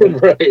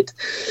 Right.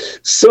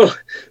 So,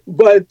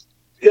 but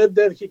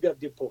then he got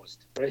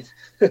deposed, right?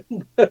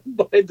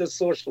 by the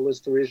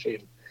socialist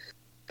regime.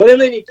 But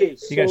in any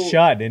case, he got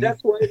shot, didn't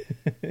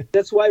he?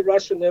 That's why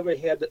Russia never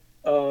had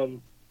a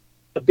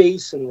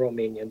base in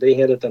Romania. They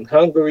had it in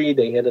Hungary,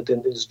 they had it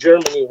in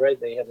Germany, right?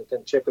 They had it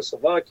in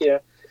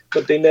Czechoslovakia,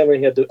 but they never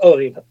had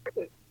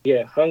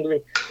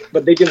Hungary.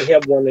 But they didn't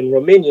have one in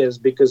Romania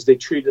because they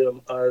treated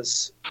them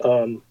as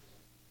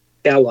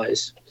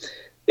allies.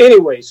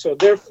 Anyway, so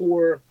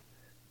therefore,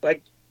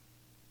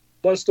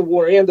 once the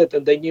war ended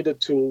and they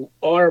needed to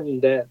arm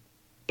the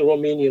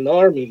Romanian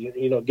army,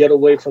 get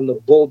away from the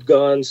bolt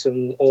guns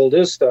and all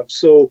this stuff.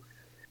 So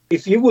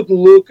if you would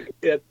look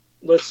at,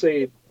 let's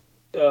say,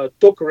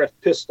 Tokarev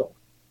pistol,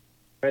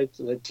 right,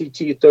 the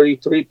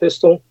TT-33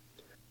 pistol,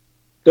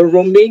 the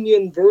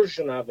Romanian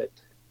version of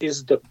it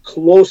is the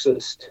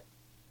closest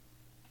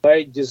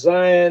by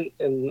design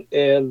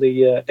and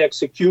the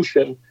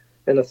execution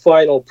and the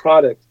final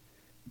product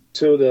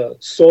to the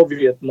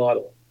Soviet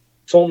model.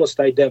 It's almost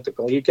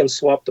identical. You can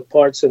swap the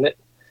parts in it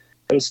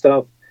and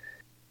stuff.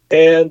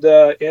 And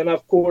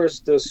of course,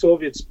 the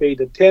Soviets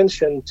paid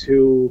attention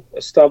to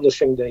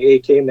establishing the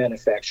AK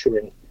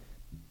manufacturing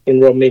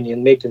in Romania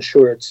and making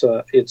sure it's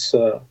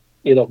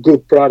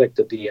good product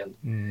at the end.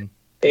 Mm.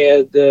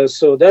 And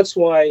so that's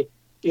why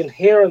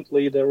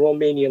inherently the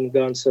Romanian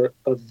guns are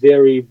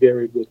very,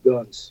 very good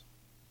guns.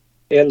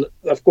 And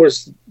of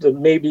course,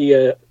 maybe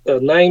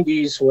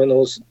 90s when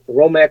those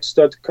Romax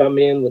started to come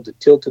in with the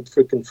tilted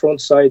freaking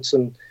front sights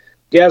and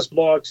gas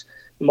box,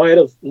 might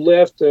have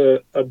left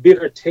a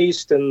bitter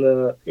taste in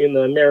the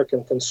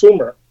American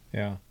consumer.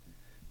 Yeah.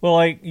 Well,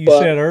 like you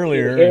said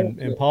earlier,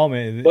 and Paul,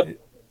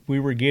 we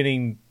weren't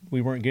getting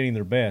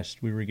their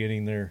best. We were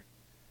getting their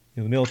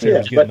The military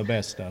was getting the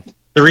best stuff.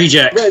 The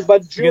rejects. Right,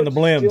 but Getting the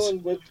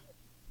blims.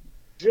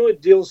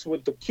 George deals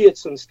with the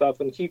kits and stuff,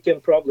 and he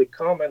can probably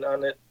comment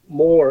on it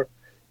more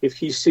if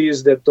he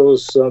sees that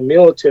those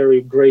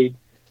military grade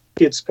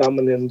kits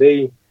coming in.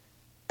 They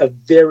a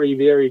very,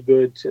 very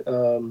good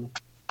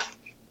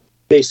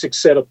basic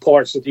set of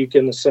parts that you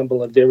can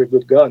assemble a very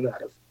good gun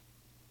out of.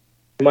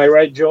 Am I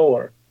right, Joe?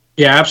 Or?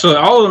 Yeah,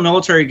 absolutely. All of the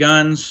military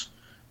guns,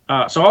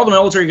 so all the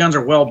military guns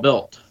are well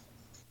built.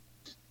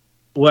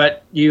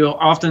 What you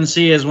often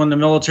see is when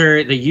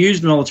the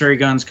used military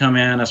guns come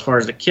in, as far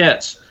as the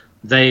kits,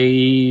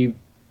 they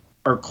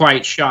are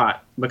quite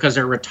shot because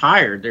they're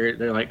retired.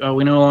 They're like, oh,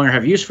 we no longer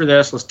have use for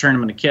this. Let's turn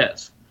them into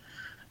kits.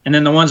 And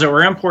then the ones that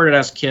were imported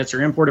as kits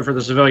or imported for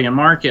the civilian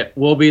market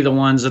will be the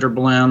ones that are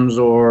blims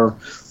or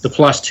the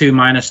 +2,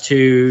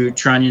 -2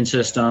 trunnion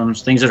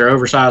systems, things that are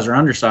oversized or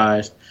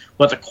undersized.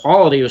 But the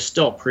quality was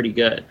still pretty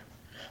good.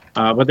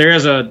 But there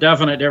is a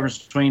definite difference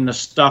between the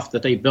stuff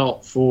that they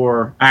built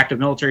for active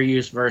military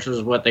use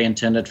versus what they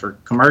intended for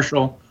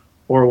commercial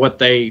or what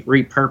they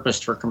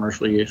repurposed for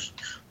commercial use.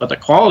 But the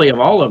quality of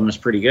all of them is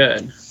pretty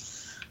good.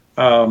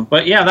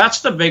 But yeah,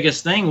 that's the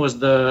biggest thing was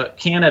the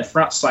canted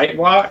front sight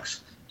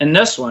blocks. And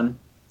this one,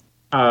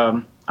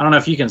 I don't know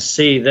if you can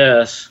see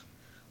this.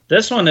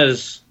 This one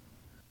is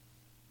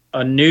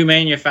a new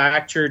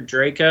manufactured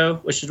Draco,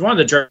 which is one of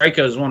the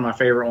Dracos, is one of my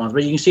favorite ones.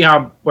 But you can see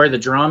where the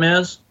drum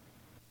is.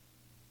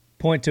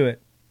 Point to it.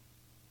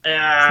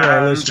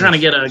 I'm trying to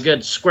get a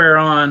good square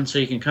on so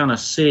you can kind of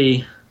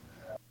see.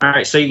 All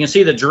right, so you can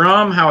see the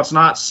drum, how it's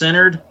not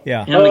centered.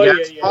 Yeah. In the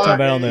gas block. Talking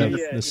about on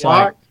the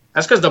side.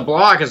 That's because the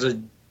block is a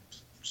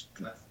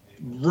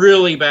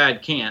really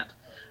bad cant.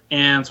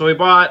 And so we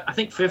bought, I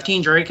think,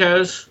 15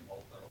 Dracos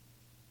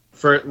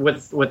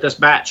with this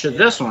batch of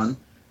this one.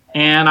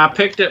 And I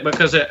picked it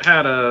because it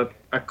had a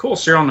cool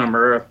serial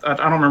number. I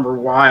don't remember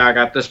why I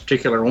got this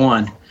particular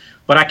one.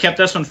 But I kept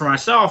this one for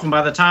myself, and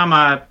by the time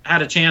I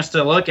had a chance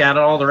to look at it,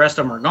 all the rest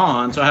of them were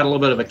gone, so I had a little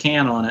bit of a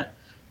can on it.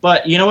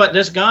 But you know what?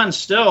 This gun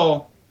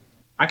still,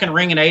 I can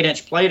ring an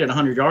 8-inch plate at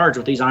 100 yards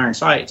with these iron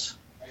sights.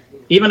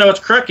 Even though it's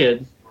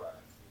crooked,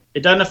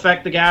 it doesn't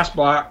affect the gas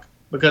block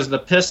because the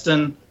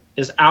piston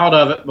is out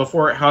of it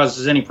before it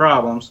causes any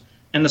problems.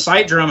 And the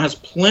sight drum has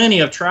plenty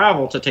of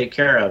travel to take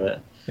care of it.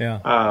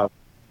 Yeah.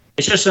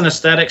 It's just an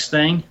aesthetics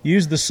thing.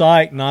 Use the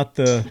sight, not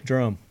the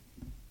drum.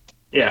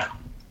 Yeah.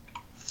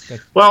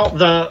 Well,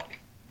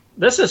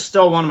 this is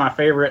still one of my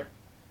favorite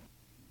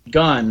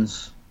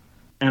guns,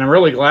 and I'm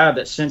really glad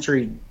that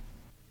Century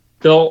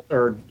built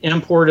or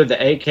imported the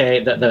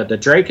AK, the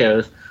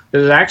Dracos. It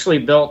was actually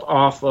built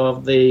off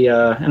of the,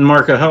 and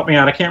Marco, help me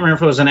out, I can't remember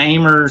if it was an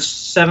Aimer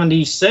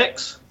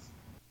 76.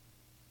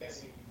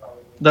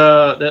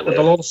 The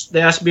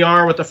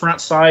SBR with the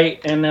front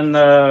sight, and then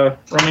the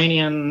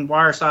Romanian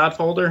wire side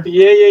folder.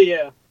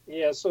 Yeah.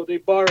 So they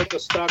borrowed the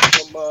stock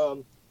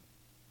from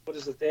what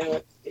is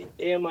it?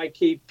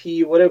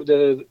 AMIKP, whatever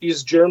the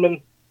East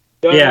German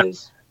gun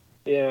is.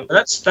 Yeah.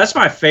 That's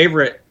my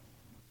favorite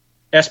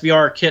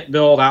SBR kit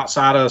build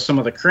outside of some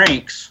of the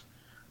cranks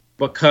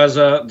because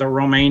the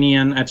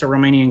Romanian. It's a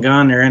Romanian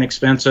gun. They're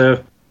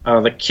inexpensive.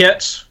 The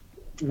kits.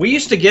 We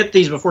used to get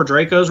these before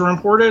Dracos were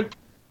imported.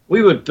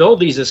 We would build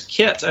these as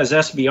kits as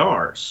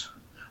SBRs,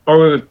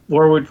 or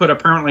we'd put a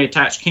permanently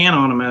attached can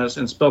on them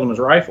and build them as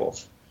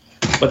rifles.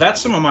 But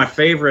that's some of my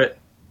favorite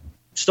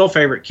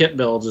kit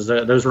builds is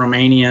those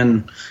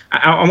Romanian.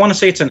 I want to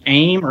say it's an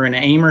AIM or an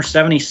Aimer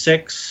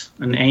 76,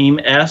 an AIM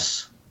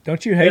S.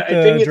 Don't you hate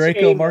the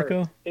Draco, Aimer,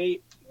 Marco?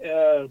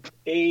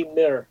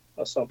 AIMR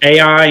or something.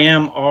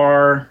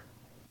 AIMR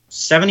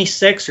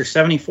 76 or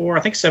 74.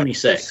 I think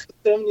 76.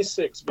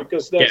 76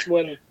 because that's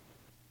when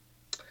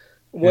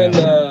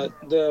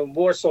the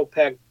Warsaw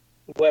Pact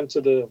went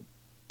to the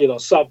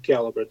sub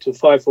caliber to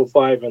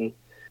 505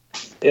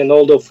 and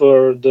although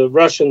for the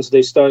Russians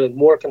they started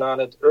working on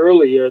it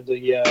earlier,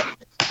 the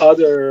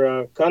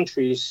other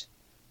countries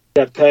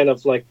got kind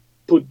of like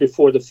put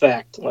before the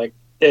fact, like,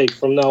 hey,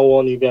 from now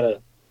on you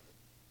gotta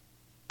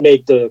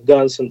make the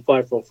guns in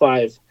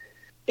 505,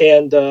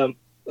 and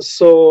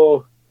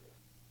so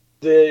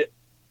the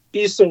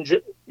East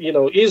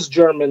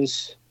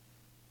Germans,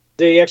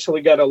 they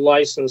actually got a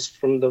license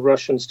from the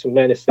Russians to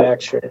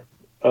manufacture,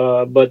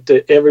 but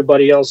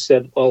everybody else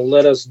said, well,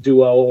 let us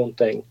do our own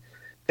thing.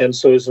 And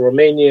so it's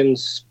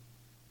Romanians,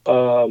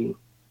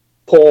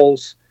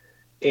 Poles,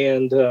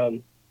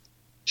 and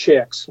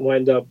Czechs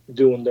wind up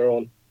doing their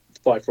own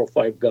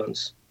 545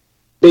 guns,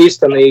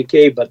 based on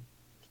AK, but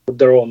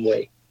their own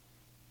way.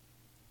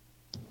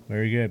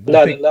 Very good.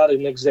 Not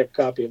an exact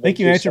copy. I think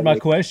you answered my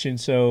question.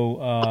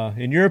 So,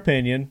 in your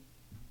opinion,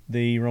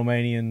 the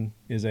Romanian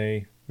is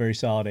a very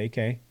solid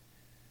AK.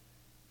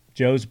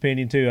 Joe's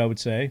opinion too, I would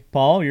say.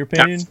 Paul, your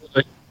opinion?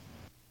 Absolutely.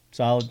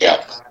 Solid.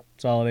 Yeah.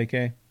 Solid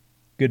AK.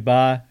 Good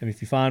buy. I mean,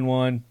 if you find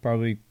one,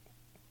 probably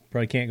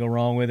can't go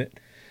wrong with it.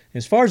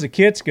 As far as the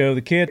kits go,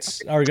 the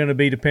kits are going to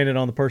be dependent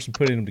on the person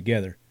putting them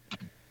together.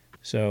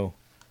 So,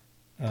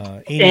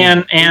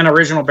 and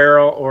original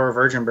barrel or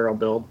virgin barrel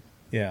build.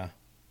 Yeah.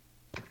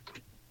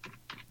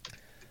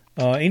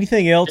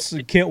 Anything else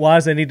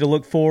kit-wise they need to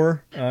look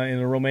for in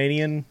the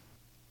Romanian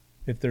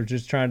if they're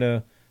just trying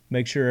to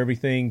make sure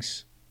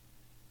everything's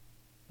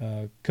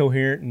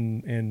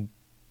coherent and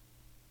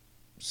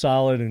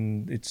solid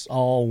and it's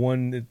all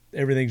one,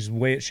 everything's the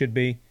way it should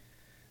be?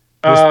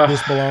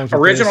 This belongs with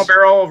original this.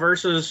 barrel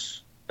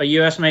versus a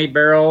U.S.-made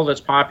barrel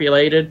that's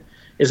populated.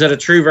 Is it a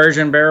true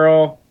virgin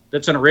barrel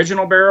that's an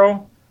original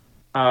barrel?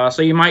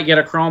 So you might get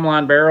a chrome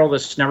line barrel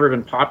that's never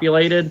been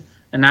populated,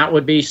 and that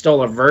would be still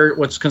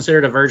what's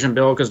considered a virgin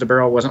barrel because the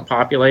barrel wasn't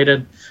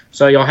populated.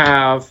 So you'll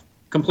have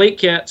complete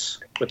kits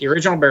with the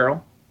original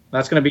barrel.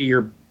 That's going to be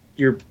your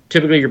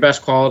typically your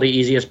best quality,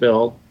 easiest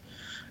build.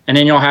 And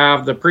then you'll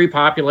have the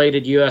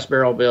pre-populated U.S.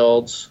 barrel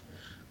builds.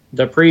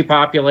 The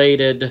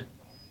pre-populated,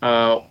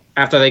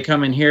 after they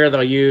come in here,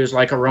 they'll use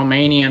like a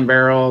Romanian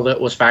barrel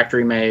that was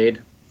factory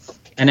made.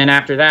 And then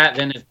after that,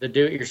 then it's the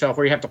do-it-yourself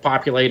where you have to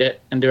populate it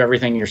and do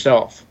everything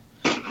yourself.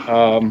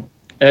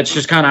 It's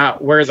just kind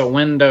of where the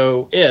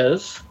window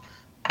is.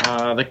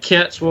 The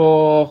kits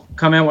will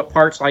come in with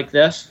parts like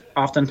this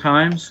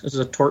oftentimes. This is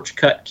a torch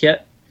cut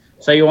kit.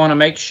 So you want to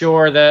make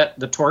sure that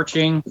the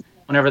torching,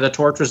 whenever the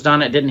torch was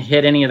done, it didn't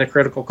hit any of the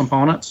critical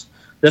components.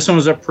 This one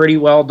was a pretty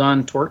well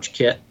done torch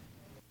kit.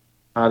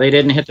 They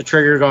didn't hit the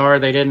trigger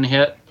guard. They didn't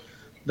hit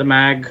the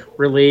mag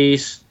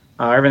release.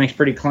 Everything's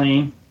pretty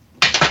clean.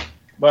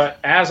 But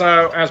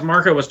as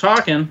Marco was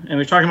talking, and we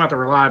were talking about the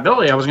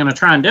reliability, I was going to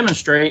try and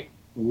demonstrate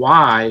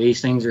why these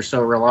things are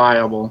so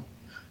reliable.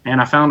 And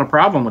I found a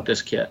problem with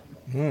this kit.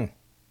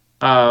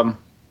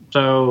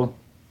 So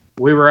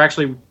we were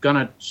actually going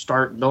to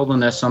start building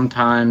this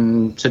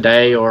sometime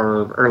today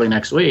or early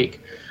next week.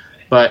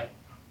 But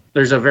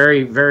there's a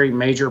very, very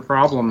major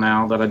problem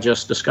now that I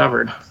just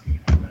discovered.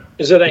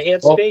 Is it a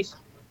headspace?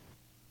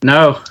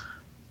 No.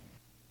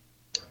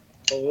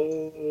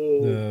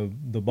 Oh.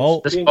 The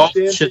bolt. This bolt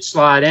should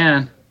slide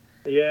in.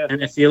 Yeah.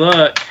 And if you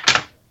look,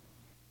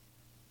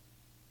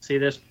 see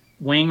this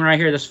wing right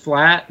here, this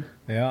flat?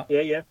 Yeah.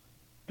 Yeah.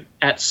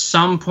 At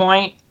some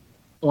point,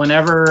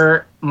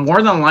 whenever,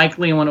 more than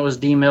likely when it was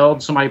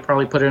demilled, somebody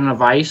probably put it in a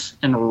vise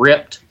and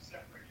ripped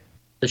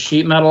the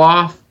sheet metal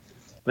off.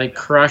 They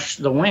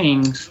crushed the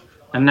wings,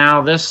 and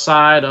now this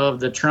side of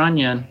the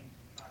trunnion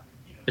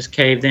is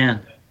caved in.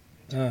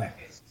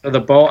 So the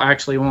bolt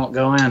actually won't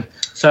go in.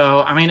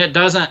 So, I mean, it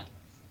doesn't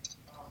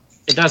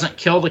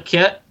kill the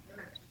kit,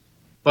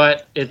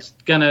 but it's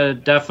going to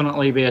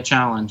definitely be a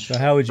challenge. So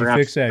how would you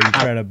fix that? You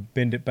try to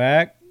bend it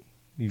back?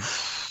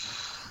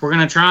 We're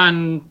going to try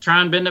and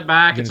bend it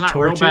back. It's not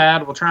real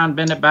bad. We'll try and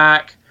bend it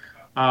back.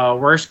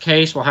 Worst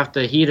case, we'll have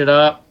to heat it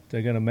up.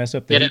 They're going to mess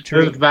up the get heat it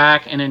treat? moved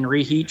back and then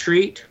reheat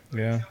treat.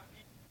 Yeah.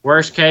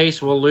 Worst case,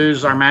 we'll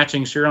lose our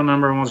matching serial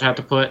number and we'll just have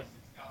to put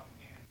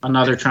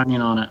another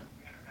trunnion on it.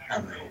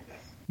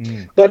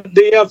 But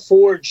they are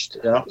forged,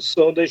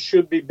 so they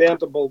should be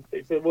bendable.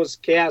 If it was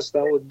cast,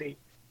 I would be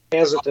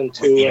hesitant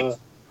to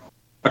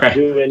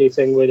do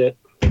anything with it.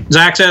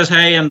 Zach says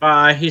hey and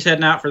bye. He's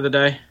heading out for the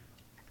day.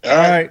 All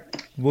right.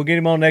 We'll get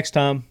him on next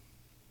time.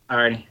 All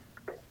righty.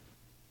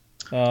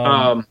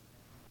 All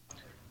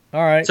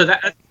right. So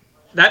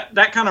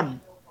that kind of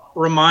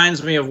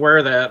reminds me of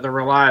where the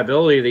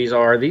reliability of these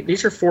are.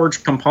 These are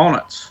forged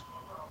components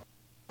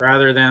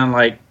rather than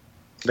like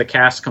the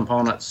cast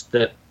components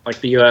that like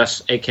the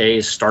U.S.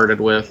 AKs started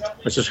with,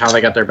 which is how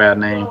they got their bad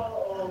name.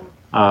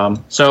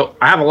 So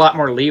I have a lot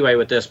more leeway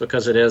with this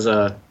because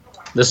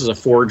this is a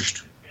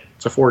forged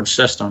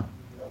system.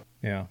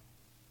 Yeah.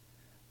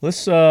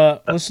 Let's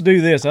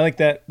do this. I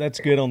think that's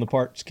good on the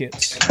parts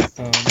kits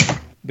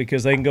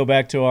because they can go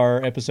back to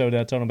our episode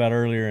I told them about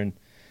earlier, and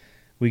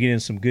we get in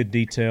some good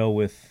detail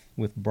with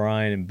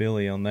Brian and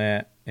Billy on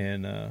that,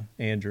 and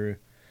Andrew.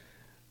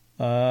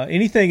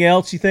 Anything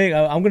else you think?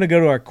 I'm going to go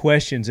to our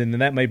questions, and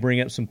then that may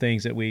bring up some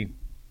things that we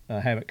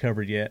haven't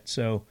covered yet.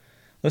 So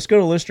let's go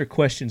to listener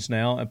questions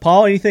now. And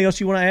Paul, anything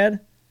else you want to add?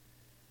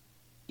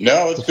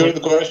 No, let's go to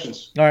the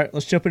questions. All right,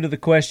 let's jump into the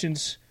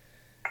questions.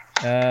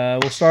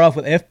 We'll start off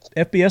with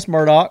FBS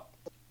Murdoch.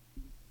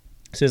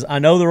 It says, I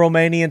know the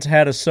Romanians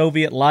had a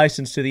Soviet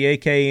license to the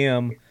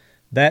AKM.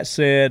 That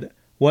said,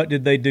 what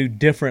did they do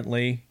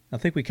differently? I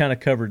think we kind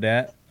of covered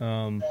that.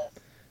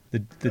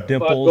 The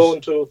dimples.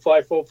 Going to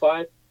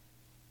 545.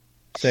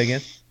 Say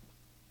again.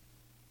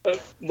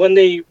 When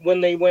they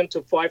went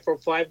to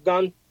 545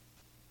 gun,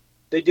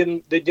 they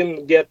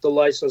didn't get the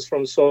license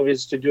from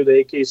Soviets to do the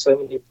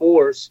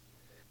AK-74s,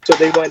 so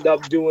they wind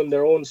up doing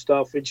their own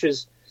stuff, which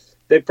is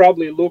they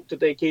probably looked at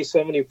the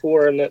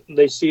AK-74 and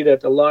they see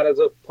that a lot of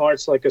the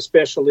parts, like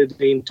especially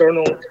the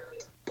internal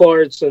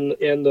parts and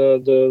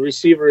the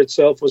receiver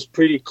itself, was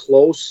pretty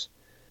close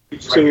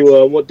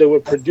to what they were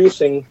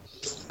producing,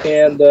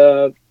 and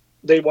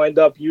they wind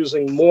up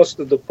using most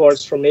of the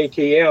parts from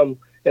AKM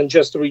and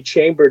just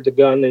rechambered the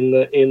gun in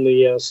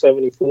the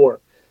 74.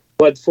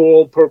 But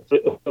for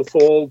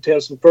all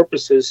intents and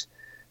purposes,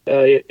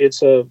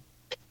 it's an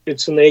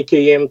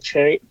AKM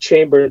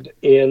chambered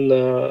in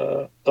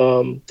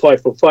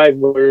 545,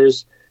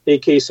 whereas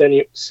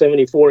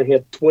AK-74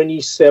 had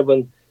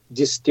 27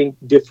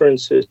 distinct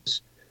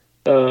differences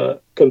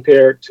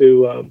compared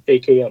to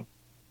AKM.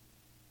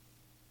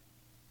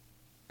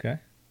 Okay.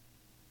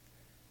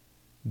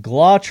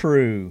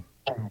 Glautru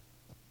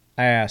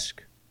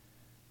ask,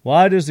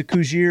 why does the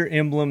Kujir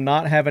emblem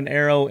not have an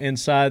arrow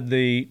inside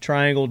the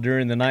triangle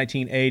during the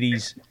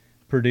 1980s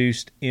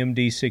produced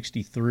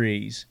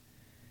MD63s?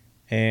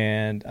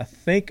 And I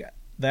think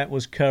that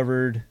was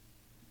covered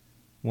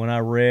when I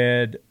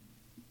read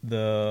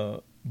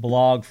the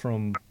blog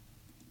from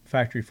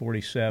Factory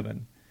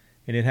 47.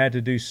 And it had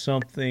to do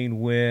something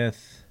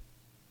with,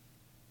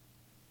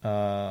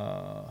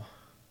 where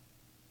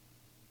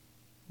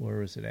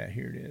is it at?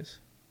 Here it is.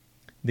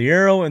 The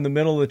arrow in the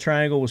middle of the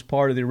triangle was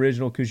part of the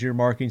original Kujir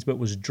markings, but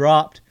was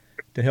dropped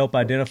to help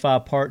identify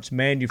parts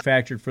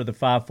manufactured for the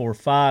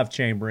 545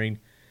 chambering,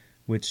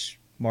 which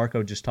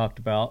Marco just talked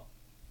about.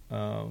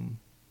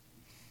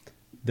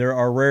 There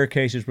are rare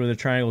cases where the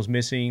triangle is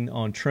missing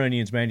on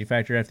trunnions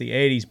manufactured after the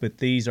 80s, but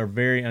these are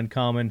very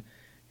uncommon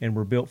and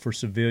were built for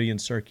civilian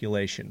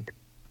circulation.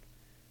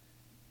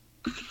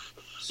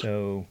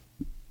 So,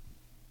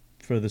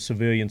 for the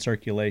civilian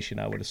circulation,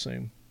 I would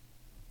assume.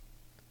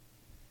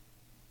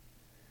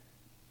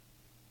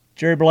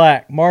 Jerry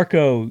Black,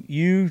 Marco,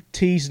 you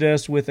teased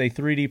us with a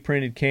 3D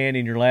printed can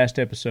in your last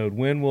episode.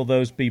 When will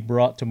those be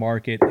brought to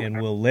market,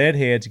 and will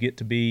Leadheads get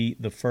to be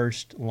the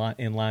first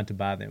in line to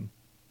buy them?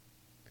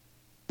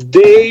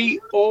 They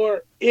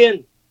are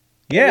in.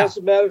 Yeah. And as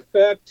a matter of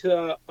fact,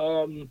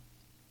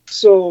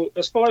 so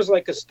as far as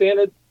like a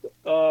standard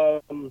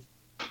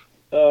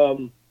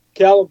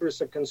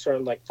calibers are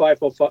concerned, like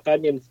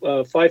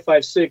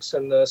 5.56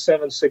 and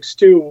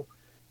 7.62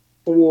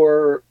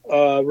 for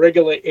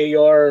regular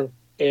AR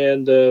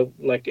and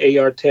like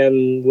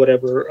AR-10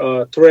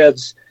 whatever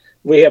threads,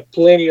 we have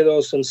plenty of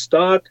those in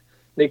stock.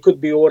 They could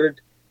be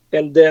ordered.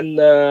 And then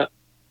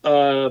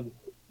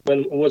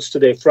what's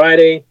today?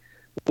 Friday,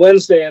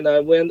 Wednesday, and I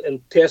went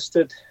and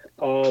tested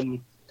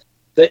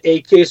the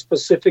AK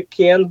specific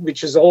can,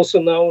 which is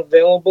also now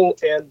available.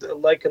 And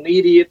like an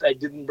idiot, I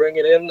didn't bring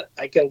it in.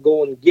 I can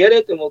go and get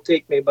it, and it will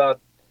take me about,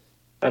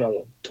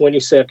 20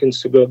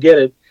 seconds to go get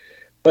it.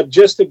 But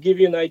just to give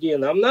you an idea,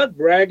 and I'm not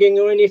bragging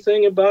or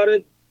anything about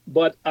it,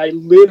 but I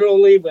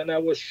literally, when I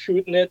was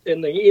shooting it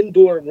in the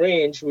indoor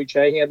range, which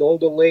I had all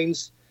the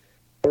lanes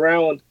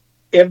around,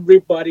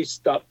 everybody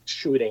stopped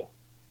shooting.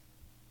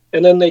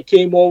 And then they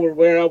came over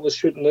where I was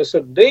shooting. They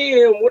said,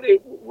 "Damn, what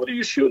are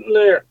you shooting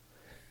there?"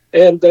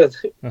 And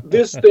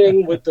this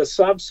thing with the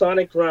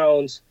subsonic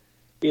rounds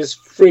is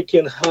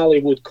freaking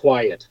Hollywood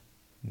quiet.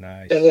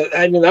 Nice.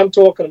 And I'm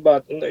talking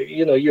about,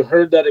 you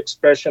heard that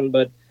expression,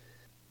 but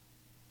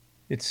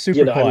it's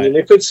super quiet.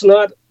 if it's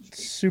not,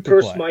 super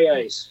curse quiet. my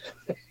eyes.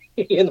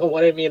 You know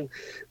what I mean?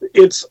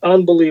 It's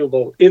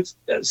unbelievable.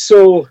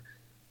 So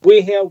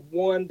we have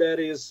one that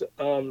is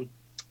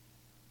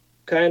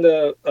kind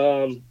of,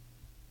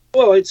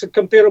 it's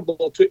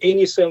comparable to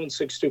any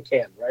 7.62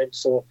 can, right?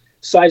 So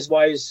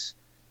size-wise,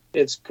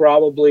 it's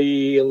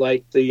probably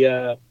like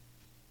the,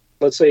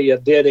 let's say a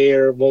Dead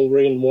Air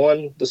Wolverine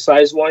 1, the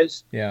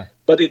size-wise. Yeah.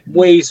 But it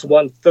weighs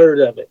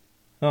 1/3 of it.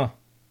 Huh.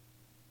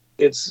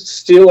 It's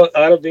still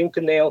out of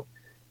Inconel.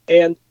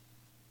 And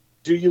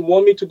do you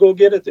want me to go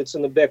get it? It's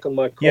in the back of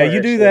my car. Yeah,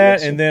 you do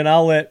that, and then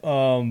I'll let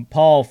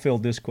Paul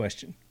field this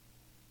question.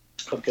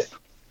 Okay.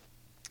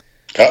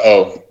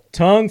 Uh-oh.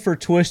 Tongue for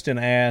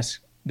Twistin asks,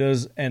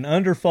 does an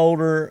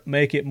underfolder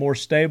make it more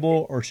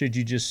stable, or should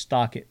you just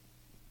stock it?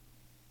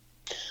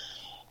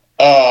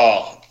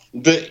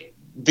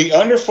 The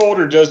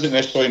underfolder doesn't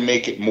necessarily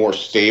make it more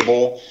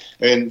stable.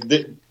 And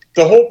the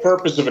whole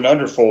purpose of an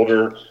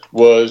underfolder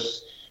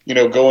was,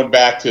 going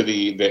back to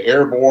the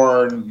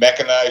airborne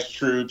mechanized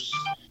troops,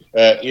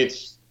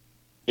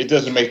 it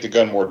doesn't make the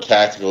gun more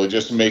tactical. It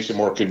just makes it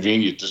more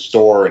convenient to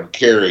store and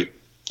carry.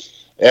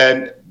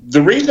 And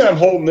the reason I'm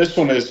holding this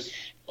one is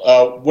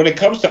when it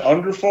comes to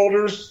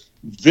underfolders,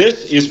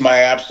 this is my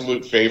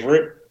absolute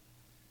favorite.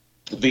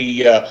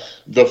 The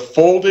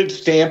folded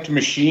stamped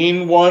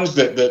machine ones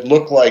that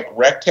look like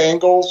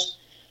rectangles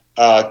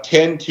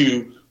tend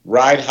to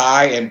ride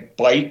high and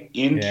bite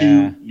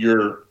into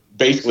your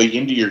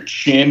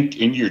chin,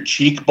 into your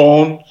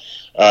cheekbone,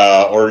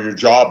 or your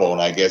jawbone,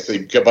 I guess. They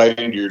bite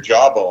into your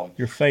jawbone.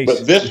 Your face.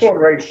 But this one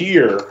right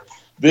here,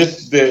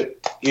 it's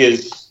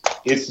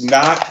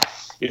not,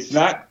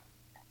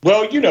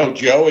 well,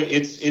 Joe,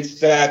 it's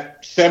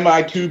that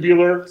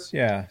semi-tubular.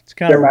 Yeah, it's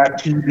kind of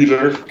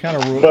semi-tubular. Kind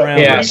of round.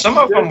 Yeah, some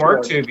of them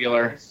were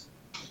tubular.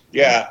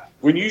 Yeah,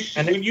 when you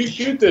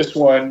shoot this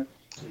one,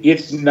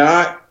 it's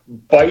not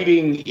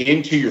biting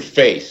into your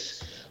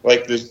face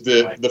like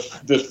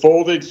the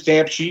folded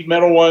stamped sheet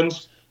metal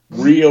ones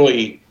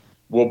really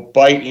will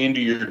bite into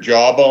your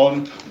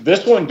jawbone.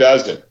 This one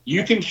doesn't.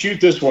 You can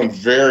shoot this one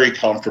very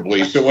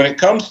comfortably. So when it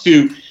comes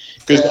to,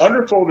 because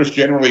underfolders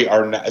generally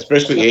are not,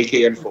 especially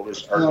AKM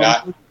folders, are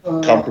not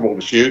comfortable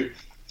to shoot.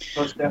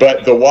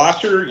 But the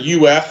Wasser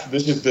UF,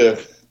 this is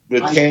the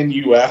 10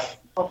 UF,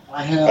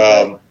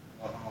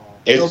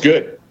 it's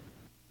good.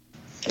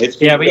 It's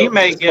good. Yeah, but you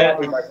may get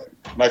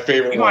my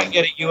favorite. You one. might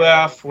get a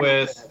UF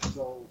with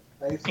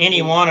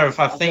any one of,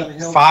 I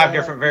think, 5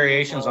 different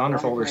variations of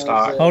underfolder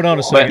stock. Hold on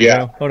a second,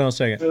 Yeah. Joe. Hold on a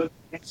second.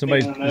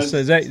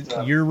 Is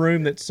that your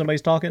room that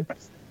somebody's talking?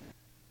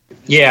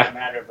 Yeah.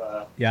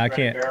 Yeah, I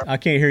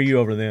can't hear you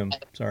over them.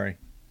 Sorry.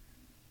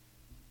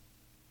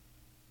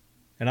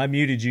 And I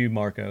muted you,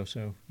 Marco,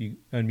 so you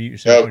unmute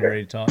yourself when you're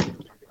ready to talk.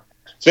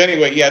 So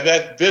anyway,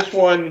 yeah, this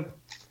one,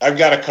 I've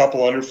got a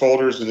couple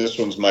underfolders, and this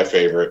one's my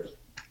favorite.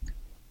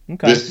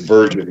 Okay. This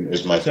version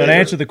is my favorite. So to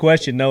answer the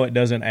question, no, it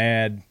doesn't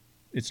add.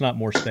 It's not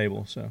more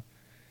stable. So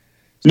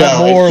it's no,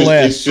 not more it's or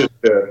less. It's just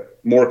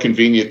more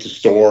convenient to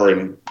store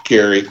and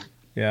carry.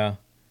 Yeah,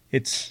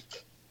 it's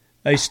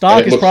a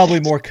stock is probably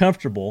more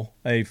comfortable.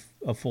 A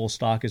full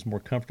stock is more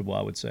comfortable,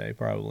 I would say,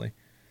 probably.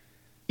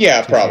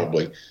 Yeah,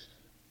 probably.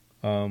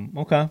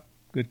 Okay,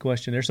 good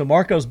question there. So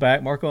Marco's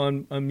back. Marco,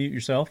 unmute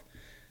yourself.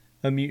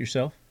 Unmute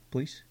yourself,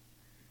 please.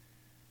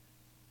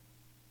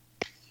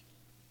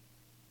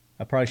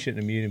 I probably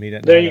shouldn't have muted him. He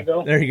doesn't There know you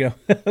go. There you go.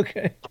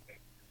 Okay.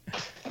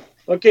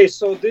 Okay,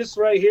 so this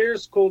right here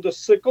is called a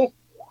sickle.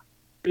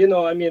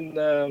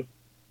 AppTech.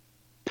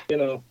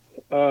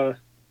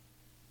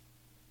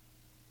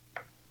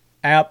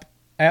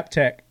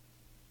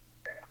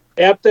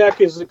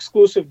 AppTech is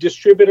exclusive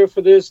distributor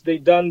for this. They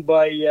done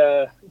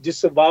by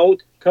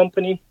Disavowed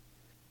Company,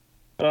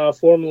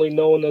 formerly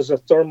known as a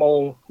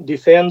Thermal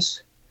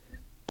Defense.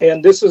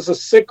 And this is a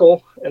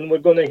sickle, and we're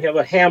going to have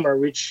a hammer,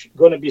 which is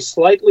going to be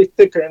slightly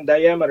thicker in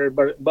diameter,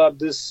 but about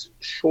this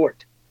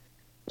short.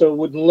 So it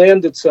would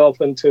lend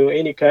itself into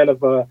any kind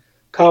of a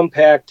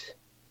compact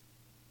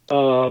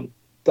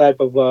type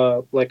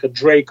of like a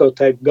Draco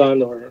type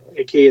gun or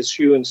a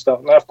KSU and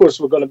stuff. Now, of course,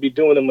 we're going to be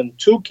doing them in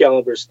 2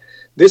 calibers.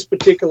 This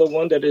particular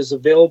one that is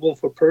available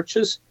for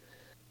purchase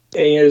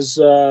is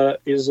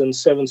in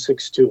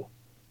 7.62,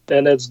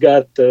 and it's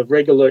got the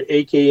regular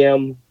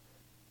AKM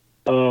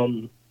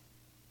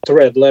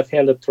thread,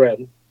 left-handed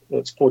thread.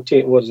 It's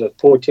 14. Was it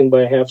 14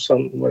 by half?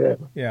 Something,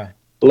 whatever. Yeah.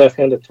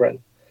 Left-handed thread.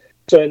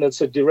 So, and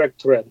it's a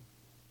direct thread.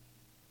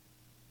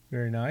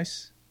 Very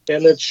nice.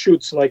 And it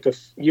shoots like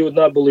you would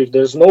not believe.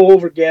 There's no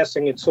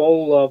overgassing. It's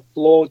all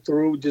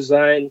flow-through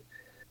design.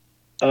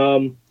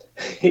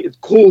 It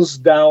cools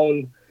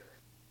down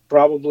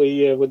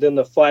probably within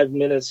the 5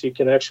 minutes. You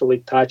can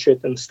actually touch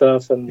it and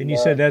stuff. And you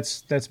said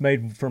that's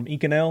made from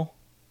Inconel?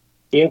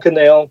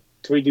 Inconel,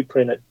 3D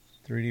printed.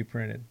 3D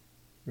printed.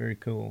 Very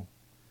cool.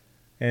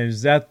 And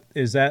is that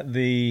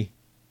the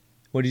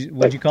what do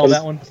you call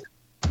that one?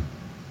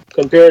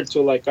 Compared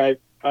to like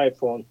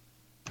iPhone.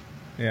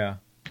 Yeah.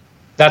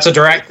 That's a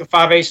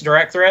 5/8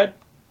 direct thread?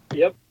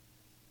 Yep.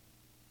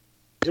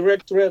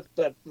 Direct thread,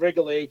 that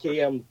regular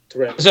AKM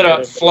thread. Is it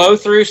a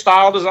flow-through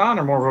style design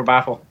or more of a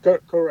baffle?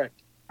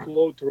 Correct.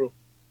 Flow-through.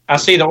 I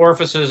see the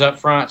orifices up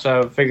front, so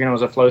I figured it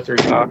was a flow-through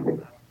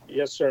style.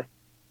 Yes, sir.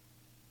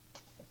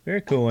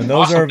 Very cool. And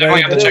those are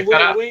available. Have to check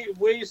that out.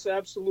 Weighs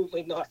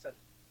absolutely nothing.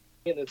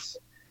 And it's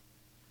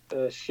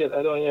shit.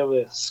 I don't have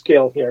a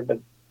scale here, but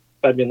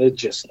I mean it's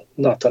just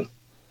nothing.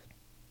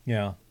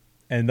 Yeah.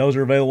 And those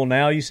are available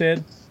now, you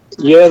said?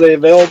 Yeah, they're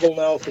available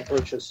now for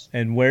purchase.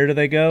 And where do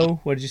they go?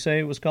 What did you say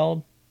it was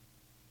called?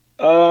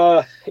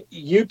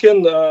 You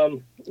can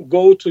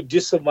go to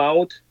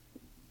Disavowed.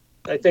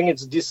 I think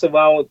it's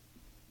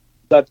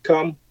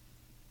disavowed.com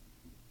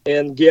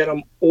and get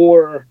them,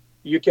 or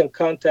you can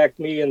contact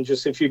me, and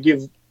just if you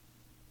give,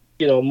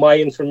 my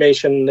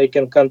information, they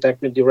can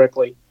contact me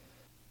directly.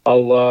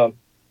 I'll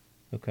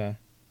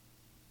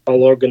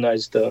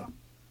organize the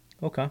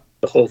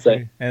whole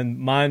thing. And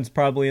mine's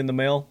probably in the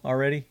mail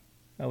already,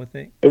 I would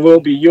think. It will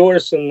be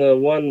yours, and the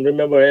one.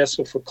 Remember, I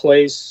asked for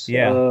Clay's.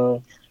 Yeah.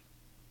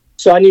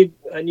 So I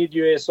need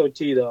your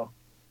SOT though.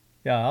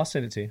 Yeah, I'll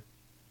send it to you.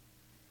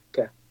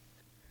 Okay.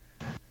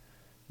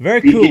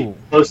 Very cool.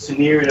 Close to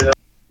near to.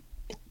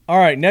 All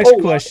right, next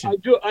question.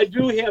 I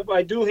do have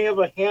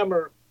a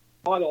hammer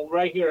model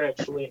right here,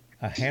 actually.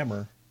 A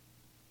hammer.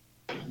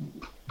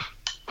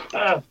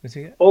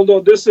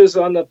 Although this is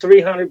on the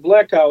 300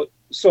 blackout,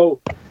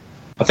 so.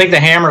 I think the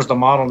hammer's the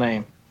model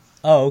name.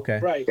 Oh, okay.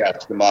 Right. Yeah,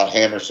 it's the model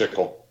hammer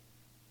sickle.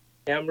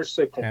 Hammer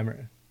sickle.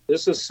 Hammer.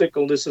 This is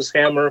sickle. This is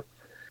hammer.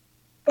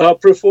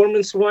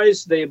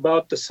 Performance-wise, they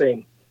about the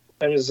same.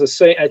 I mean, it's the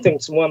same. I think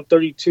it's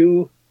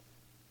 132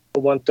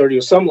 or 130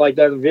 or something like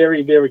that.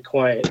 Very, very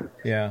quiet.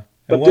 Yeah.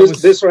 But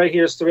this right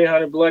here is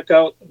 300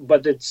 blackout,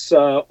 but it's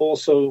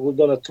also, we're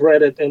going to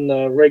thread it in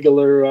the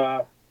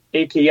regular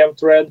AKM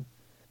thread,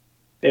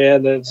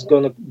 and it's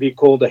going to be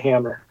called a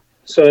hammer.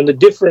 So in the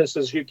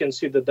differences, you can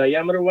see the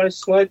diameter-wise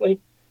slightly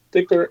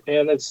thicker,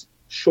 and it's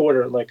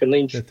shorter, like an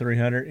inch. The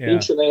 300, yeah.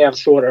 Inch and a half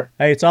shorter.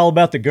 Hey, it's all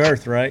about the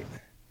girth, right?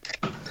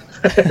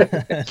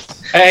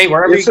 Hey,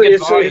 wherever you get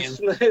volume.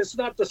 It's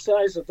not the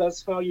size,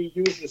 that's how you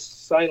use the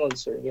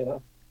silencer,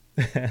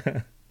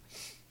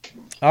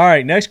 All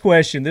right, next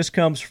question. This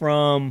comes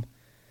from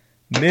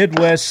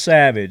Midwest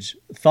Savage.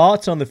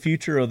 Thoughts on the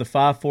future of the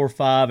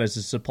 545 as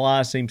the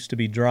supply seems to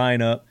be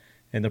drying up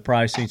and the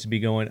price seems to be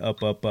going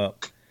up, up,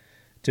 up.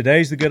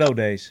 Today's the good old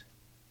days.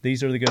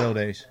 These are the good old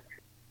days.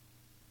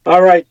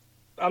 All right.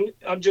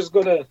 I'm just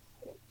going to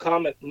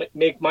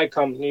make my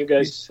comment. You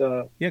guys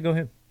Yeah, go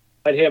ahead.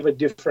 might have a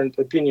different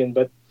opinion,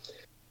 but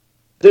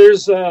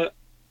there's a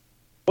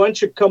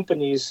bunch of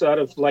companies out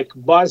of like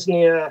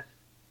Bosnia,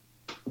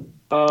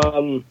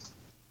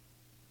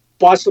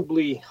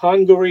 possibly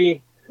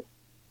Hungary,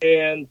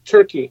 and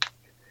Turkey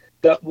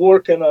that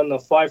working on the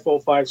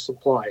 505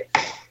 supply.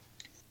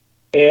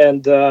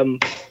 And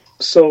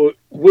so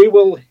we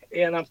will,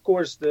 and of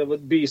course there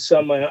would be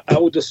some, I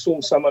would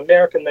assume some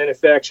American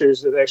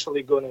manufacturers that are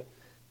actually going to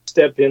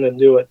step in and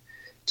do it.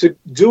 To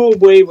do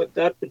away with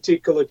that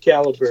particular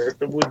caliber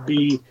would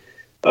be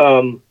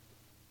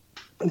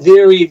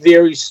very,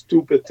 very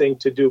stupid thing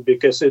to do,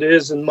 because it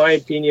is, in my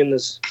opinion,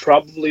 is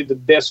probably the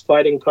best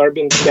fighting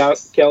carbine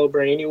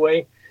caliber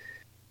anyway.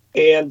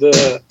 And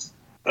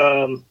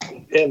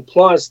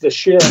plus the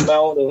sheer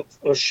amount of,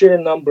 or sheer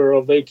number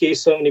of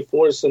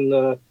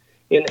AK-74s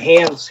in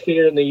hands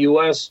here in the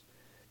U.S.,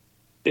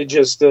 it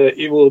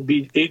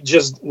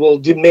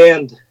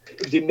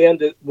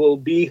will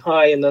be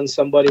high, and then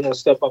somebody will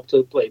step up to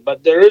the plate.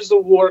 But there is a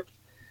work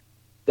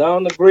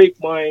down the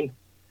grapevine.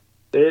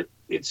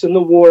 It's in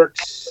the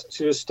works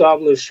to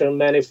establish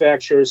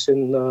manufacturers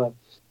in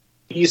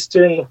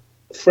Eastern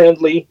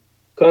friendly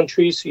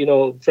countries,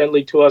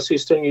 friendly to us,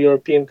 Eastern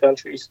European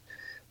countries,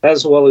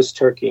 as well as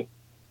Turkey.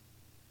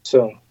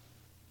 So,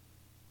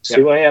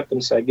 see what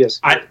happens, I guess.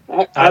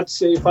 I'd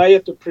say if I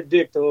had to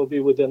predict, it will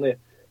be within a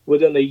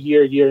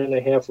year and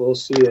a half, we'll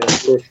see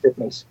first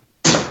shipments.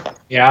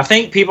 Yeah, I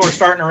think people are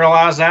starting to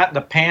realize that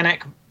the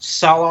panic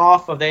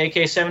sell-off of the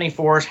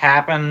AK-74s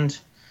happened,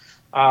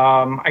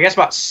 I guess,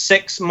 about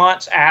 6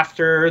 months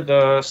after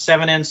the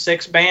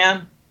 7N6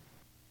 ban,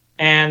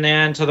 and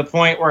then to the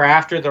point where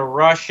after the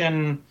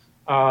Russian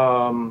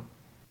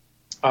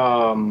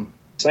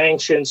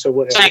sanctions or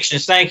whatever.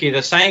 Sanctions, thank you.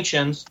 The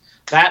sanctions,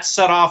 that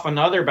set off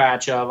another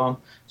batch of them.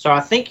 So I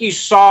think you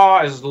saw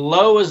as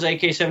low as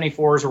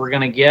AK-74s were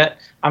going to get.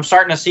 I'm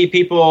starting to see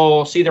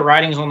people see the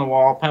writings on the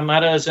wall.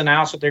 Palmetto has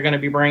announced that they're going to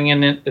be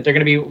bringing in, that they're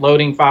going to be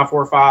loading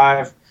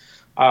 545.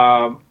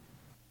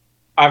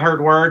 I've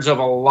heard words of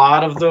a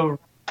lot of the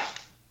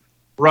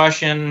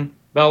Russian,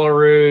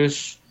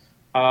 Belarus,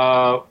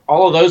 all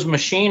of those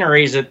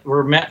machineries that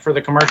were meant for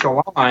the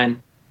commercial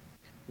line,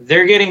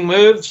 they're getting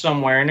moved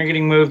somewhere, and they're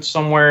getting moved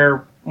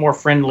somewhere more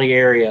friendly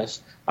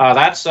areas.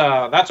 That's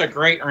a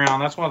great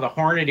round. That's one of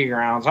the Hornady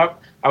rounds.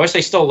 I wish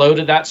they still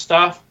loaded that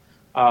stuff.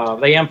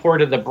 They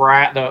imported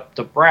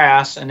the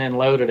brass and then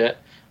loaded it.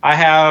 I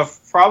have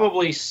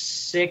probably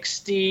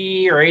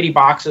 60 or 80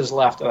 boxes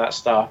left of that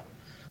stuff.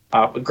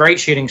 Great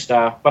shooting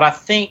stuff. But I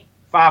think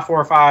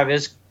 545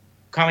 is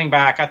coming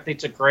back. I think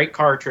it's a great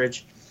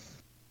cartridge.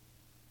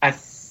 I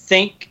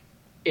think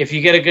if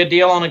you get a good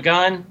deal on a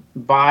gun,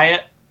 buy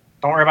it.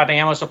 Don't worry about the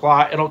ammo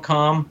supply. It'll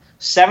come.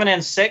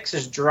 7N6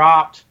 has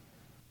dropped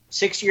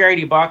 $60 or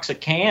 $80 a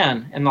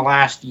can in the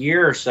last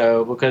year or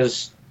so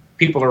because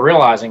people are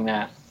realizing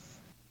that.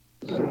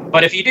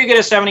 But if you do get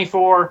a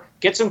 74,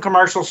 get some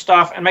commercial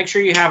stuff and make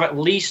sure you have at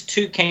least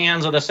 2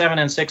 cans of the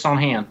 7N6 on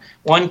hand.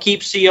 One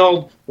keep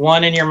sealed,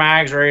 one in your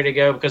mags ready to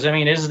go, because,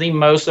 it is the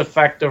most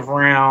effective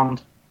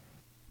round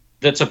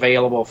that's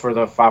available for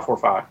the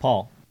 545.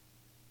 Paul.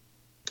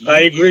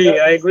 I agree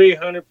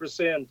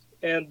 100%.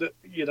 And,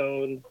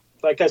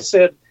 like I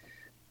said,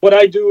 what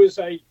I do is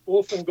I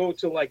often go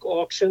to like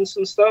auctions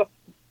and stuff,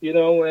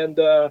 and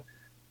a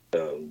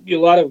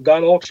lot of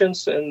gun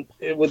auctions, and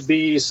it would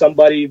be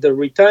somebody either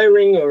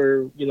retiring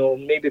or,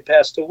 maybe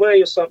passed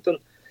away or something.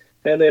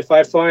 And if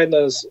I find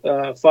this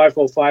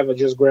 505, I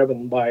just grab it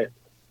and buy it.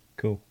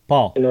 Cool.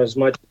 Paul. As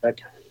much as I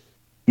can.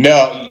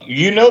 Now,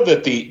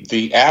 that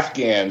the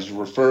Afghans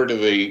refer to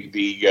the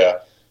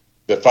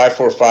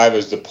 545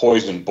 as the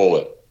poison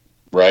bullet,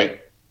 right?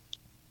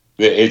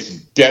 It's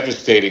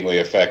devastatingly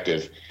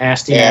effective.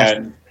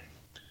 And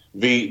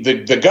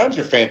the guns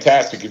are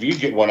fantastic. If you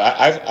get one,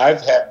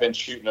 I've been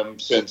shooting them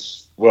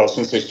since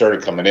they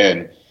started coming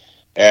in.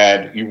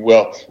 And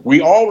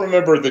we all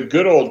remember the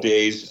good old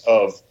days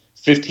of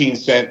 15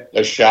 cent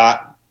a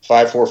shot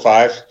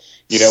 545.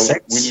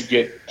 When you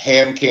get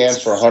ham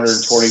cans for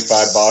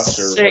 $125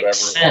 or whatever it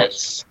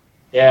was.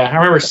 Yeah, I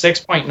remember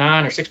 6.9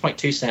 or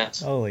 6.2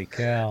 cents. Holy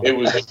cow!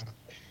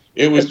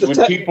 It was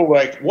when people were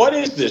like, what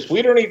is this?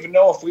 We don't even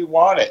know if we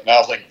want it. And I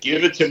was like,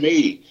 give it to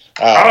me.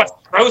 It's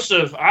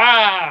corrosive.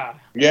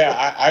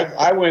 Yeah,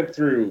 I went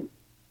through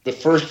the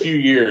first few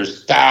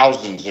years,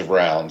 thousands of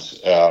rounds.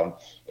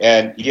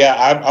 And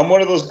yeah, I'm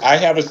one of those. I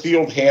have a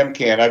sealed ham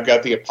can. I've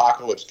got the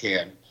Apocalypse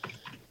can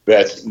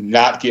that's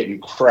not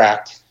getting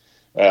cracked.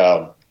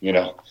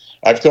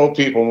 I've told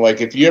people, I'm like,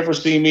 if you ever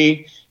see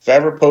me, if I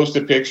ever post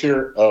a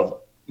picture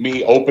of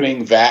me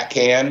opening that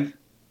can,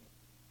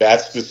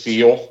 that's the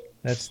seal.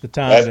 That's the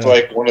time. That's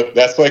like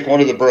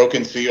one of the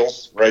broken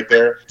seals right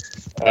there.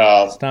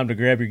 It's time to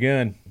grab your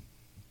gun.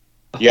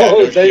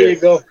 Yeah, there you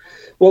go.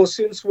 Well,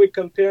 since we're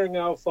comparing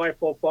our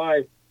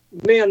 545,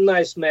 man,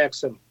 nice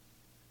Maxim.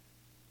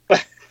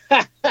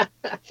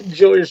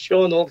 Joe is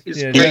showing off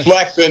his. Yeah, he's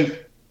flexing.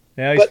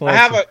 Yeah, he's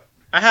flexing.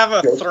 I have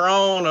a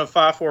throne of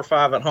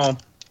 545 at home.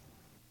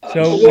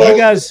 So Well, you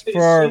guys,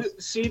 for our,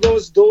 see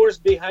those doors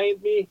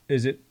behind me?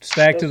 is it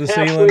stacked to the That's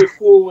ceiling? halfway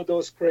full with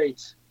those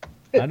crates.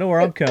 I know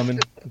where I'm coming.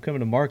 I'm coming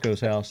to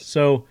Marco's house.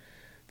 So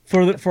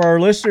for our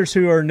listeners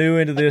who are new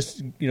into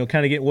this,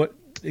 kind of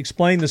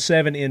explain the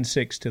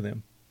 7N6 to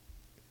them.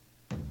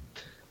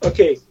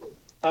 Okay,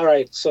 all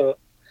right. So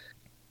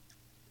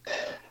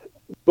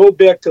go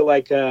back to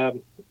like a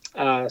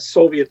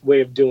Soviet way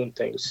of doing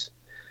things.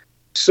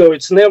 So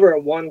it's never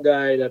one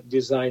guy that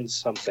designs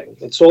something.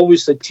 It's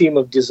always a team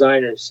of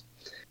designers.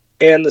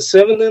 And the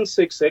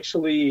 7N6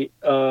 actually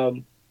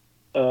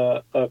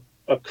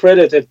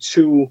accredited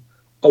to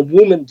a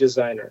woman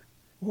designer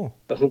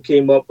who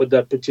came up with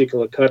that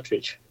particular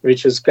cartridge,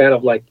 which is kind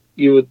of like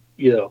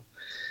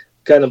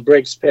kind of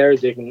breaks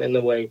paradigm in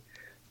a way.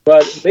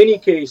 But in any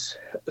case,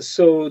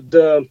 so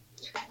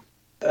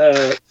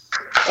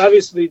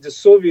obviously the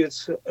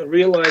Soviets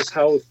realized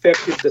how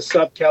effective the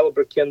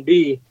subcaliber can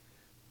be.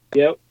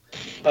 Yep.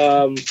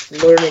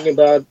 Learning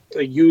about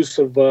the use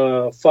of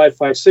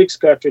 5.56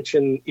 cartridge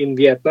in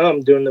Vietnam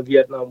during the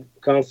Vietnam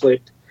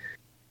conflict.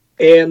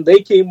 And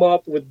they came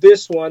up with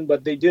this one,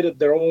 but they did it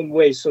their own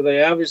way. So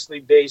they obviously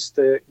based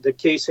the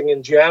casing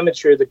and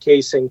geometry of the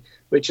casing,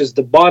 which is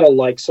the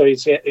bottle-like. So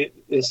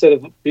instead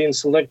of being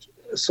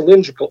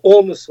cylindrical,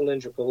 almost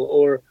cylindrical,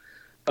 or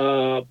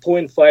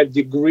 0.5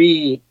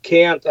 degree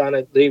cant on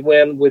it, they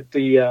went with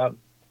the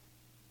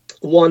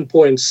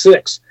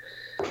 1.6.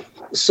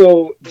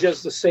 So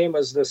just the same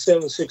as the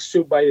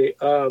 7.62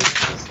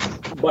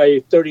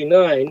 by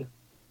 39.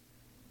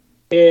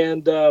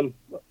 And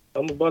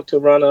I'm about to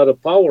run out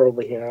of power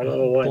over here. I don't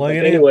know why. But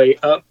anyway,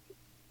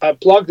 I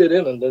plugged it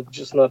in and they're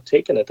just not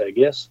taking it, I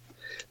guess.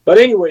 But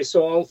anyway,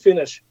 so I'll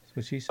finish. That's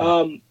what she said.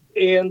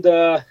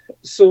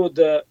 So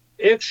the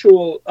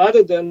actual,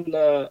 other than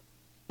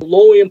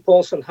low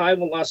impulse and high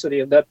velocity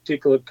of that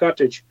particular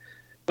cartridge,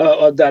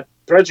 or that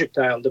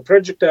projectile, the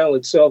projectile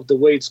itself, the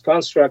way it's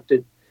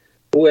constructed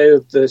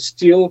with the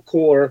steel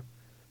core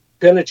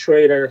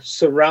penetrator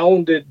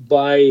surrounded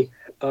by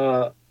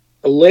a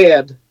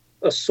lead,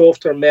 a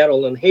softer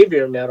metal and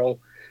heavier metal,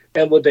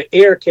 and with the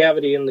air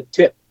cavity in the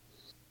tip.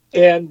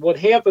 And what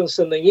happens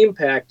in the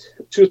impact,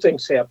 two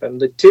things happen.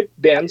 The tip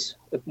bends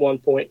at one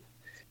point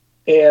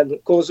and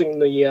causing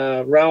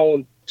the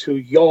round to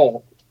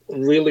yaw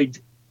really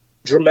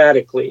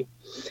dramatically.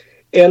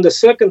 And the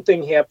second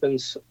thing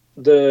happens,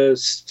 the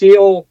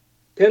steel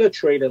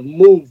penetrator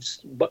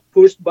moves, but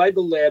pushed by the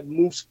lead,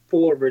 moves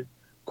forward,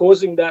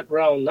 causing that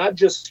round not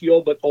just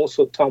yaw, but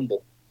also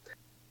tumble.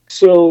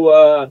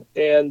 So,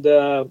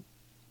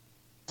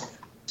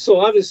 so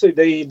obviously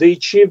they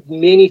achieved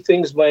many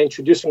things by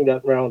introducing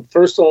that round.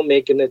 First of all,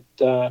 making it,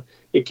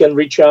 it can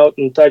reach out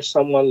and touch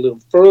someone a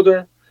little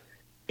further.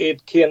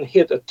 It can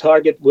hit a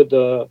target with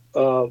a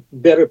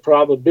better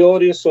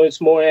probability, so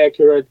it's more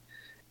accurate.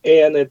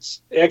 And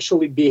it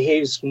actually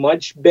behaves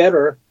much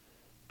better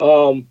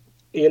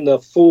in the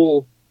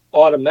full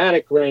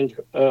automatic range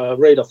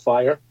rate of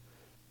fire.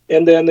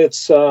 And then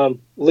it's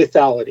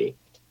lethality.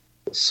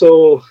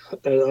 So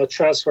a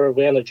transfer of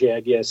energy, I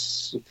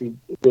guess, if you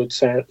do it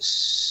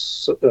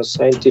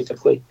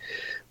scientifically.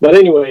 But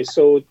anyway,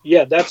 so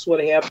yeah, that's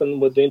what happened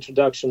with the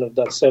introduction of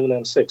that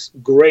 7N6.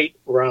 Great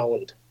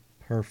round.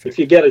 Perfect. If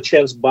you get a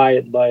chance, buy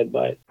it.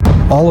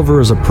 Oliver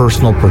is a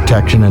personal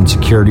protection and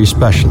security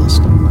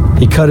specialist.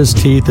 He cut his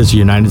teeth as a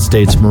United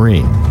States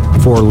Marine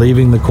before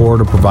leaving the Corps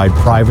to provide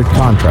private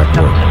contract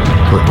work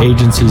for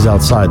agencies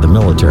outside the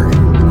military.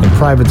 In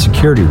private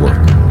security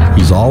work,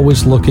 he's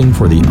always looking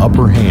for the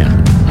upper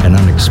hand and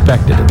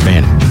unexpected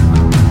advantage.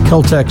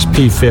 Kel-Tec's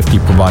P50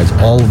 provides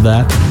all of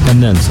that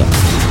and then some.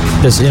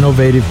 This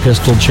innovative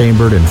pistol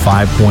chambered in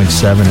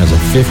 5.7 has a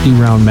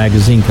 50-round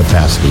magazine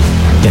capacity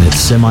in its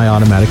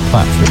semi-automatic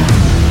platform.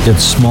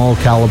 Its small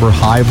caliber,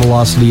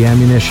 high-velocity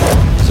ammunition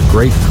is a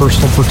great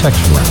personal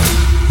protection round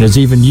and is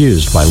even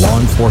used by law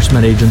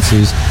enforcement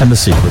agencies and the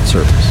Secret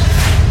Service.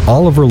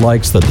 Oliver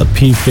likes that the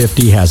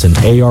P50 has an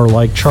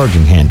AR-like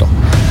charging handle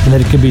and that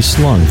it can be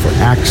slung for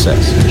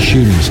access and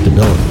shooting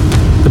stability.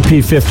 The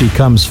P50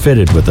 comes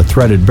fitted with a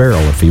threaded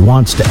barrel if he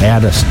wants to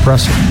add a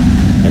suppressor,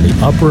 and the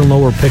upper and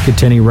lower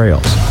Picatinny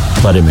rails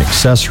let him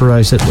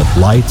accessorize it with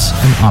lights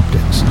and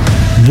optics.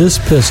 This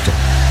pistol,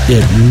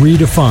 it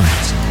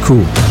redefines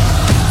cool.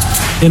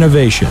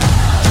 Innovation,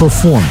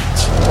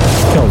 performance,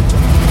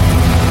 Kel-Tec.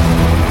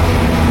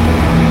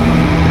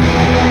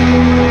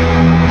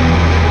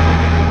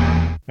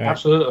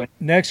 Absolutely.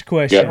 Next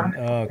question,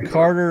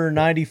 Carter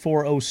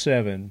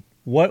 9407.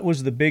 What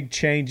was the big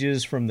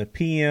changes from the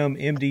PM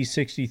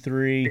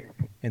MD63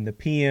 and the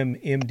PM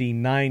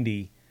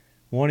MD90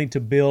 wanting to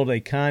build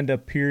a kind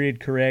of period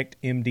correct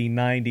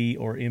MD90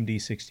 or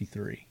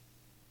MD63?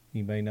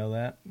 Anybody know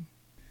that?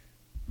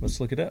 Let's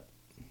look it up.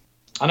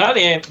 I know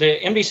the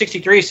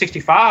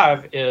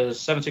MD63-65 is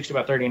 760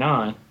 by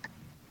 39.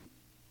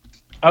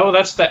 Oh,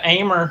 that's the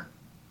Aimer.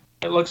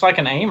 It looks like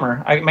an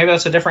Aimer. Maybe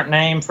that's a different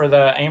name for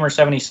the Aimer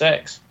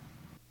 76.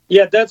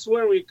 Yeah, that's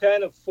where we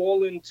kind of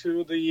fall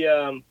into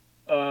the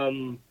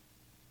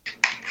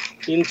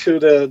into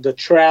the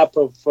trap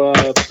of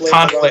playing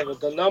Conflict. around with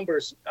the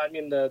numbers. I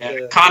mean,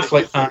 the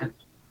conflict time.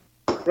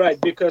 Right,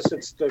 because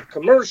it's the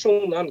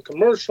commercial,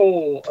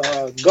 non-commercial,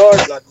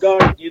 guard, not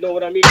guard. You know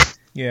what I mean?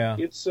 Yeah.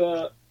 It's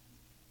so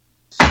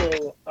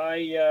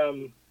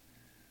I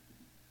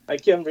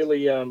can't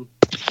really.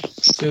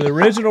 So the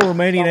original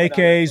Romanian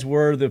AKs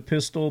were the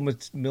pistol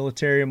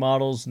military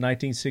models,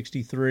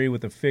 1963,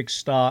 with a fixed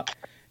stock,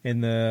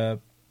 and the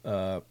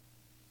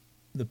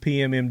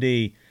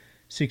PMMD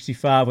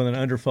 65 with an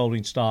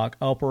underfolding stock.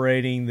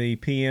 Operating the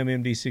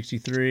PMMD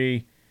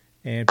 63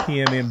 and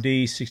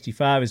PMMD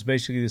 65 is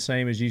basically the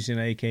same as using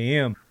an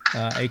AKM.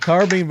 A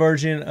carbine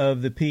version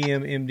of the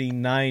PMMD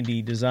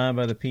 90, designed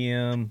by the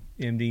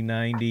PMMD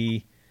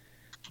 90,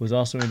 was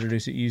also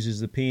introduced. It uses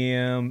the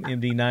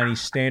PMMD 90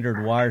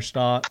 standard wire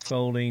stock,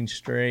 folding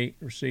straight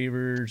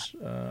receivers.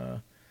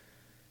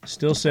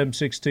 Still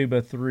 7.62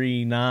 by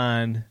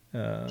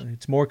 3.9.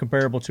 It's more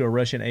comparable to a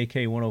Russian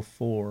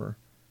AK-104.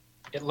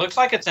 It looks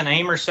like it's an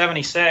Aimer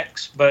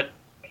 76, but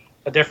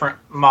a different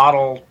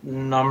model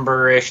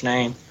number-ish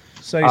name.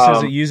 So it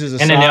says it uses a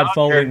and then side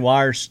folding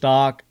wire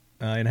stock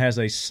and has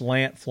a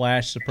slant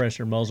flash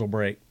suppressor muzzle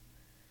brake.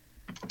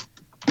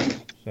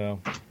 So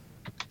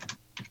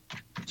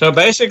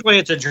basically,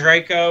 it's a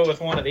Draco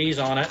with one of these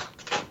on it,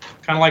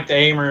 kind of like the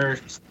Aimer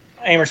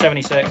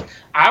 76.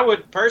 I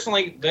would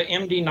personally, the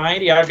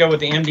MD90, I'd go with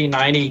the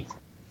MD90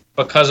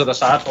 because of the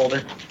side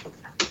folder.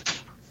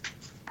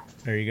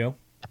 There you go.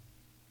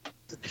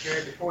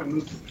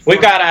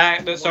 We've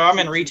got so I'm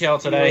in retail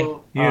today.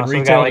 You in so retail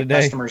we got,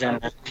 today? Customers in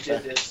it.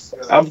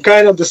 I'm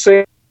kind of the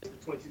same.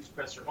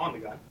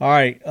 All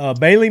right,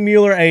 Bailey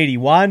Mueller 80.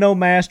 Why no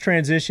mass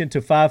transition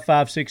to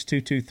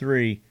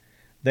 556223?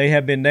 They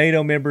have been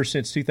NATO members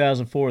since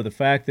 2004. The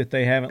fact that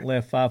they haven't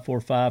left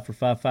 545 for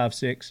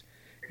 556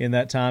 in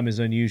that time is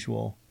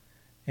unusual.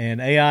 An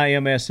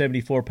AIMS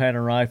 74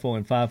 pattern rifle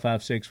and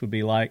 556 would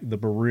be like the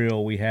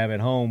Beryl we have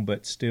at home,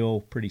 but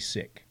still pretty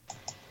sick.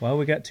 Well,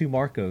 we got two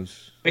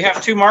Marcos. We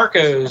have two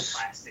Marcos.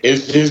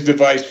 His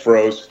device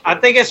froze. I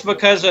think it's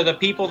because of the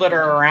people that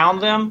are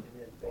around them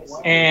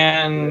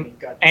and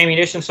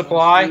ammunition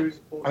supply.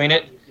 I mean,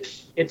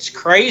 it's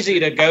crazy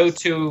to go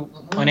to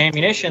an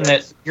ammunition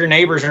that your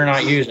neighbors are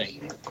not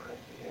using.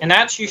 And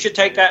you should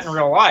take that in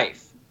real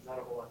life.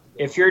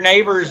 If your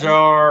neighbors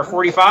are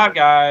 45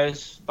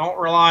 guys, don't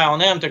rely on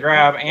them to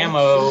grab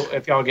ammo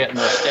if y'all get in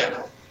a stick.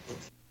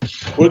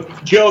 Well,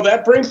 Joe,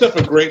 that brings up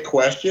a great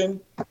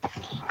question.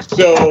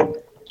 So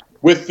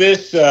with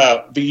this,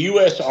 the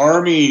U.S.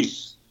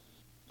 Army's,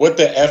 what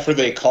the F are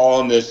they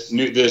calling this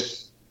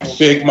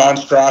SIG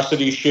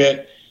monstrosity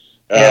shit?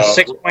 Yeah,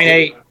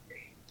 6.8.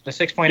 The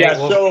 6.8. Yeah,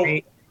 so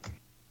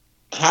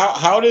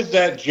how does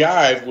that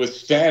jive with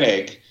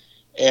Stanek?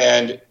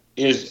 And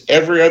is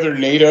every other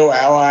NATO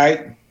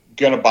ally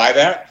going to buy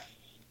that?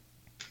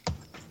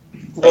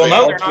 Well,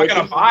 no, they're not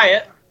going to buy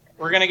it.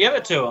 We're going to give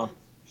it to them.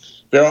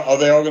 Are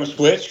they all going to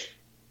switch?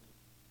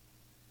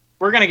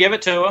 We're going to give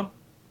it to them.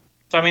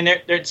 So, I mean,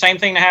 they're the same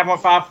thing to have on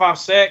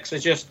 5.56.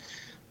 It's just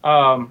it's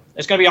going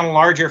to be on a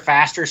larger,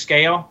 faster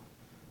scale.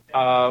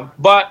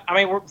 But, I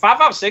mean,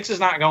 5.56 is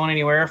not going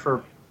anywhere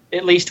for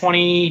at least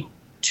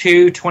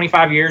 22,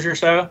 25 years or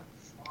so.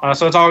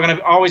 So it's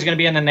always going to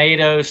be in the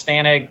NATO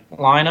Stanek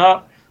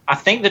lineup. I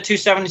think the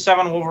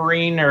 277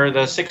 Wolverine or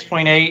the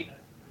 6.8,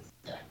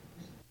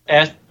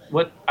 I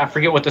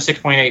forget what the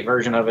 6.8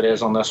 version of it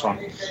is on this one.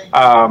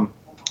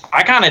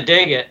 I kind of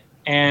dig it,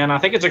 and I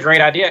think it's a great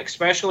idea,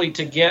 especially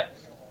to get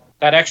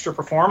that extra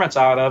performance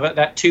out of it.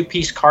 That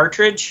two-piece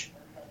cartridge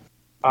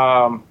is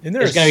going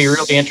to be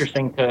really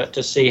interesting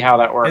to see how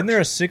that works. Isn't there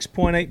a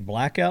 6.8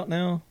 blackout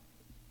now?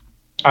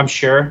 I'm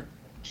sure.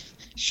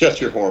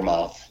 Shut your whore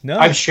mouth. No,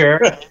 I'm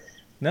sure.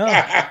 No,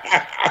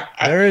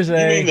 there is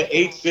a. You mean the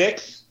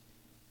 8.6?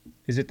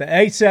 Is it the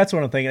 8? That's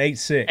what I'm thinking.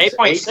 8.6.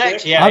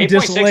 8.6. Yeah, I'm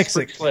 8.6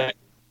 dyslexic.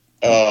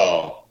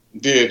 Oh,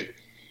 dude.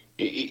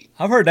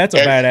 I've heard that's a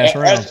badass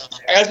round.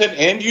 As an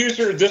end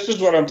user, this is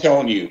what I'm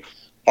telling you.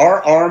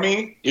 Our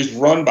Army is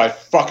run by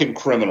fucking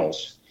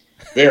criminals.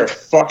 They are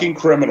fucking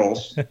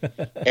criminals,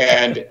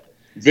 and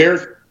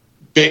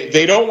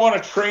they don't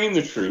want to train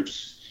the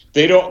troops.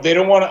 They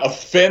don't want to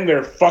offend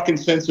their fucking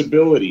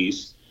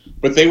sensibilities,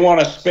 but they want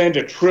to spend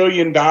 $1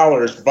 trillion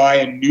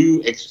buying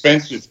new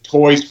expensive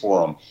toys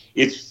for them.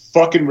 It's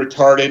fucking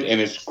retarded and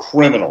it's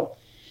criminal.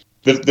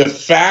 The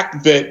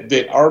fact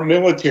that our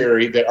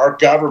military, that our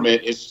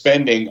government is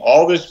spending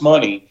all this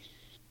money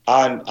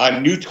on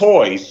new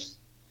toys,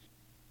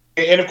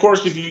 and of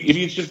course, if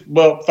you just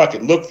fuck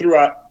it, look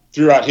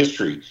throughout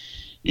history,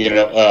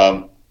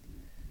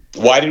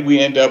 why did we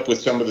end up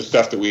with some of the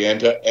stuff that we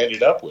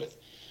ended up with?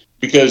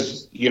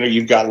 Because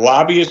you've got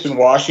lobbyists in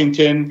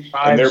Washington,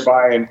 and they're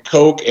buying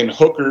coke and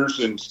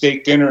hookers and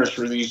steak dinners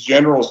for these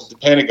generals at the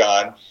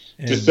Pentagon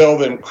to sell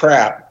them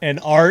crap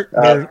and art.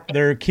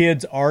 Their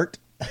kids' art.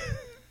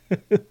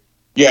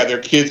 Yeah,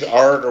 their kids'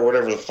 art or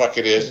whatever the fuck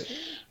it is.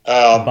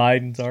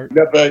 Biden's art.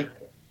 No, but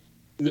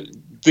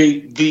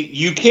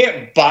you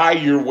can't buy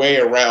your way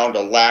around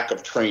a lack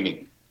of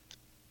training.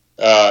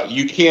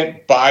 you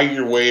can't buy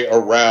your way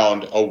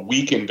around a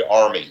weakened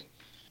army.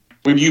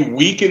 When you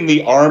weaken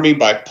the army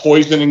by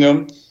poisoning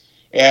them,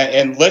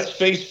 and let's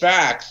face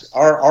facts,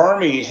 our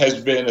army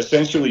has been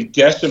essentially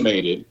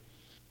decimated.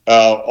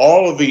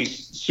 All of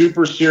these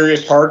super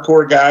serious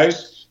hardcore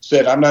guys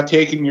said, I'm not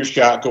taking your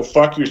shot, go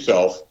fuck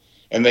yourself,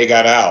 and they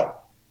got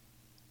out.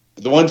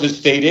 The ones that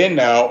stayed in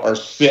now are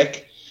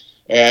sick,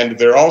 and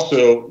they're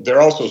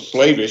also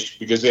slavish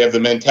because they have the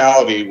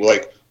mentality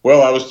like,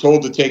 well, I was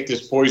told to take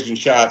this poison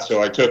shot,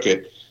 so I took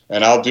it,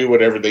 and I'll do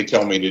whatever they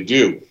tell me to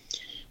do.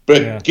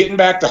 But getting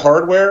back to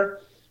hardware,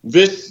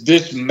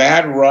 this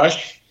mad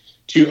rush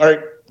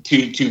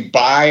to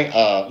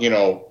buy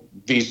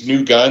these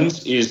new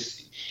guns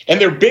is, and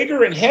they're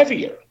bigger and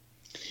heavier.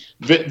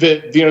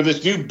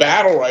 This new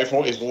battle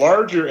rifle is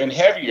larger and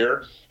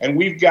heavier, and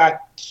we've got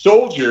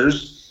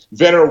soldiers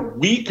that are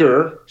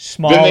weaker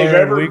Smaller than they've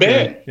ever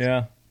been.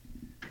 Yeah.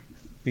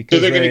 Because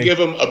so they're going to give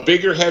them a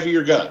bigger,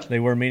 heavier gun. They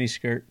wear mini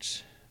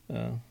skirts.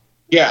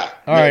 Yeah.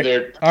 All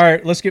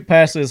right. Let's get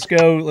past this.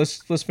 Go.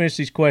 Let's finish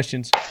these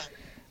questions.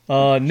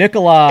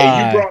 Nikolai.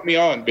 Hey, you brought me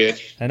on,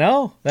 bitch. I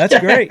know. That's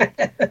great.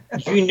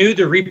 You knew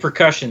the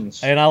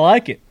repercussions, and I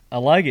like it.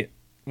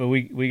 But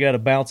we got to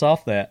bounce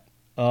off that.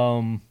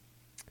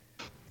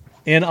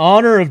 In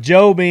honor of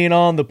Joe being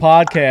on the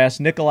podcast,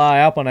 Nikolai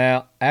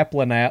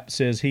Aplanap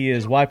says he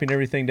is wiping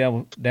everything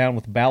down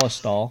with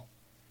Ballistol.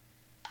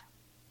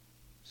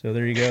 So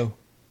there you go,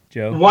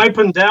 Joe.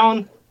 Wiping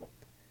down,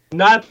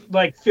 not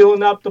like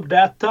filling up the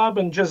bathtub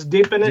and just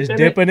dipping it. Just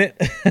dipping it.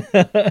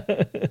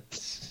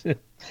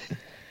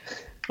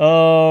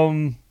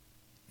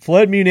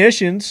 Flood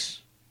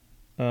Munitions,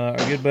 our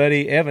good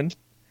buddy Evan.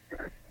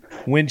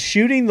 When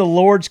shooting the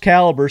Lord's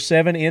Caliber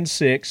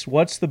 7N6,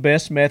 what's the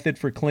best method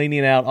for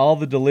cleaning out all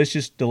the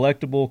delicious,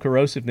 delectable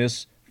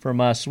corrosiveness from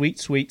my sweet,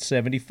 sweet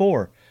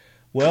 74?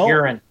 Well,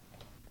 urine.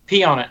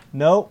 Pee on it.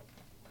 Nope.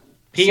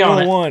 Pee on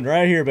it. Seal 1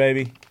 right here,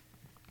 baby.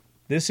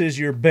 This is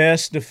your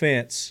best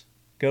defense.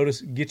 Go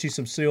to get you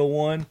some Seal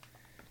 1.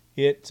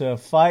 It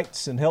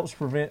fights and helps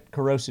prevent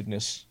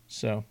corrosiveness.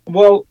 So.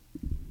 Well,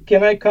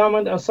 can I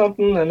comment on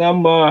something? And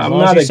I'm a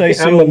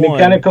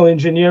mechanical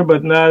engineer,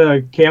 but not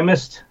a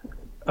chemist.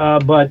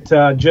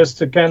 But just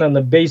to kind of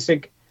the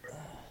basic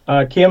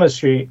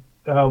chemistry,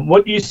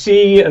 what you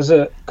see as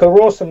a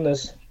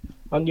corrosiveness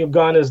on your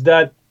gun is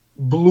that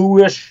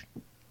bluish.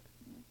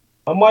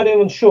 I might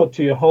even show it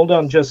to you. Hold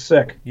on just a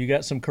sec. You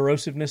got some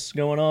corrosiveness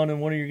going on in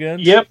one of your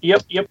guns? Yep. Yeah,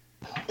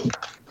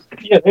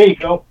 there you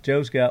go.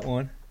 Joe's got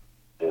one.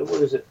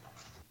 What is it?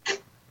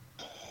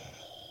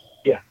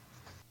 Yeah.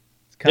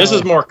 This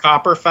is more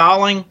copper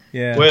fouling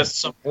with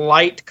some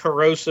light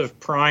corrosive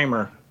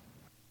primer.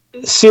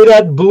 See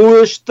that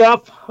bluish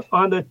stuff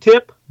on the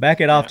tip?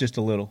 Back it off just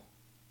a little.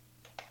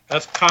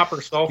 That's copper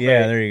sulfate.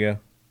 Yeah, there you go.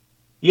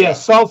 Yeah,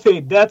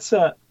 sulfate. That's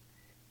a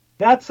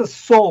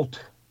salt.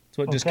 That's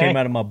what just came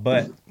out of my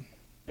butt.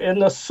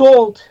 And the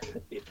salt,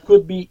 it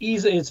could be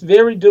easy. It's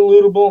very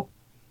dilutable,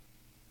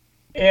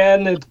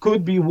 and it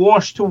could be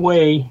washed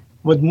away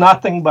with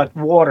nothing but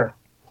water.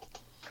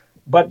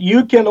 But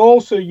you can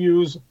also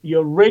use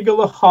your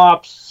regular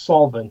hops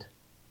solvent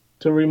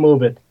to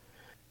remove it.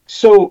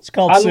 So it's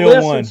called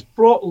Seal 1. It's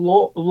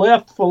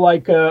left for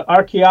like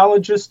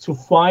archaeologists to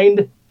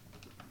find,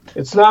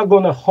 it's not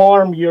going to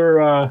harm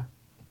your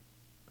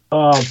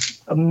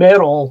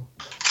metal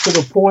to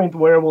the point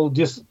where it will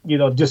just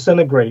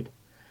disintegrate.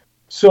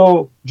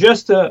 So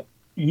just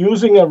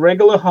using a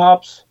regular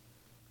hops,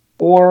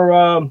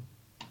 or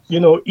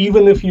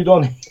even if you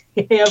don't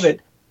have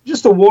it,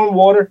 just a warm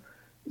water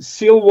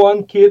Seal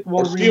 1 kit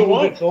will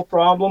remove it, no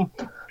problem.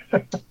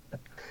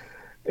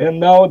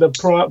 And now the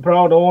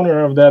proud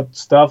owner of that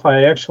stuff,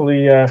 I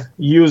actually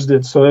used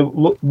it, so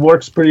it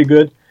works pretty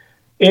good.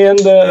 And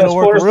as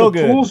far as the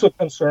tools are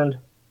concerned,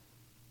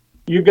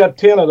 you got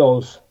 10 of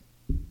those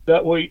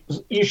that were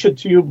issued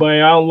to you by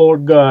our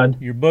Lord God.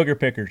 Your booger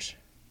pickers.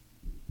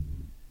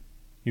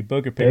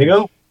 There you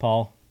go,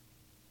 Paul.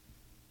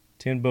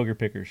 10 booger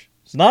pickers.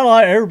 It's not a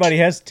lot. Everybody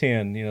has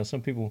 10.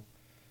 Some people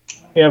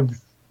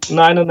have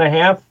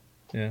 9.5.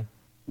 Yeah.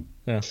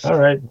 All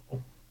right.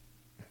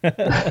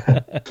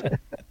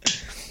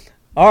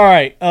 All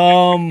right.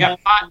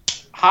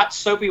 Hot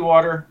soapy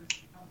water.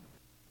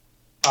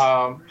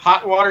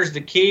 Hot water is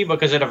the key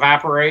because it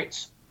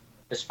evaporates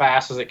as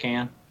fast as it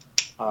can.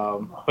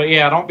 But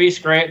yeah, don't be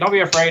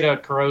afraid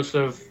of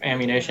corrosive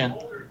ammunition.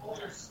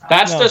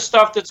 That's the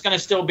stuff that's going to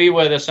still be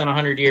with us in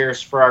 100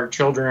 years for our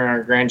children and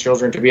our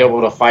grandchildren to be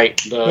able to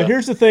fight. But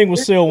here's the thing with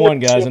Seal 1,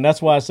 guys, and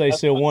that's why I say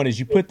Seal 1 is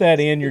you put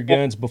that in your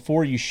guns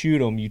before you shoot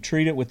them. You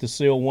treat it with the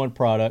Seal 1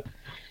 product,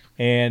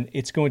 and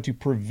it's going to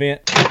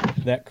prevent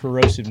that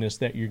corrosiveness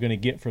that you're going to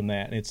get from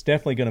that. And it's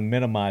definitely going to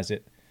minimize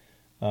it.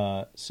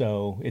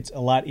 So it's a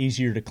lot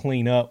easier to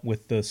clean up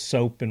with the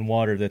soap and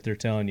water that they're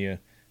telling you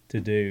to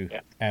do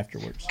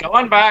afterwards.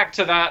 Going back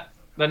to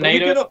the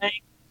NATO thing,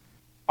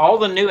 all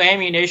the new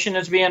ammunition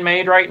that's being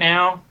made right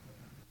now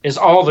is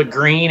all the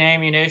green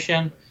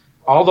ammunition.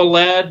 All the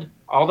lead,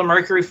 all the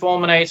mercury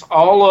fulminates,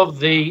 all of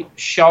the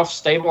shelf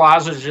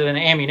stabilizers in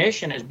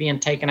ammunition is being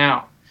taken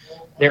out.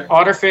 They're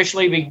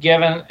artificially be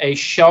given a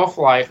shelf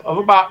life of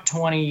about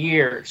 20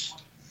 years.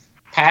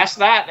 Past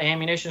that, the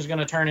ammunition is going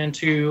to turn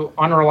into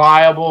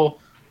unreliable.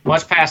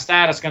 Much past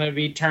that, it's going to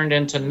be turned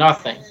into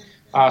nothing.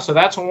 So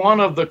that's one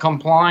of the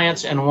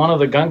compliance and one of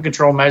the gun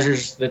control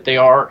measures that they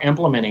are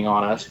implementing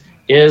on us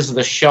is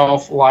the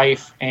shelf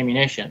life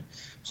ammunition.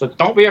 So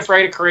don't be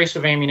afraid of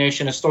corrosive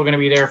ammunition. It's still going to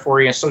be there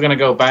for you. It's still going to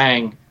go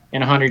bang in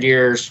 100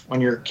 years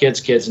when your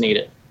kids need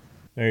it.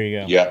 There you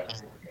go. Yeah.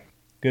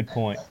 Good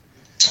point.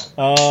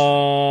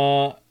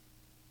 A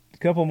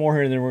couple more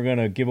here, and then we're going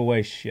to give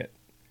away shit.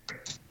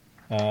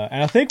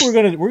 And I think we're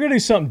gonna do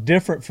something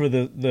different for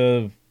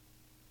the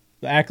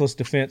Atlas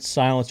Defense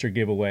silencer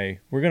giveaway.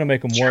 We're gonna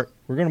make them work.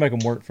 We're gonna make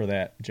them work for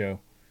that, Joe.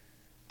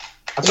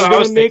 We're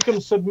going to make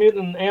them submit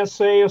an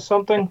essay or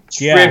something?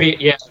 Yeah. Trivia,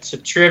 yeah, it's a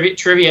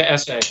trivia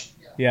essay.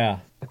 Yeah.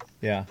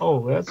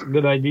 Oh, that's a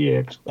good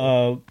idea,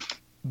 actually.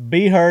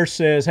 B. Hurst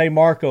says, "Hey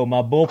Marco,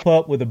 my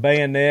bullpup with a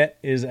bayonet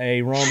is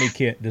a Romy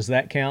kit. Does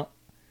that count?"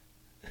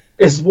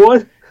 Is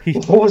what?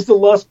 What was the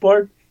last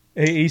part?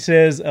 He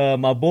says,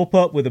 "My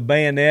bullpup with a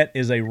bayonet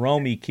is a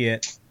Romy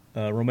kit,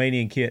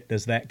 Romanian kit.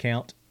 Does that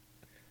count?"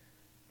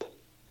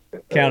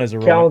 Count as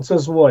counts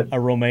as what? A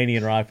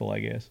Romanian rifle, I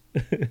guess.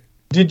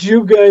 Did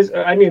you guys?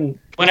 I mean,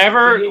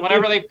 whenever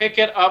they pick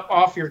it up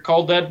off your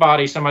cold dead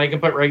body, somebody can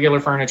put regular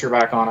furniture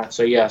back on it.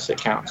 So yes, it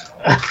counts.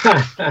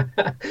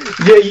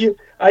 Yeah,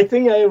 I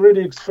think I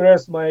already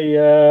expressed my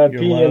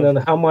opinion on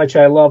how much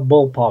I love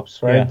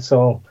bullpups, right? Yeah.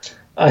 So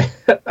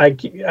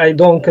I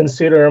don't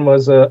consider them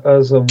as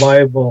a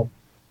viable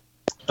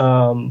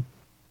a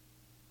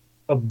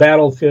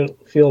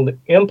battlefield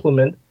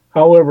implement.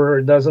 However,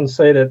 it doesn't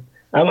say that.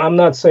 I'm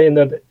not saying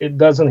that it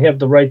doesn't have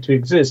the right to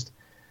exist.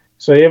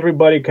 So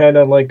everybody kind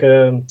of like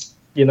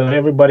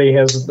everybody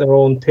has their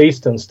own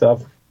taste and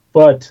stuff.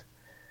 But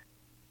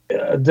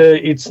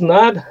it's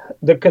not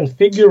the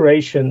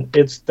configuration;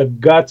 it's the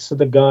guts of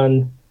the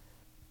gun.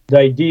 The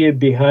idea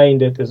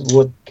behind it is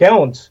what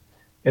counts.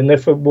 And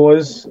if it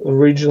was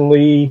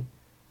originally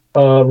a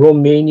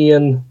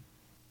Romanian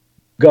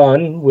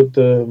gun with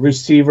the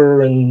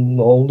receiver and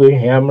all the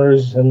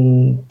hammers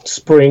and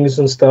springs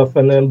and stuff,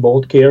 and then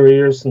bolt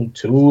carriers and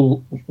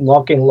two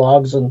locking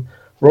lugs and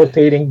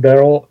rotating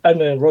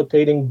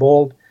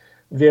bolt,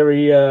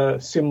 very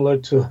similar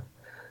to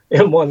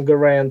M1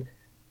 Garand,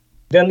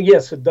 then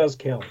yes, it does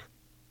count.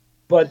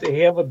 But to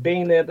have a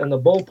bayonet and a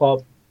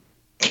bullpup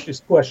is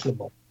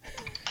questionable.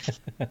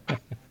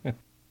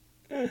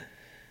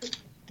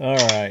 All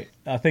right.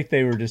 I think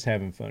they were just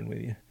having fun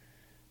with you.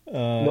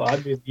 No, I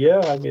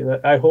mean,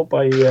 I hope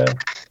I.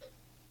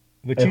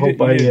 But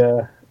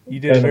you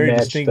did a very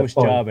distinguished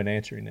job in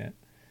answering that.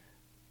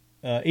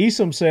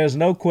 Esom says,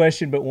 no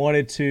question, but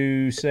wanted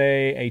to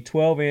say a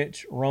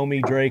 12-inch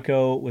Romy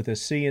Draco with a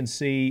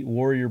CNC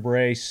Warrior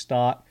brace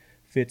stock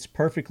fits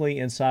perfectly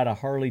inside a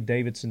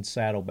Harley-Davidson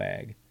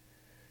saddlebag.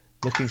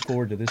 Looking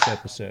forward to this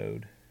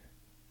episode.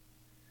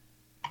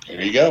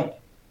 There you go.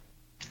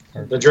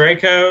 The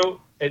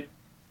Draco,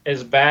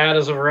 as bad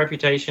as of a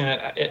reputation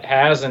it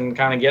has and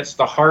kind of gets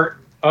the heart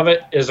of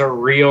it, is a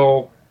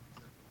real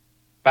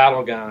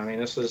battle gun. I mean,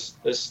 this was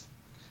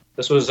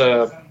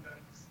a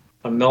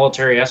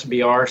military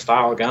SBR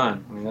style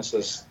gun. I mean, this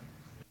is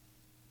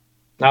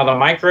now the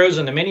micros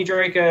and the mini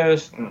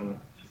Dracos.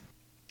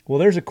 Well,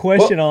 there's a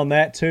question on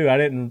that too. I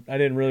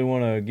didn't really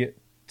want to get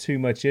too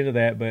much into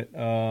that, but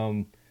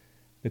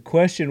the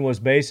question was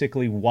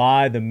basically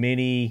why the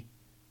mini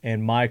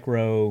and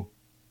micro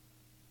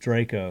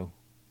Draco.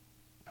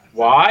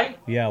 Why?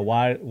 Yeah,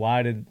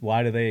 why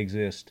do they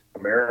exist?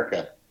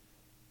 America.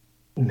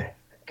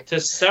 To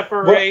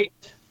separate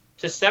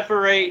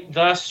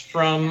thus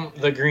from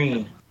the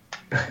green.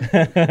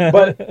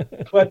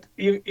 but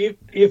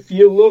if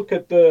you look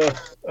at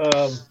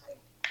the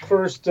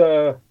first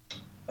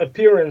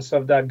appearance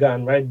of that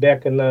gun, right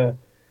back in the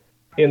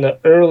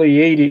early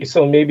 80s,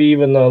 so maybe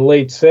even the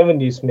late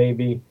 70s,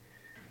 maybe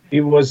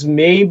it was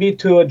maybe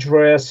to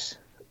address,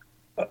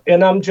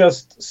 and I'm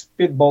just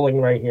spitballing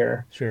right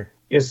here. Sure.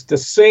 It's the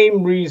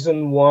same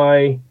reason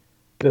why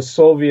the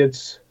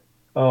Soviets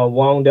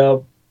wound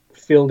up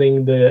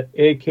fielding the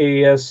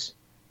AKS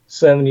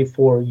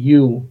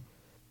 74U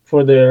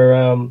for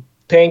their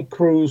tank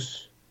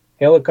crews,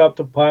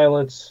 helicopter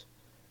pilots,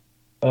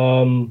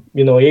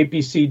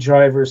 APC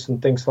drivers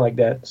and things like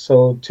that.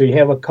 So to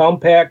have a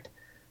compact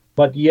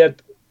but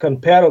yet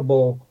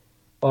compatible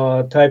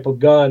type of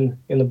gun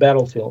in the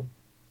battlefield.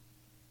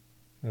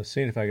 I was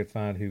seeing if I could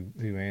find who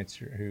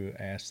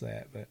asked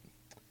that, but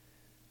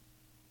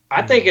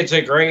I think it's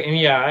a great, and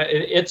yeah,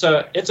 it's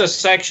a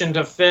section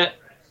to fit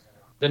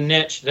the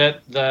niche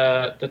that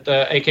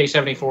the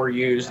AK-74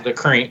 used, the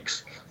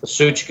cranks, the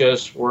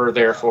Suchkas were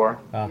there for.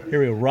 Here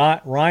we go.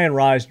 Ryan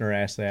Reisner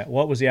asked that.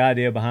 What was the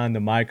idea behind the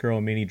micro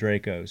and mini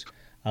Dracos?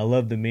 I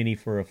love the mini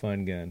for a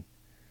fun gun.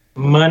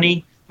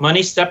 Money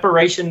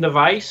separation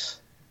device,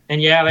 and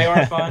yeah, they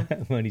are fun.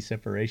 Money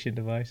separation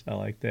device. I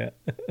like that.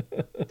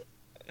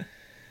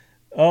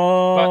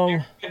 But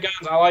they're good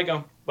guns. I like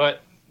them.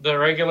 But the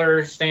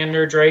regular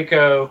standard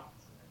Draco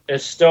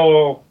is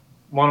still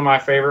one of my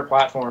favorite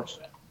platforms.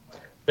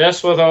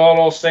 This with a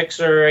little 6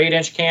 or 8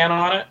 inch can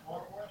on it,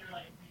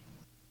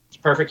 it's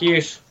perfect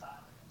use.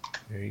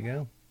 There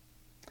you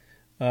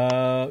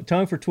go.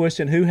 Tongue for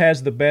twisting. Who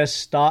has the best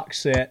stock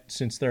set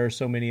since there are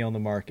so many on the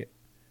market?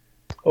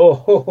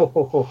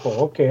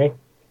 Okay.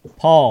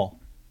 Paul,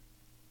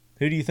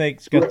 who do you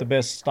think's got the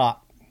best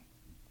stock?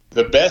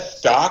 The best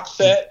stock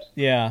set?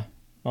 Yeah,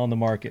 on the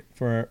market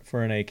for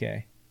an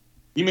AK.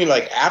 You mean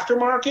like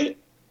aftermarket?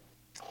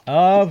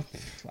 I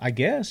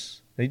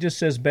guess. It just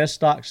says best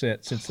stock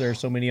set since there are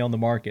so many on the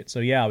market. So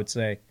yeah, I would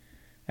say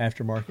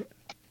aftermarket.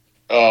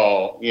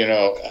 Oh,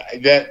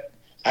 that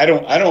I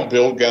don't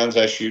build guns.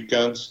 I shoot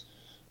guns.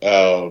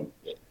 And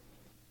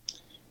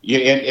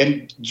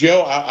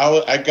Joe,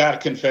 I got a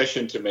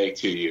confession to make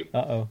to you.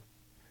 Uh-oh.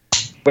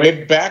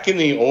 But back in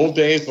the old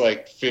days,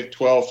 like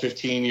 12,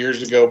 15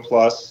 years ago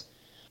plus,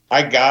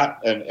 I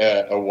got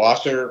a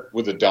washer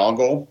with a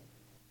dongle,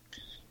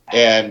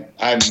 and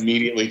I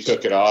immediately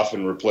took it off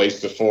and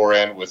replaced the fore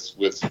end with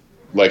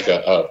like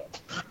a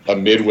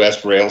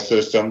Midwest rail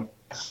system.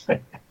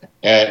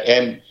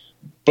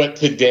 But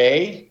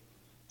today,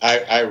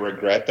 I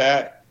regret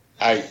that.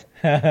 I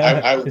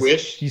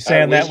wish you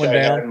sand that one I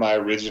down. had my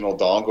original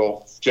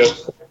dongle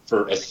just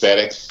for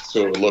aesthetics,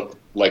 so it looked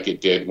like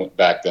it did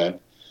back then.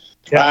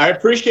 Yeah. I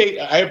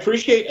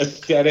appreciate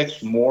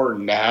aesthetics more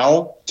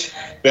now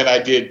than I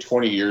did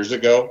 20 years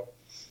ago.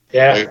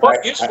 Yeah,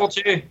 useful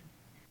too.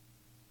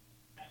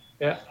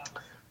 Yeah,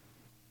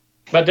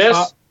 but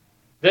this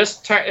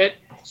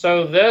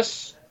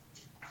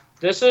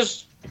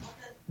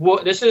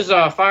is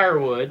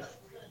firewood.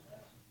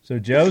 So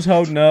Joe's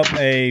holding up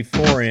a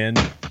fore end.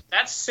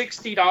 That's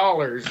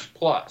 $60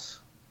 plus.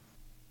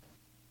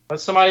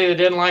 That's somebody that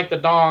didn't like the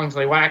dongs.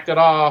 They whacked it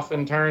off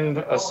and turned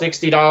a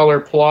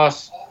 $60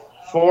 plus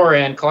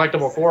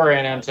collectible fore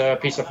end into a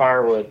piece of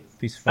firewood.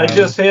 I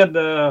just had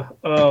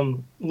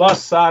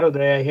last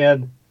Saturday. I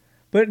had.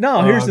 But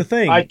no, here's the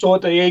thing. I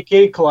taught the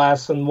AK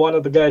class, and one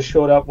of the guys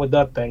showed up with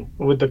that thing,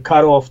 with the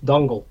cut-off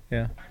dongle.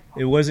 Yeah,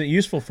 it wasn't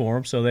useful for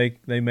them, so they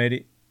made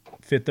it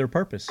fit their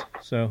purpose.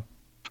 So,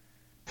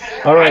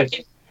 all right.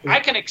 I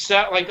can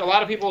accept, like a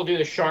lot of people do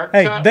the sharp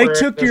hey, cut. they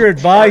took your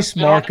advice,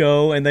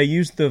 Marco, and they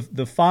used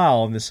the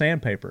file and the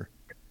sandpaper.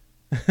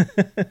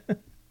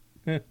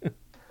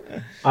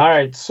 All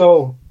right,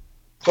 so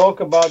talk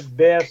about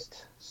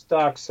best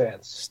stock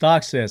sets.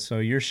 Stock sets. So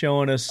you're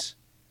showing us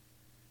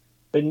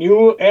the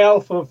new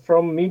Alpha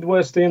from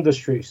Midwest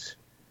Industries.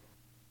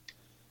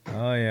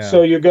 Oh yeah.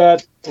 So you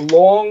got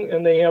long,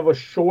 and they have a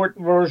short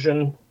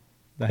version,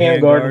 the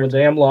handguard with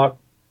the M-lock,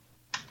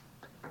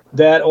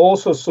 that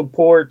also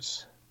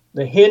supports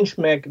the hinge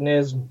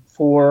mechanism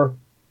for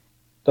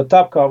the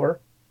top cover.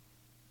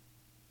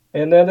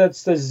 And then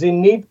it's the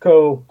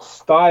Zenitco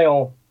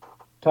style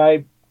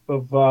type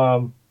of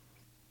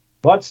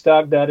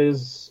buttstock that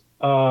is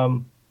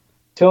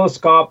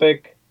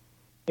telescopic.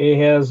 It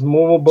has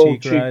movable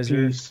cheek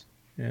piece,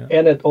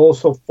 and it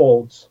also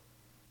folds.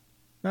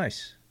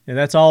 Nice. And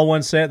that's all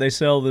one set. They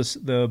sell the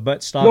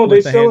buttstock. No, with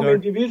they the sell them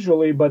handguard?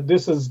 individually, but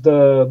this is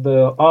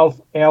the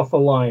Alpha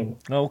line.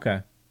 Oh,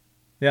 okay.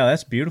 Yeah,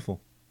 that's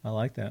beautiful. I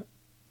like that.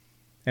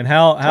 And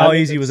how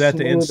easy was that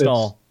to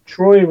install?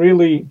 Troy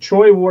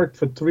worked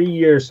for 3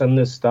 years on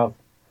this stuff,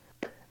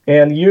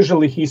 and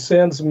usually he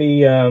sends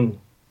me all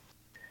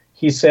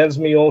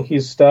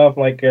his stuff,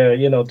 like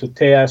to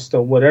test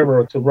or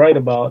whatever, to write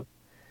about.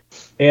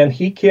 And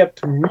he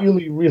kept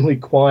really, really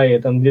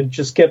quiet, and it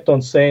just kept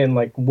on saying,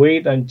 like,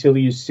 wait until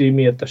you see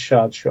me at the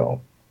SHOT Show.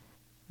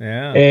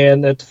 Yeah.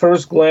 And at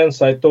first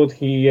glance, I thought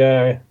he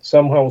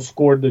somehow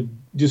scored the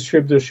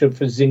distributorship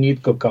for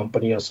Zenitco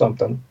company or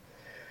something.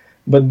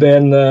 But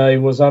then it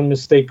was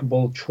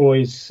unmistakable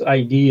Troy's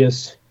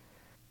ideas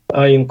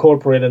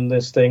incorporated in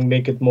this thing,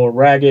 make it more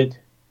rugged,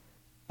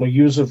 more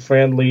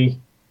user-friendly.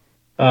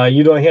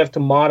 You don't have to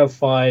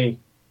modify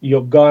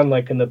your gun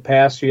like in the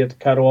past. You had to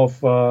cut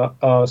off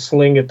a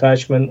sling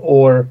attachment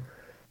or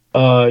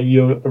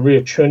your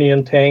rear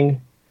trunnion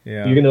tang.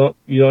 Yeah. You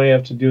don't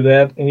have to do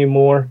that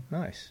anymore.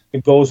 Nice.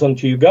 It goes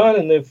onto your gun,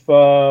 and if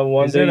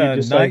one day you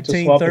decide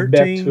to swap it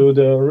back to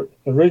the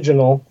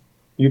original,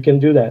 you can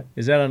do that.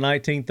 Is that a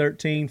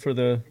 1913 for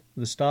the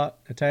stock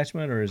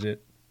attachment, or is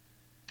it?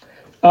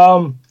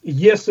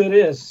 Yes, it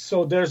is.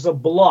 So there's a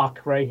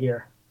block right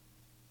here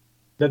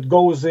that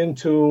goes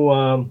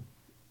into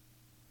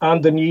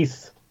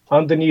underneath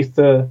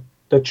the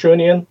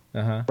trunnion,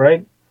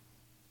 right?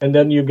 And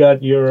then you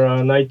got your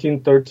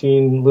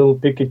 1913 little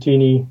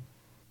Picatinny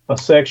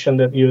section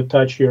that you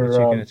attach your.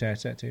 That you can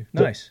attach that to.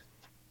 Nice.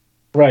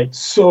 Right.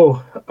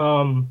 So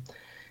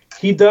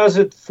he does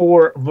it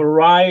for a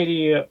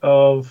variety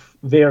of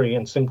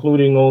variants,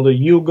 including all the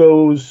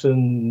Yugos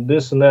and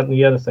this and that and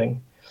the other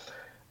thing.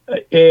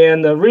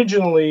 And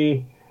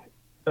originally,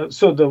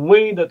 so the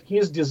way that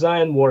his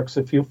design works,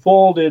 if you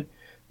fold it,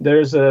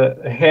 there's a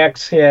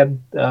hex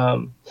head,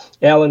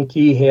 Allen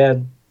key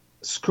head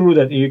screw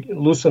that you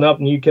loosen up,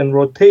 and you can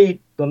rotate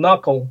the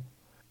knuckle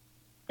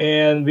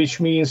and which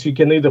means you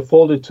can either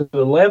fold it to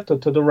the left or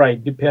to the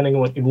right, depending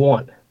on what you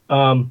want.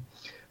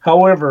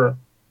 However,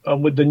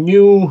 with the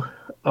new,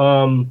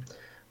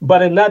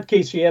 but in that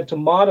case, you have to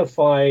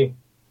modify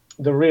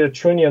the rear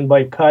trunnion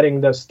by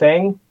cutting the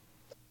stang.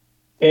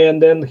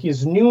 And then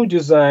his new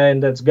design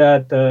that's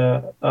got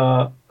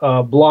a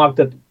block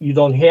that you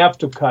don't have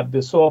to cut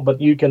this off,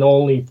 but you can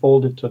only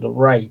fold it to the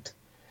right.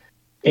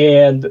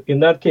 And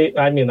in that case,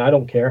 I mean, I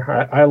don't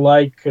care. I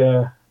like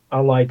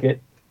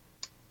it.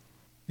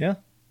 Yeah,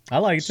 I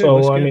like it too.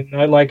 So I mean,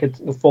 I like it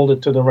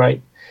folded to the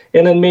right.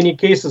 And in many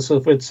cases,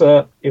 if it's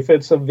a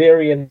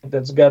variant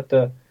that's got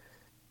the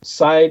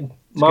side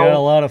mount, got a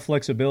lot of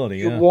flexibility.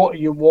 You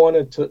want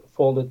it to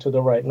fold it to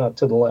the right, not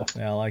to the left.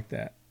 Yeah, I like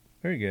that.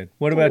 Very good.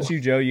 What about you,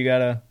 Joe? You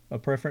got a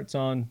preference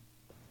on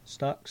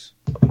stocks?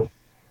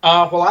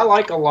 Well, I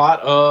like a lot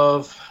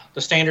of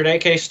the standard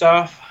AK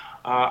stuff.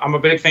 I'm a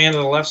big fan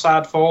of the left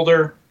side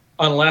folder,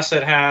 unless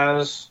it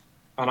has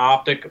an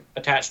optic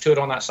attached to it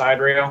on that side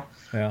rail.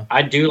 Yeah.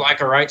 I do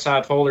like a right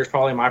side folder is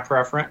probably my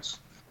preference.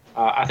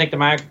 I think the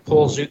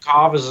Magpul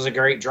Zukov is a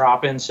great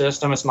drop-in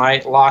system. It's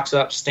nice, locks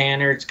up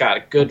standard. It's got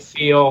a good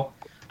feel.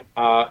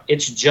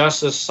 It's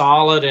just as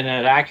solid and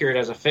as accurate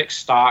as a fixed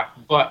stock,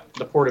 but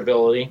the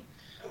portability.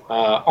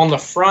 On the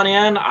front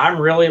end, I'm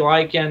really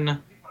liking the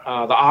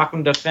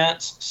AKM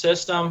Defense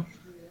system,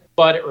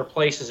 but it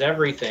replaces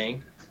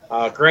everything.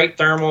 Great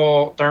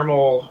thermal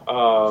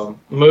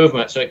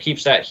movement, so it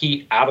keeps that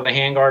heat out of the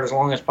handguard as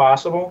long as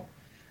possible.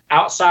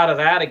 Outside of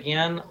that,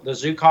 again, the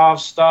Zukov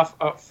stuff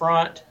up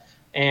front,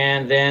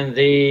 and then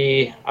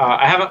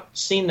I haven't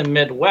seen the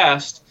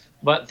Midwest,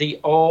 but the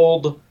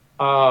old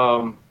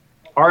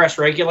RS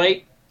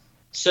Regulate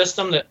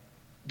system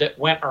that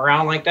went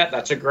around like that,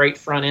 that's a great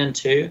front end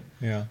too.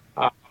 Yeah.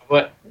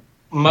 But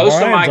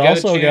most of my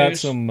go-tos also got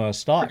some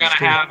stocks.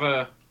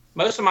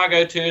 Most of my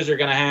go-tos are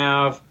going to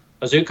have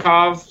a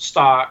Zukov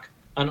stock,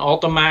 an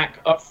Ultimac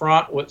up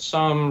front with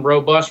some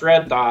robust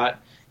red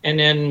dot, and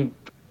then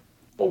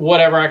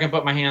whatever I can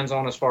put my hands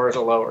on as far as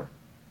a lower.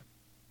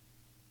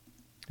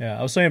 Yeah,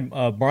 I was saying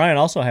Brian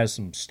also has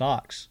some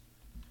stocks.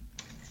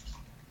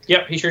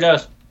 Yep, he sure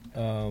does.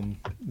 The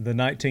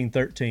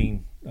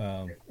 1913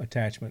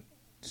 attachment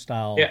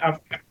style. Yeah,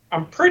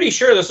 I'm pretty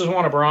sure this is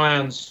one of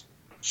Brian's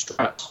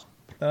struts.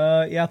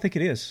 Yeah, I think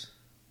it is.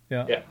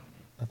 Yeah,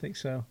 I think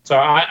so. So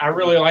I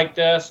really like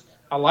this.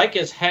 I like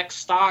his hex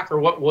stock, or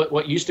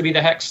what used to be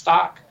the hex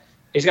stock.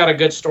 He's got a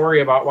good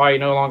story about why he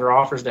no longer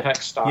offers the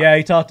hex stock. Yeah,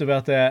 he talked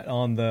about that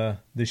on the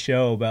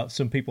show, about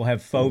some people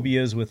have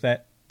phobias with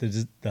that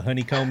the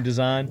honeycomb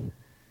design.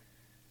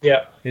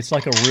 Yeah, it's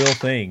like a real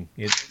thing.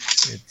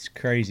 It's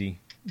crazy.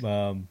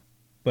 But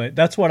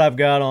that's what I've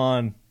got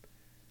on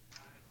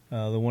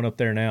the one up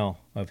there now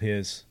of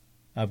his.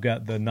 I've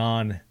got the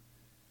non-phobia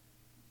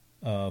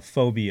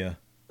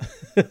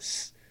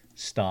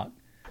stock.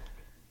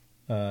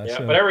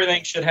 But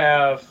everything should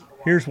have...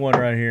 Here's one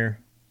right here.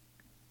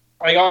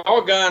 Like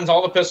all guns,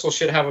 all the pistols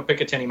should have a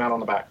Picatinny mount on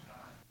the back.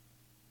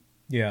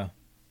 Yeah.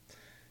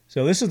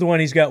 So this is the one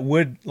he's got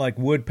wood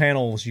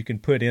panels you can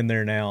put in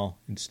there now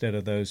instead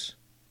of those.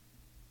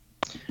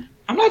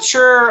 I'm not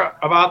sure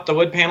about the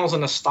wood panels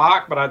in the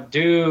stock, but I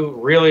do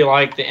really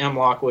like the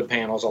M-Lock wood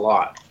panels a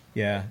lot.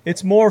 Yeah,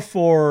 it's more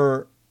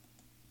for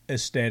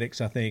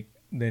aesthetics, I think,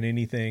 than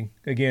anything.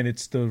 Again,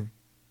 it's the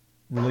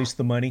release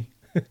the money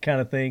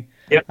kind of thing.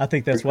 Yep. I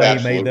think that's why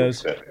he made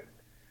those.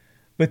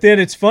 But then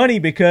it's funny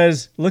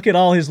because look at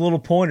all his little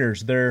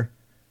pointers. They're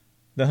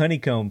the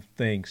honeycomb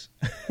things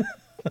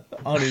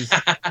on his.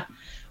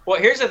 Well,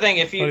 here's the thing: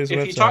 if you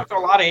talk to a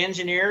lot of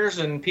engineers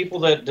and people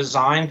that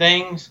design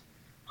things,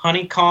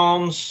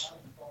 honeycombs,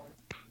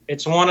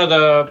 it's one of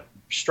the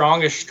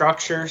strongest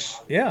structures.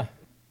 Yeah.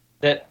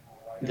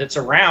 That's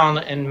around,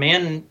 and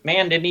man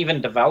didn't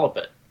even develop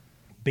it.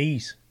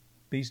 Bees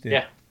did.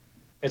 Yeah.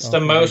 It's the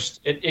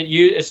most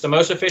it's the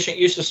most efficient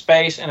use of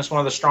space, and it's one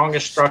of the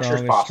strongest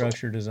structures possible.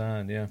 Structure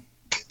designed, yeah.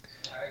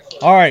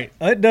 All right,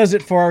 that does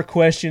it for our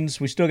questions.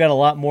 We still got a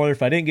lot more.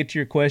 If I didn't get to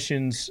your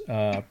questions,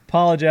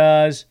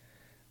 apologize.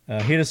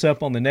 Hit us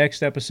up on the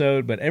next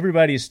episode. But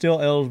everybody is still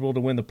eligible to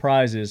win the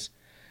prizes,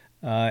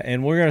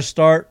 and we're going to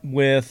start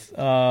with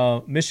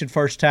Mission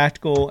First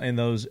Tactical and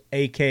those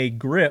AK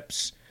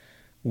grips,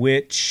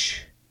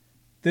 which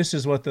this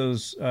is what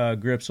those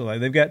grips are like.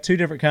 They've got two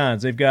different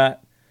kinds. They've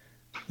got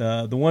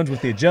the ones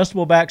with the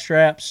adjustable back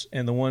straps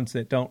and the ones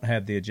that don't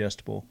have the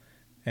adjustable.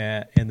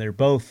 And they're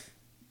both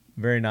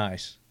very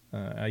nice.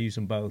 I use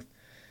them both.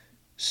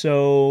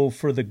 So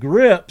for the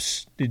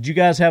grips, did you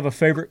guys have a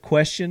favorite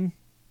question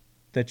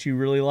that you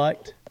really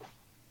liked?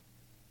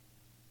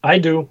 I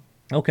do.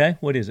 Okay,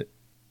 what is it?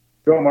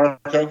 Go,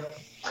 Marco.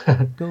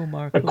 Go,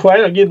 Marco.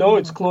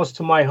 It's close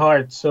to my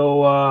heart.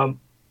 So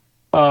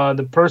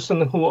the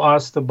person who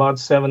asked about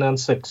 7 and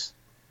 6.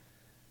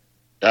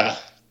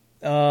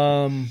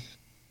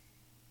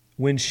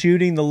 When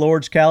shooting the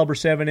Lord's caliber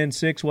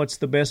 7N6, what's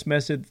the best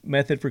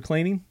method for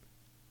cleaning?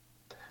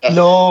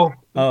 No.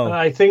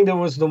 I think there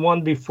was the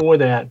one before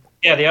that.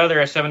 Yeah, the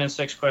other 7 and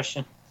 6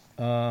 question.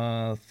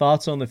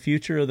 Thoughts on the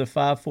future of the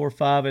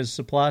 5.45 as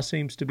supply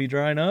seems to be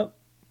drying up?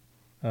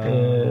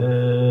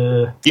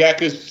 Yeah,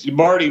 because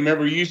Marty,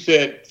 remember you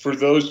said for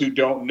those who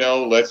don't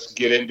know, let's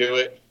get into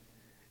it.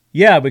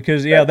 Yeah,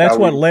 because that's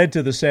what led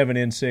to the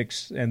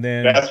 7N6, and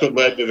then that's what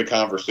led to the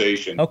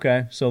conversation.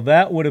 Okay, so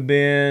that would have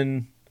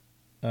been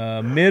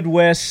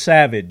Midwest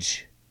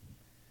Savage.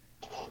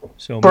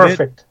 So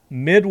perfect.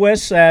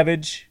 Midwest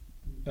Savage.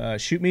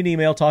 Shoot me an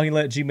email,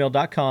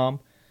 talkinglead@gmail.com.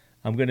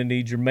 I'm going to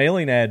need your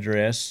mailing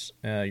address,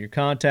 your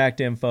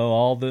contact info,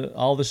 all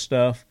the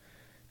stuff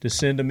to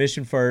send to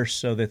Mission First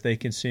so that they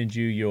can send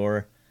you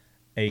your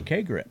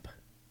AK grip.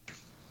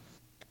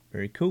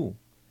 Very cool.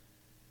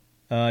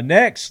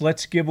 Next,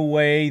 let's give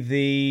away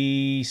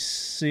the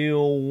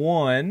Seal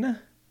 1.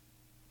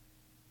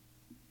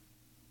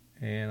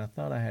 And I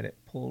thought I had it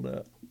pulled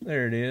up.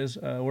 There it is.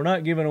 We're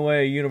not giving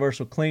away a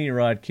universal cleaning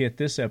rod kit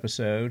this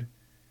episode.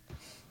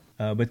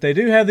 But they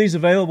do have these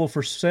available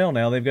for sale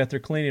now. They've got their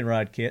cleaning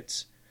rod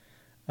kits.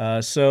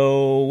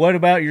 So what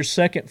about your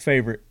second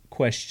favorite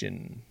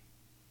question?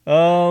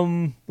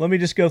 Let me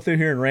just go through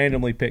here and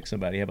randomly pick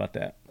somebody. How about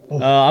that?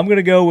 I'm going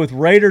to go with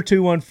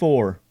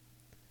Raider214.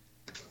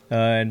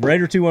 And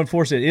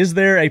Raider214 said, is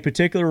there a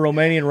particular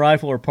Romanian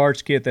rifle or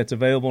parts kit that's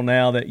available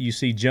now that you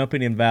see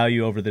jumping in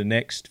value over the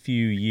next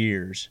few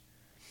years?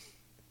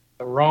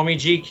 The Romy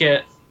G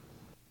kit.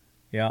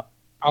 Yeah.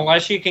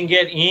 Unless you can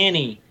get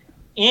any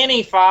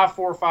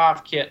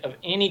 5.45 kit of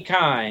any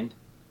kind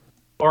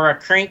or a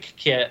crank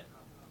kit,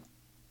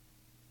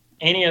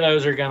 any of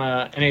those are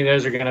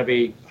gonna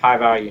be high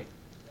value.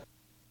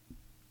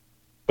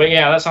 But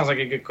yeah, that sounds like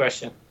a good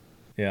question.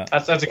 Yeah.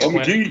 That's a good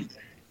one.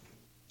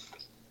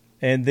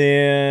 And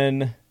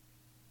then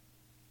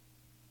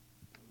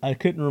I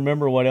couldn't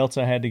remember what else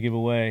I had to give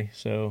away.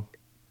 So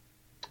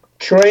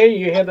Tray,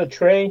 you had a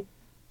tray?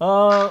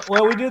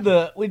 Well, we did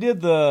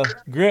the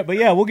grip, but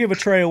yeah, we'll give a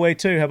tray away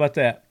too. How about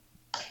that?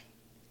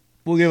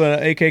 We'll give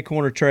an AK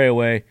Corner tray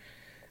away.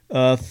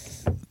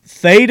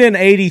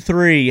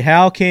 Thaden83,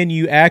 how can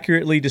you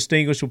accurately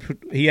distinguish?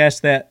 He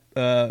asked that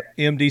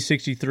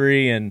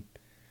MD63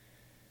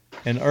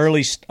 and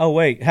early.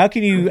 How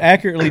can you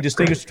accurately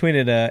distinguish between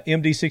an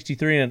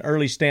MD63 and an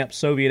early stamped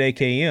Soviet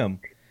AKM?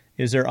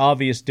 Is there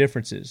obvious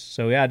differences?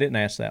 So yeah, I didn't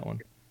ask that one.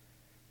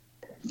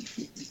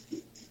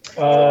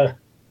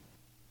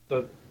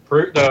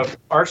 The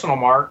Arsenal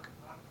mark,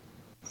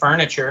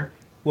 furniture.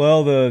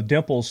 Well, the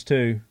dimples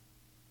too.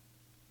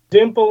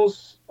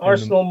 Dimples,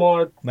 Arsenal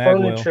mark,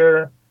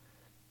 furniture,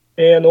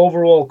 and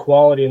overall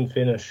quality and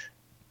finish.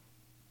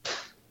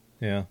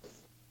 Yeah.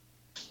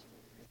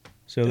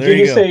 So there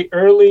you go. Did you say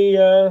early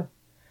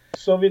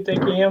Soviet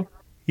AKM?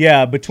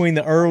 Yeah, between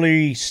the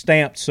early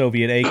stamped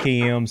Soviet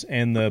AKMs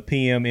and the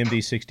PM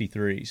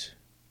MD63s.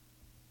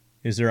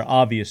 Is there an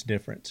obvious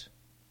difference?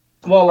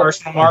 Well,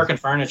 Arsenal mark and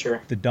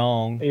furniture. The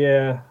dong.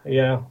 Yeah,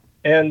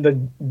 and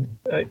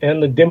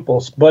the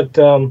dimples. But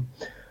I'm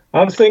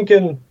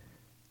thinking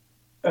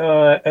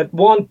at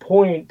one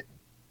point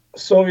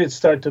Soviets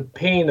start to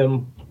paint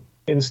them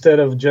instead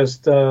of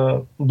just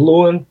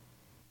blue and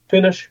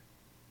finish.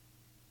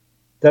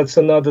 That's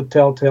another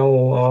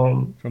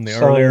telltale from the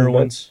earlier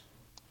ones.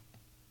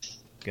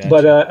 Gotcha.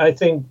 But I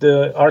think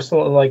the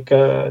Arsenal, like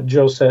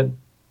Joe said.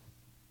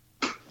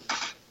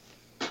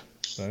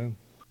 So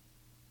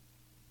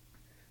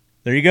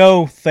there you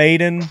go,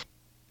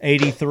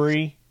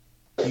 Thaden83.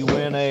 You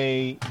win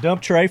a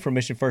dump tray from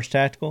Mission First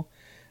Tactical.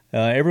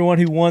 Everyone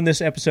who won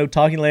this episode,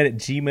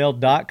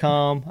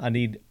 talkinglead@gmail.com. I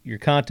need your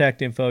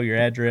contact info, your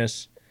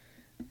address,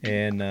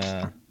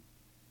 and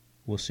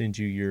we'll send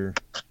you your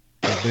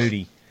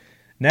booty.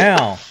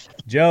 Now,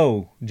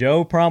 Joe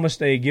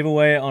promised a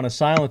giveaway on a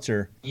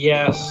silencer.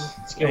 Yes,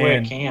 let's give away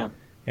a can.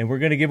 And we're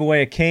going to give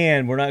away a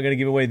can. We're not going to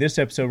give away this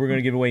episode. We're going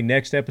to give away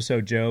next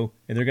episode, Joe,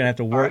 and they're going to have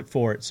to work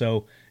for it.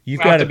 So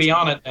you've got to be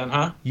on it then,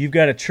 huh? You've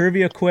got a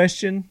trivia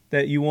question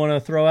that you want to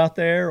throw out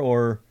there,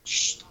 or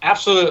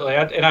absolutely,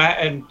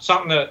 and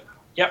something that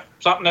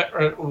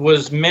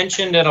was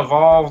mentioned and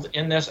evolved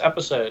in this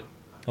episode.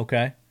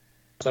 Okay.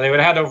 So they would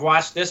have had to have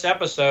watched this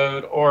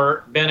episode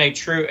or been a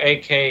true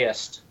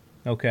AKist.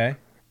 Okay.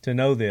 To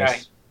know this.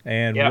 Okay.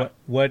 And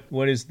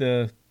what is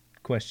the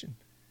question?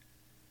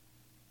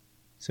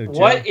 So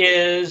Joe,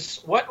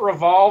 what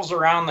revolves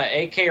around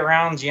the AK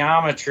round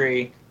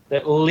geometry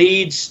that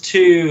leads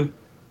to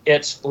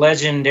its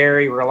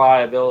legendary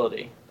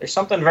reliability? There's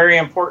something very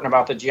important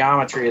about the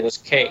geometry of this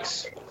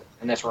case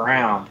and this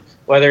round,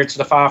 whether it's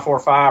the 5.45 or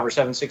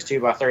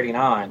 7.62 by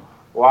 39.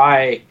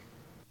 Why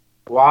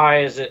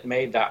is it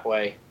made that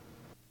way?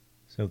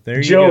 So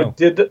there you go.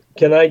 Joe,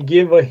 can I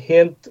give a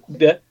hint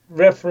that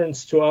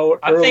reference to our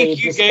I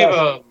think you gave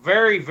a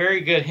very,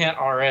 very good hint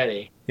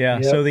already. Yeah,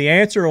 yep. So the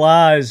answer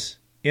lies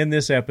in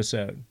this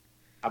episode.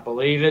 I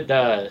believe it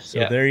does.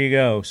 So there you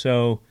go.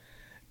 So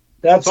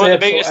that's one of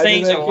the biggest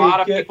things that a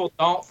lot of people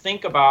don't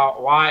think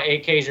about why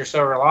AKs are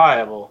so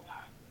reliable.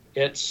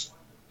 It's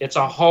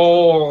a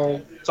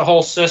whole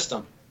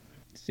system.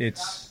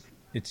 It's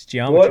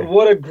geometry.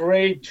 What a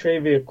great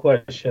trivia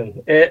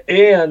question.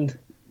 And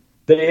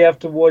they have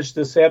to watch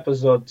this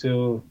episode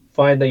to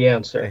find the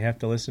answer. They have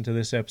to listen to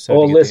this episode.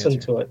 Or to get listen the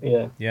answer. to it,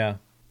 yeah. Yeah.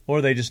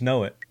 Or they just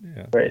know it.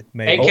 Yeah. Right.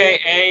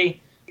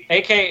 Maybe.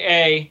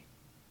 AKA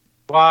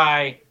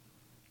why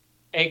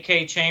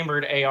AK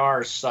chambered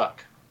ARs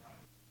suck.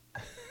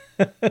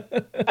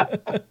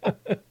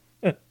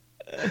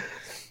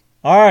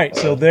 All right,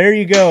 so there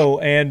you go.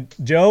 And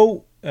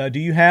Joe, do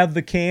you have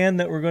the can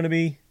that we're going to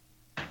be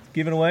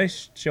giving away?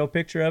 Show a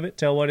picture of it.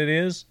 Tell what it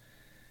is.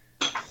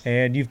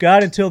 And you've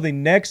got until the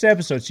next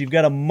episode. So you've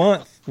got a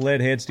month,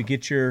 Leadheads, to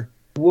get your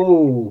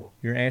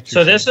answers.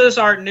 So this is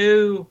our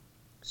new.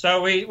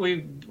 So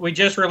we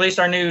just released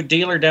our new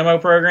dealer demo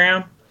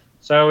program.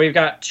 So we've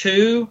got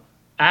 2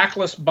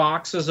 Atlas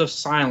boxes of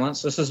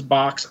silence. This is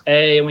box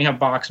A, and we have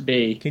box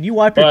B. Can you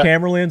wipe your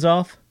camera lens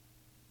off?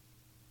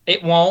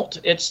 It won't.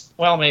 It's,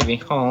 well, maybe.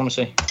 Hold on, let me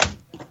see.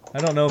 I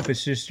don't know if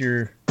it's just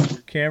your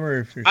camera. Or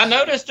if I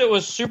noticed it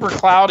was super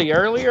cloudy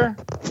earlier.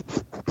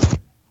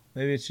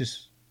 Maybe it's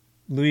just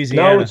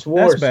Louisiana. No, it's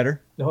worse. That's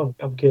better. No,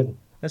 I'm kidding.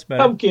 That's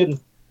better. I'm kidding.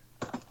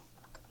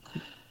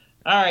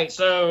 All right,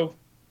 so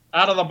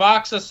out of the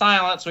box of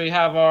silence, we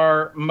have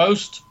our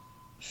most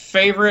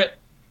favorite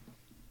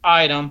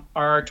item,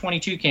 our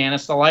 22 can.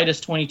 It's the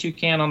lightest 22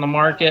 can on the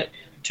market,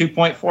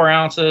 2.4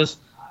 ounces,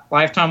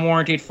 lifetime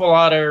warranted, full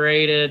auto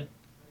rated,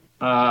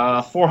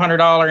 $400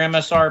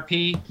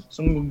 MSRP.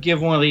 So I'm going to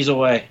give one of these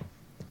away.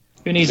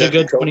 Who needs a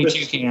good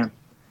 22 can?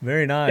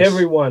 Very nice.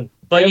 Everyone.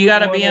 But you got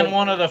to be in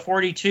one of the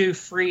 42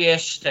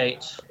 free-ish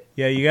states.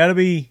 Yeah, you got to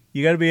be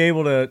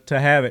able to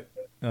have it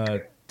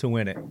to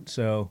win it.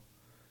 So,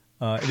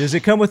 does it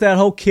come with that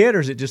whole kit,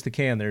 or is it just the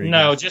can? There you go.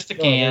 No, just a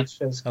can.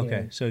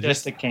 Okay, so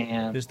just the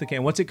can. Just the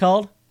can. What's it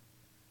called?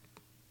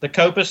 The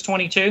Copus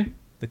 22.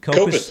 The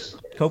Copus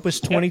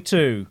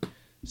 22. Yep.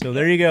 So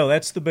there you go.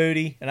 That's the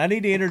booty. And I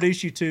need to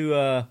introduce you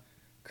to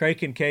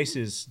Kraken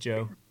cases,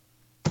 Joe.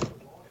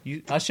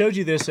 I showed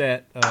you this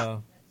at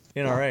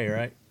NRA,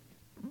 right?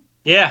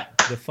 Yeah.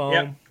 The foam.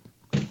 Yep.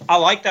 I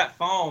like that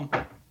foam.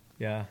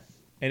 Yeah.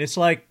 And it's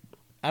like,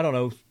 I don't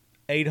know,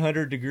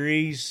 800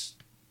 degrees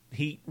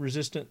heat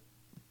resistant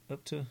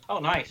up to. Oh,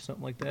 nice.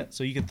 Something like that.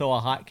 So you can throw a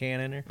hot can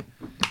in there.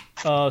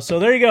 So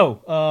there you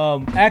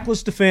go.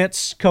 Atlas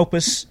Defense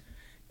Copus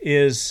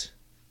is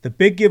the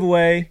big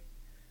giveaway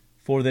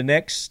for the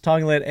next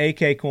Talking Lead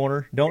AK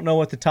Corner. Don't know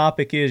what the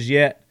topic is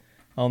yet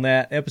on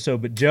that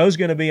episode, but Joe's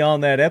going to be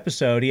on that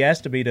episode. He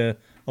asked me to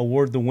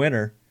award the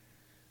winner,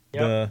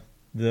 the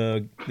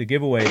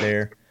giveaway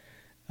there.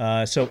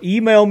 So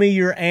email me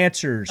your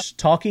answers,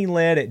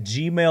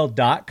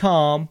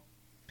 talkingled@gmail.com.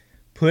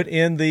 Put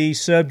in the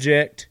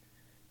subject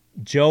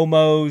Joe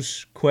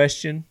Mo's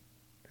question.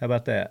 How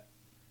about that?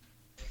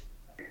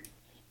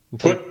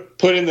 Put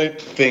in the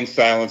thing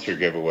silencer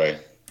giveaway.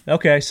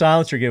 Okay,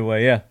 silencer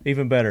giveaway. Yeah,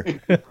 even better.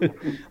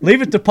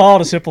 Leave it to Paul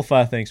to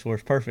simplify things for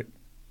us. Perfect.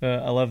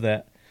 I love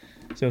that.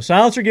 So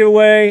silencer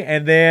giveaway,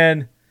 and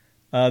then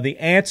the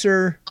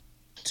answer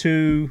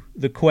to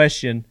the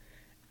question.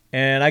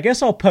 And I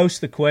guess I'll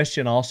post the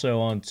question also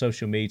on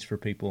social medias for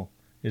people.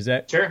 Is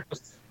that sure?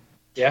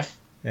 Yeah.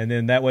 And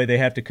then that way they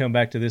have to come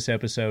back to this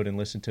episode and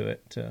listen to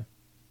it.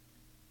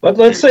 But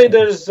let's say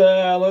there's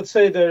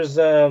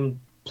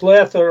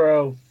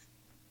plethora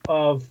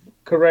of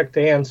correct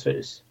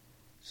answers.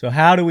 So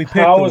how do we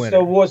pick the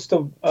winner?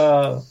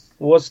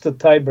 What's the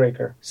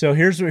tiebreaker? So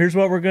here's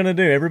what we're going to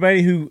do.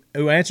 Everybody who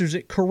answers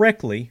it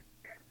correctly,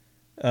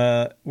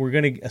 we're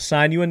going to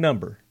assign you a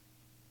number,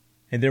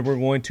 and then we're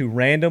going to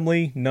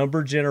randomly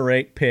number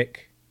generate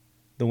pick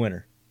the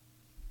winner.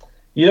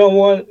 You don't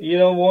want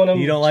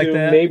them like to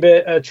that? Maybe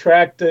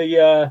attract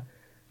the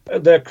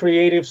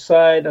creative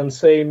side and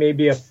say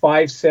maybe a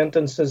 5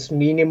 sentences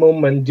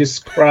minimum and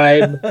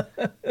describe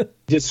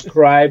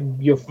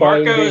your findings.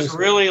 Marco is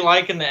really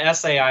liking the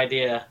essay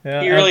idea.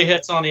 Yeah, he really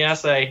hits on the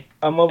essay.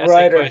 I'm a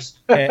writer,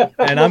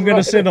 and I'm going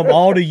to send them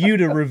all to you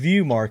to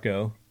review,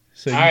 Marco.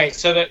 So all right.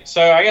 So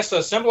I guess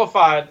the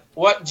simplified,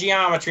 what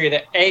geometry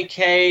the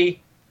AK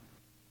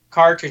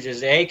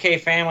cartridges, the AK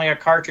family of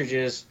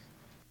cartridges,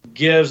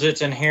 gives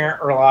its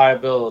inherent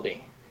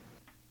reliability.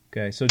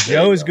 Okay, so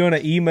Joe is going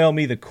to email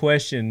me the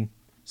question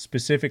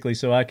specifically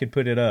so I can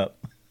put it up.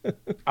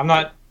 I'm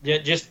not,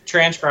 just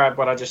transcribe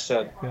what I just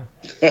said.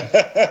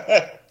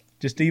 Yeah.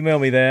 Just email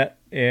me that,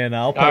 and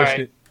I'll post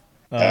it.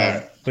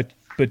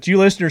 But you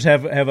listeners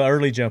have an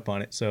early jump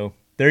on it, so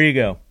there you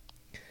go.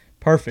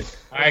 Perfect.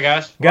 All right,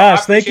 guys.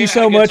 Guys, thank you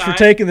so much for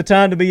taking the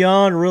time to be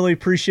on. Really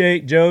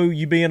appreciate, Joe,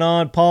 you being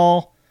on.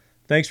 Paul,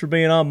 thanks for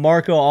being on.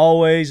 Marco,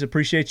 always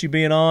appreciate you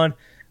being on.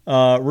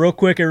 Real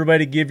quick,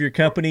 everybody, give your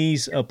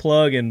companies a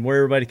plug and where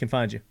everybody can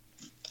find you.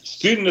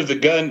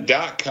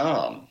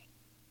 Studentofthegun.com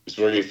is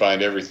where you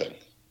find everything.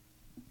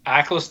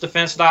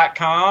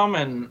 AtlasDefense.com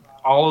and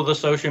all of the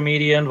social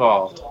media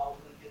involved.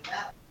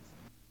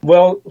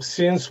 Well,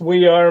 since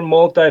we are a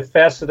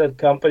multifaceted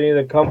company,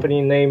 the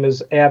company name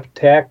is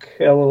AppTech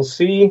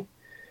LLC.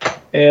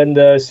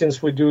 And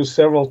since we do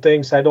several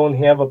things, I don't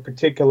have a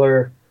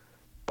particular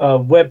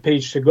web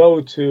page to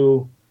go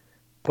to,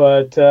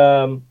 but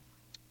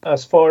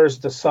as far as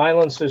the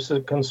silencers are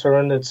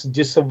concerned, it's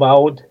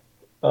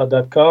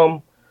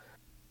disavowed.com.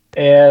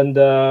 And,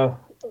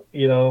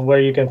 where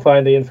you can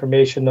find the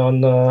information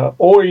on,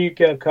 or you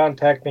can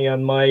contact me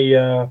on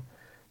my,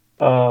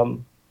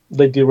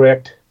 the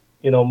direct,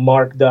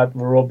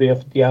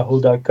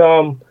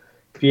 mark.vorobiev@yahoo.com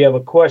if you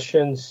have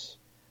questions,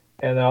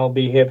 and I'll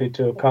be happy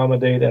to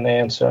accommodate and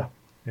answer.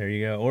 There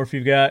you go. Or if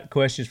you've got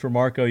questions for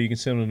Marco, you can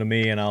send them to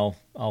me, and I'll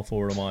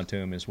forward them on to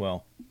him as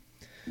well.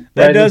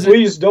 That does.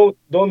 Please don't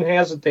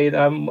hesitate.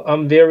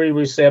 I'm very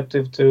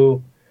receptive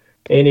to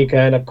any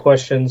kind of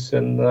questions,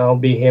 and I'll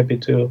be happy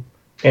to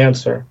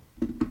answer.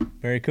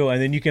 Very cool. And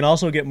then you can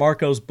also get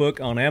Marco's book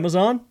on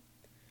Amazon,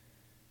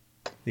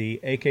 the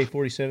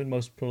AK-47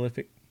 Most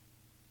Prolific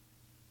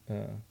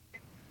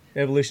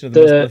Evolution of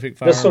the Most Prolific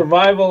Firearm. The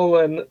survival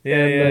and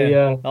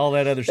all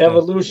that other stuff.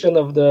 Evolution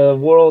of the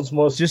world's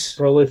most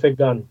prolific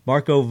gun.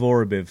 Marko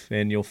Vorobiev,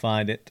 and you'll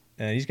find it.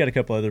 He's got a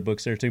couple other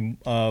books there too.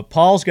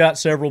 Paul's got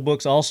several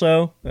books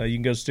also. You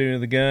can go to Student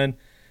of the Gun.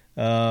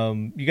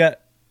 You got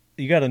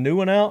a new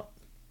one out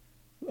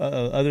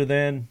other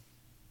than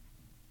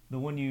the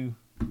one you.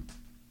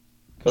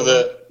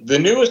 Well, the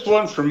newest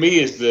one for me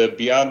is the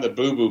Beyond the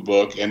Boo Boo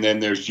book, and then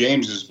there's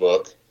James's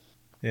book.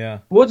 Yeah.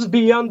 What's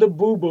Beyond the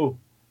Boo Boo,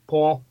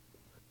 Paul?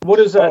 What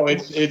is that? Oh,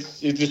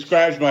 it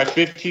describes my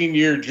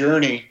 15-year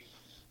journey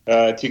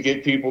to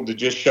get people to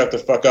just shut the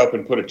fuck up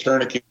and put a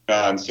tourniquet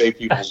on and save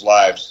people's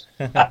lives.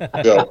 So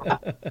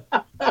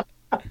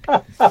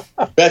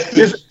that's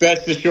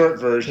the short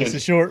version. It's the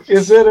short.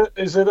 Is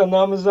it on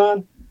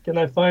Amazon? Can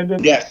I find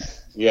it? Yes.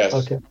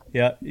 Okay.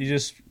 Yeah, you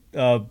just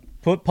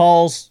put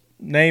Paul's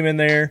name in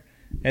there,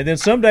 and then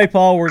someday,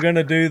 Paul, we're going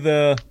to do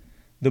the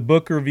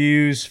book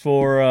reviews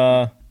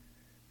for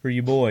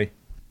you boy.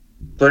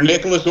 For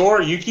Nicholas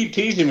Orr, you keep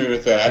teasing me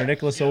with that. For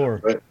Nicholas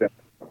Orr. But,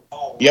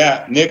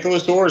 yeah,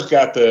 Nicholas Orr's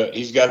got the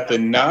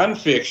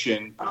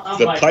nonfiction,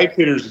 the Pipe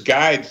Hitter's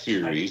Guide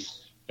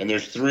series, and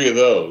there's 3 of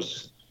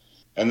those.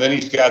 And then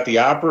he's got the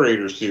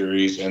Operator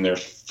series, and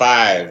there's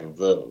 5 of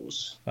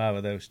those. 5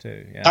 of those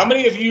too. Yeah. How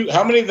many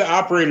of the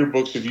Operator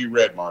books have you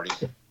read, Marty?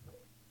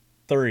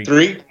 3.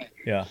 3?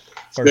 Yeah.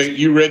 So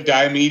you read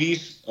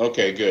Diomedes?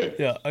 Okay, good.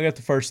 Yeah, I got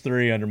the first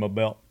 3 under my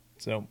belt.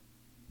 So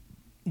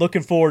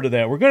looking forward to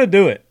that. We're going to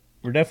do it.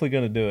 We're definitely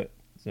going to do it.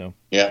 So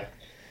yeah.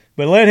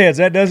 But Leadheads,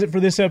 that does it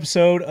for this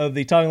episode of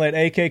the Talking Lead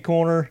AK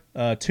Corner.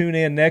 Tune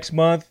in next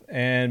month,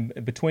 and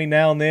between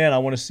now and then, I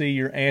want to see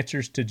your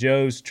answers to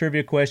Joe's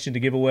trivia question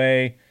to give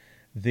away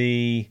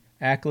the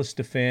Atlas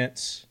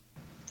Defense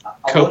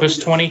Copus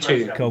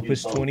 22.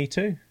 Copus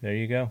 22. There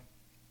you go.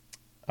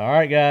 All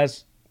right,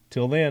 guys.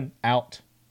 Till then, out.